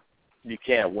score, you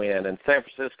can't win. And San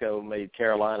Francisco made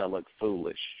Carolina look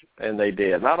foolish, and they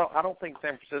did. And I don't think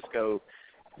San Francisco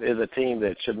is a team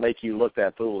that should make you look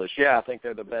that foolish. Yeah, I think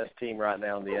they're the best team right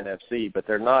now in the NFC, but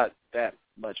they're not that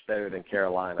much better than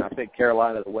Carolina. I think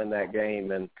Carolina to win that game.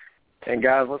 And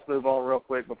guys, let's move on real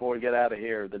quick before we get out of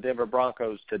here. The Denver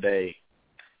Broncos today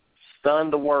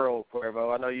stunned the world,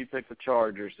 Cuervo. I know you picked the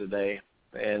Chargers today,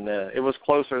 and it was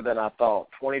closer than I thought,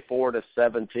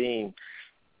 24-17.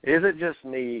 Is it just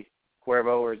me,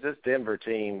 Cuervo, or is this Denver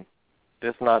team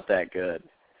just not that good?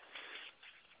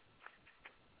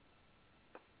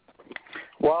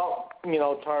 Well,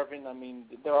 Tarvin, I mean,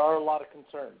 there are a lot of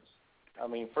concerns. I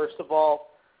mean, first of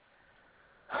all,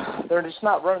 they're just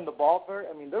not running the ball very.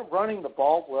 I mean, they're running the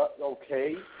ball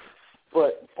okay,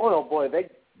 but oh boy, they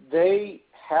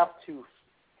have to,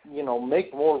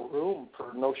 make more room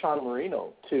for Noshan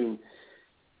Marino to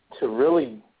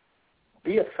really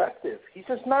be effective. He's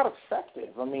just not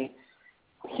effective. I mean,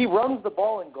 he runs the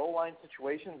ball in goal line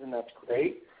situations, and that's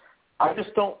great. I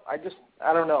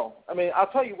don't know. I mean, I'll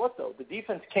tell you what, though. The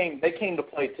defense came to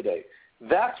play today.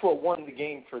 That's what won the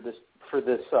game for this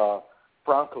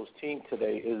Broncos team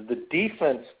today is the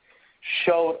defense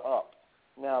showed up.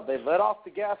 Now, they let off the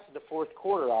gas in the fourth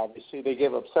quarter, obviously. They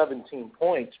gave up 17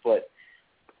 points, but,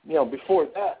 before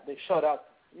that, they shut out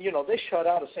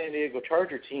a San Diego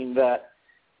Charger team that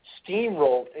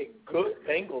steamrolled a good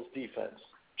Bengals defense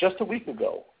just a week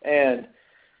ago. And,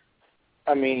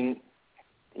 I mean,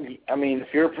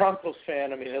 if you're a Broncos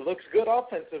fan, it looks good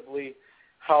offensively.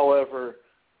 However,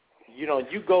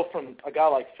 you go from a guy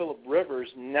like Phillip Rivers,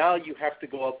 now you have to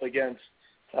go up against,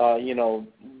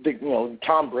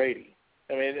 Tom Brady.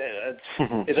 I mean,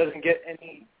 it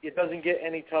doesn't get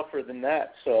any tougher than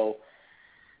that. So,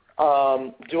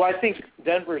 do I think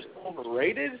Denver's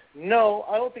overrated? No,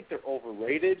 I don't think they're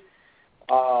overrated.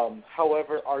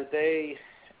 However, are they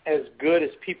as good as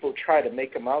people try to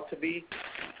make them out to be?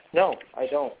 No, I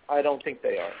don't. I don't think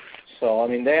they are. So, I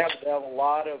mean, they have a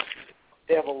lot of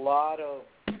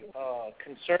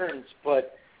concerns,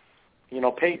 but a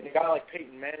guy like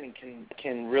Peyton Manning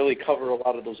can really cover a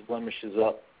lot of those blemishes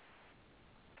up.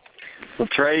 Well,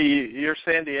 Trey, you're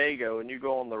San Diego, and you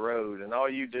go on the road, and all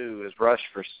you do is rush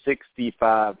for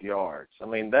 65 yards. I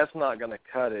mean, that's not going to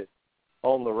cut it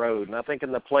on the road. And I think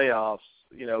in the playoffs,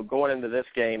 going into this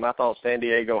game, I thought San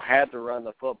Diego had to run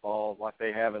the football like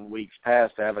they have in weeks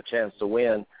past to have a chance to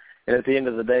win. And at the end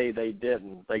of the day, they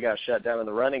didn't. They got shut down in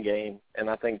the running game,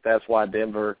 and I think that's why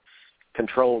Denver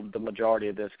controlled the majority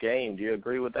of this game. Do you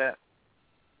agree with that?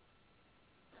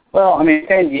 Well, I mean,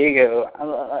 San Diego,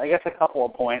 I guess a couple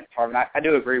of points, Harvin. I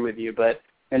do agree with you, but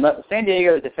San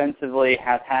Diego defensively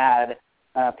has had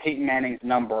Peyton Manning's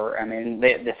number. I mean,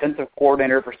 the defensive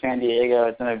coordinator for San Diego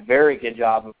has done a very good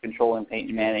job of controlling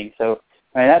Peyton Manning. So,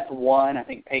 I mean, that's one. I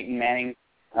think Peyton Manning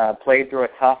played through a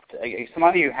tough –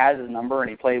 somebody who has his number, and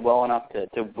he played well enough to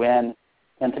win.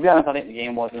 And to be honest, I think the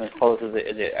game wasn't as close as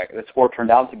the score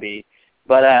turned out to be.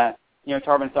 But,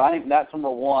 Tarvin, so I think that's number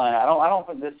one. I don't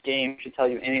think this game should tell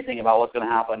you anything about what's going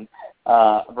to happen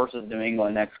versus New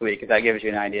England next week, if that gives you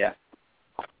an idea.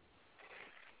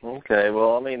 Okay,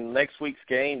 well, I mean, next week's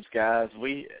games, guys,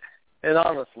 and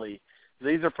honestly,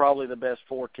 these are probably the best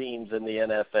four teams in the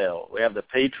NFL. We have the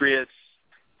Patriots,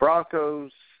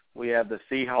 Broncos, we have the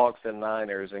Seahawks and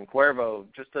Niners. And Cuervo,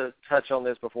 just to touch on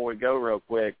this before we go real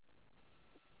quick,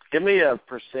 give me a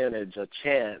percentage, a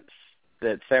chance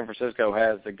that San Francisco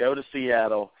has to go to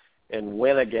Seattle and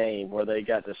win a game where they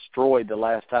got destroyed the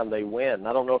last time they win.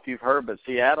 I don't know if you've heard, but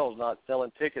Seattle's not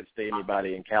selling tickets to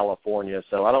anybody in California,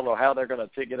 so I don't know how they're going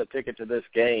to get a ticket to this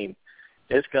game.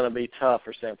 It's going to be tough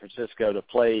for San Francisco to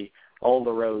play on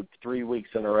the road 3 weeks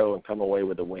in a row and come away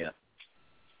with a win.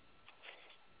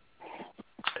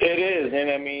 It is, and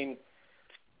I mean,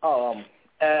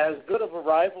 as good of a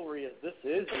rivalry as this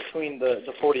is between the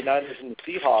 49ers and the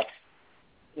Seahawks,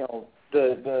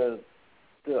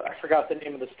 I forgot the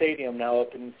name of the stadium now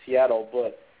up in Seattle,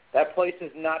 but that place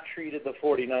has not treated the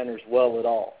 49ers well at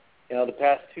all. The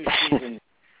past two seasons,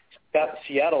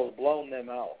 Seattle has blown them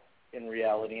out in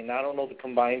reality, and I don't know the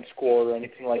combined score or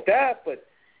anything like that, but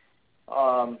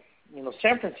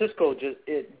San Francisco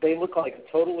they look like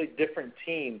a totally different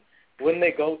team when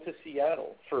they go to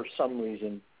Seattle for some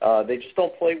reason. They just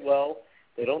don't play well.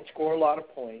 They don't score a lot of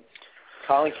points.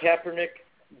 Colin Kaepernick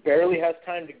barely has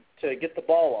time to get the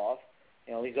ball off.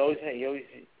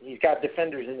 He's got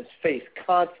defenders in his face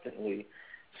constantly.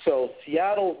 So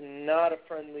Seattle's not a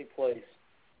friendly place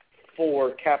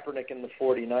for Kaepernick and the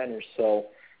 49ers. So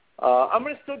I'm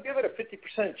going to still give it a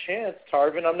 50% chance,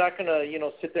 Tarvin. I'm not going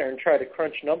to sit there and try to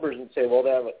crunch numbers and say, well,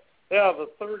 they have a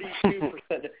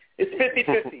 32%. It's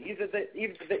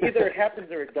 50-50. Either it happens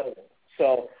or it doesn't.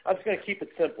 So I'm just going to keep it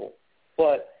simple.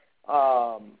 But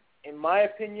in my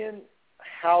opinion,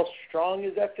 how strong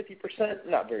is that 50%?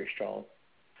 Not very strong.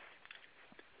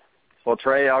 Well,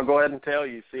 Trey, I'll go ahead and tell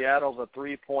you, Seattle's a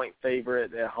 3-point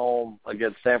favorite at home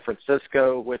against San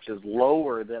Francisco, which is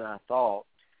lower than I thought.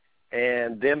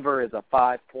 And Denver is a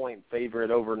 5-point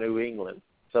favorite over New England.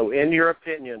 So in your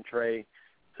opinion, Trey,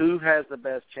 who has the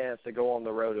best chance to go on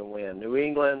the road and win, New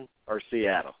England or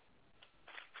Seattle?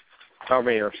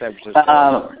 Or San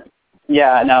Francisco?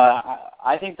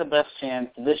 I think the best chance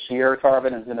this year,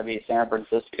 Tarvin, is going to be San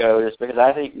Francisco, just because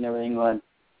I think New England.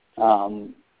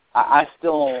 I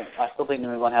still think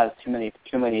New England has too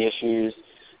many issues.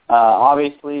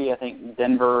 Obviously, I think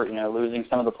Denver, losing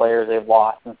some of the players they've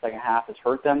lost in the second half has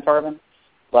hurt them, Tarvin.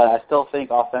 But I still think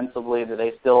offensively that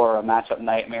they still are a matchup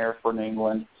nightmare for New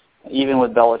England, even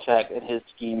with Belichick and his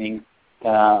scheming.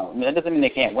 That doesn't mean they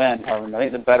can't win, Tarvin. I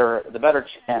think the better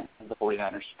chance is the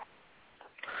 49ers.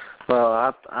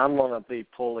 Well, I'm going to be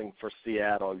pulling for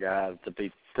Seattle, guys,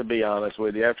 to be honest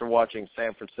with you. After watching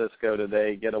San Francisco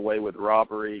today get away with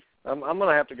robbery, I'm going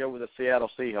to have to go with the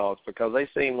Seattle Seahawks because they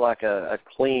seem like a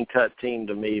clean-cut team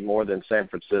to me more than San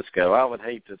Francisco. I would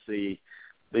hate to see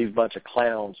these bunch of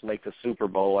clowns make the Super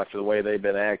Bowl after the way they've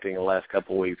been acting the last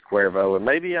couple of weeks, Cuervo. And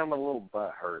maybe I'm a little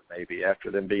butthurt, maybe,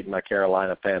 after them beating my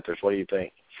Carolina Panthers. What do you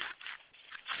think?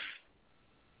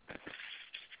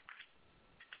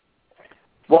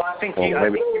 Well, I think you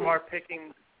are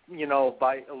picking,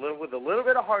 by with a little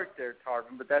bit of heart there,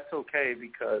 Tarvin, but that's okay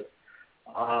because,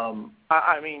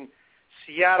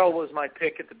 Seattle was my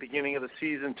pick at the beginning of the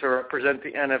season to represent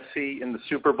the NFC in the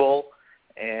Super Bowl,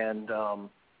 and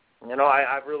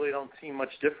I really don't see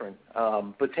much different.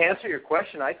 But to answer your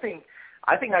question, I think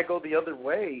I go the other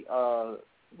way.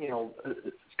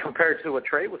 Compared to what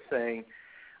Trey was saying,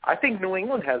 I think New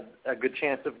England has a good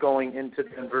chance of going into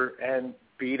Denver and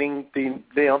beating the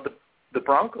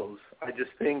Broncos. I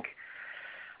just think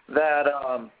that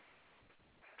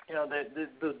you know,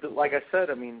 like I said,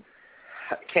 I mean,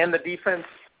 can the defense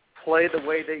play the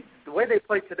way they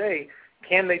play today?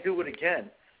 Can they do it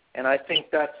again? And I think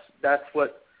that's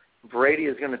what Brady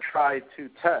is going to try to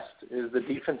test, is the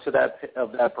defense of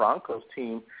that Broncos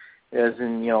team. As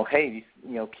in, you know, hey,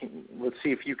 you know, let's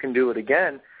see if you can do it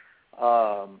again.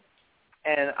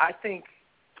 And I think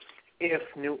if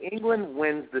New England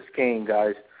wins this game,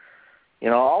 guys, you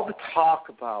know, all the talk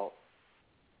about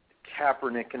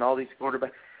Kaepernick and all these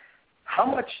quarterbacks, how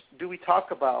much do we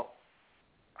talk about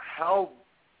how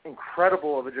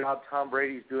incredible of a job Tom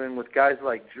Brady's doing with guys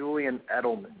like Julian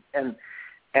Edelman and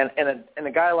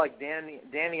a guy like Danny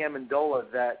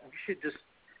Amendola that we should just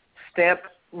stamp,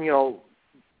 you know,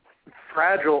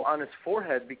 fragile on his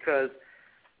forehead, because,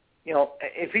 you know,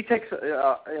 if he takes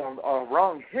a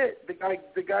wrong hit,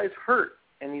 the guy's hurt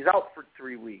and he's out for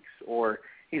 3 weeks, or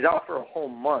he's out for a whole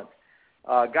month.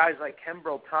 Guys like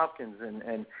Kembrell Tompkins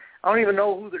and I don't even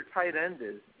know who their tight end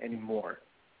is anymore.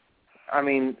 I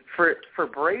mean, for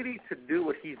Brady to do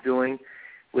what he's doing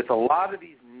with a lot of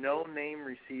these no-name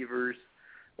receivers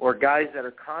or guys that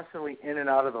are constantly in and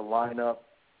out of the lineup,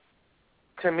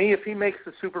 to me, if he makes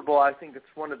the Super Bowl, I think it's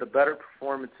one of the better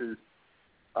performances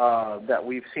that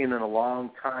we've seen in a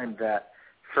long time that,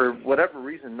 for whatever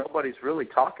reason, nobody's really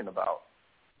talking about.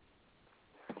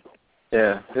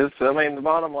 Yeah, I mean, the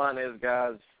bottom line is,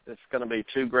 guys, it's going to be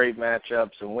two great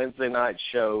matchups. And Wednesday night's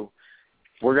show,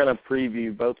 we're going to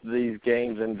preview both of these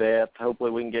games in depth. Hopefully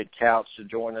we can get Couch to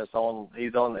join us on.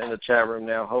 He's in the chat room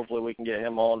now. Hopefully we can get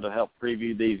him on to help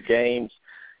preview these games.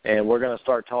 And we're going to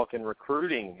start talking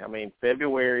recruiting. I mean,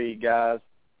 February, guys,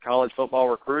 college football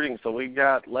recruiting. So we've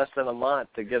got less than a month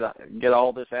to get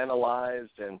all this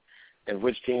analyzed and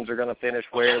which teams are going to finish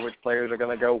where, which players are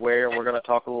going to go where. And we're going to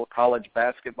talk a little college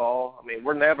basketball. I mean,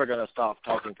 we're never going to stop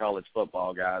talking college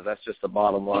football, guys. That's just the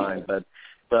bottom line. But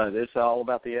it's all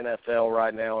about the NFL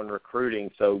right now and recruiting.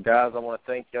 So, guys, I want to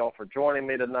thank y'all for joining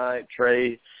me tonight.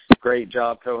 Trey, great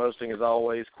job co-hosting as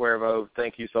always. Cuervo,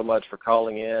 thank you so much for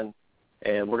calling in.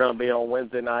 And we're going to be on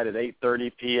Wednesday night at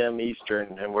 8:30 p.m.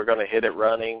 Eastern, and we're going to hit it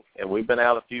running. And we've been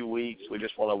out a few weeks. We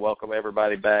just want to welcome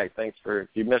everybody back. Thanks if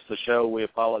you missed the show, we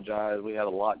apologize. We had a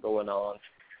lot going on.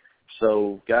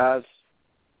 So, guys,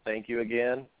 thank you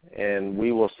again, and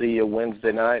we will see you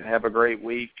Wednesday night. Have a great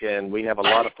week, and we have a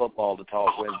lot of football to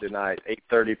talk Wednesday night,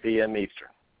 8:30 p.m. Eastern.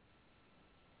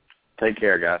 Take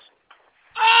care, guys.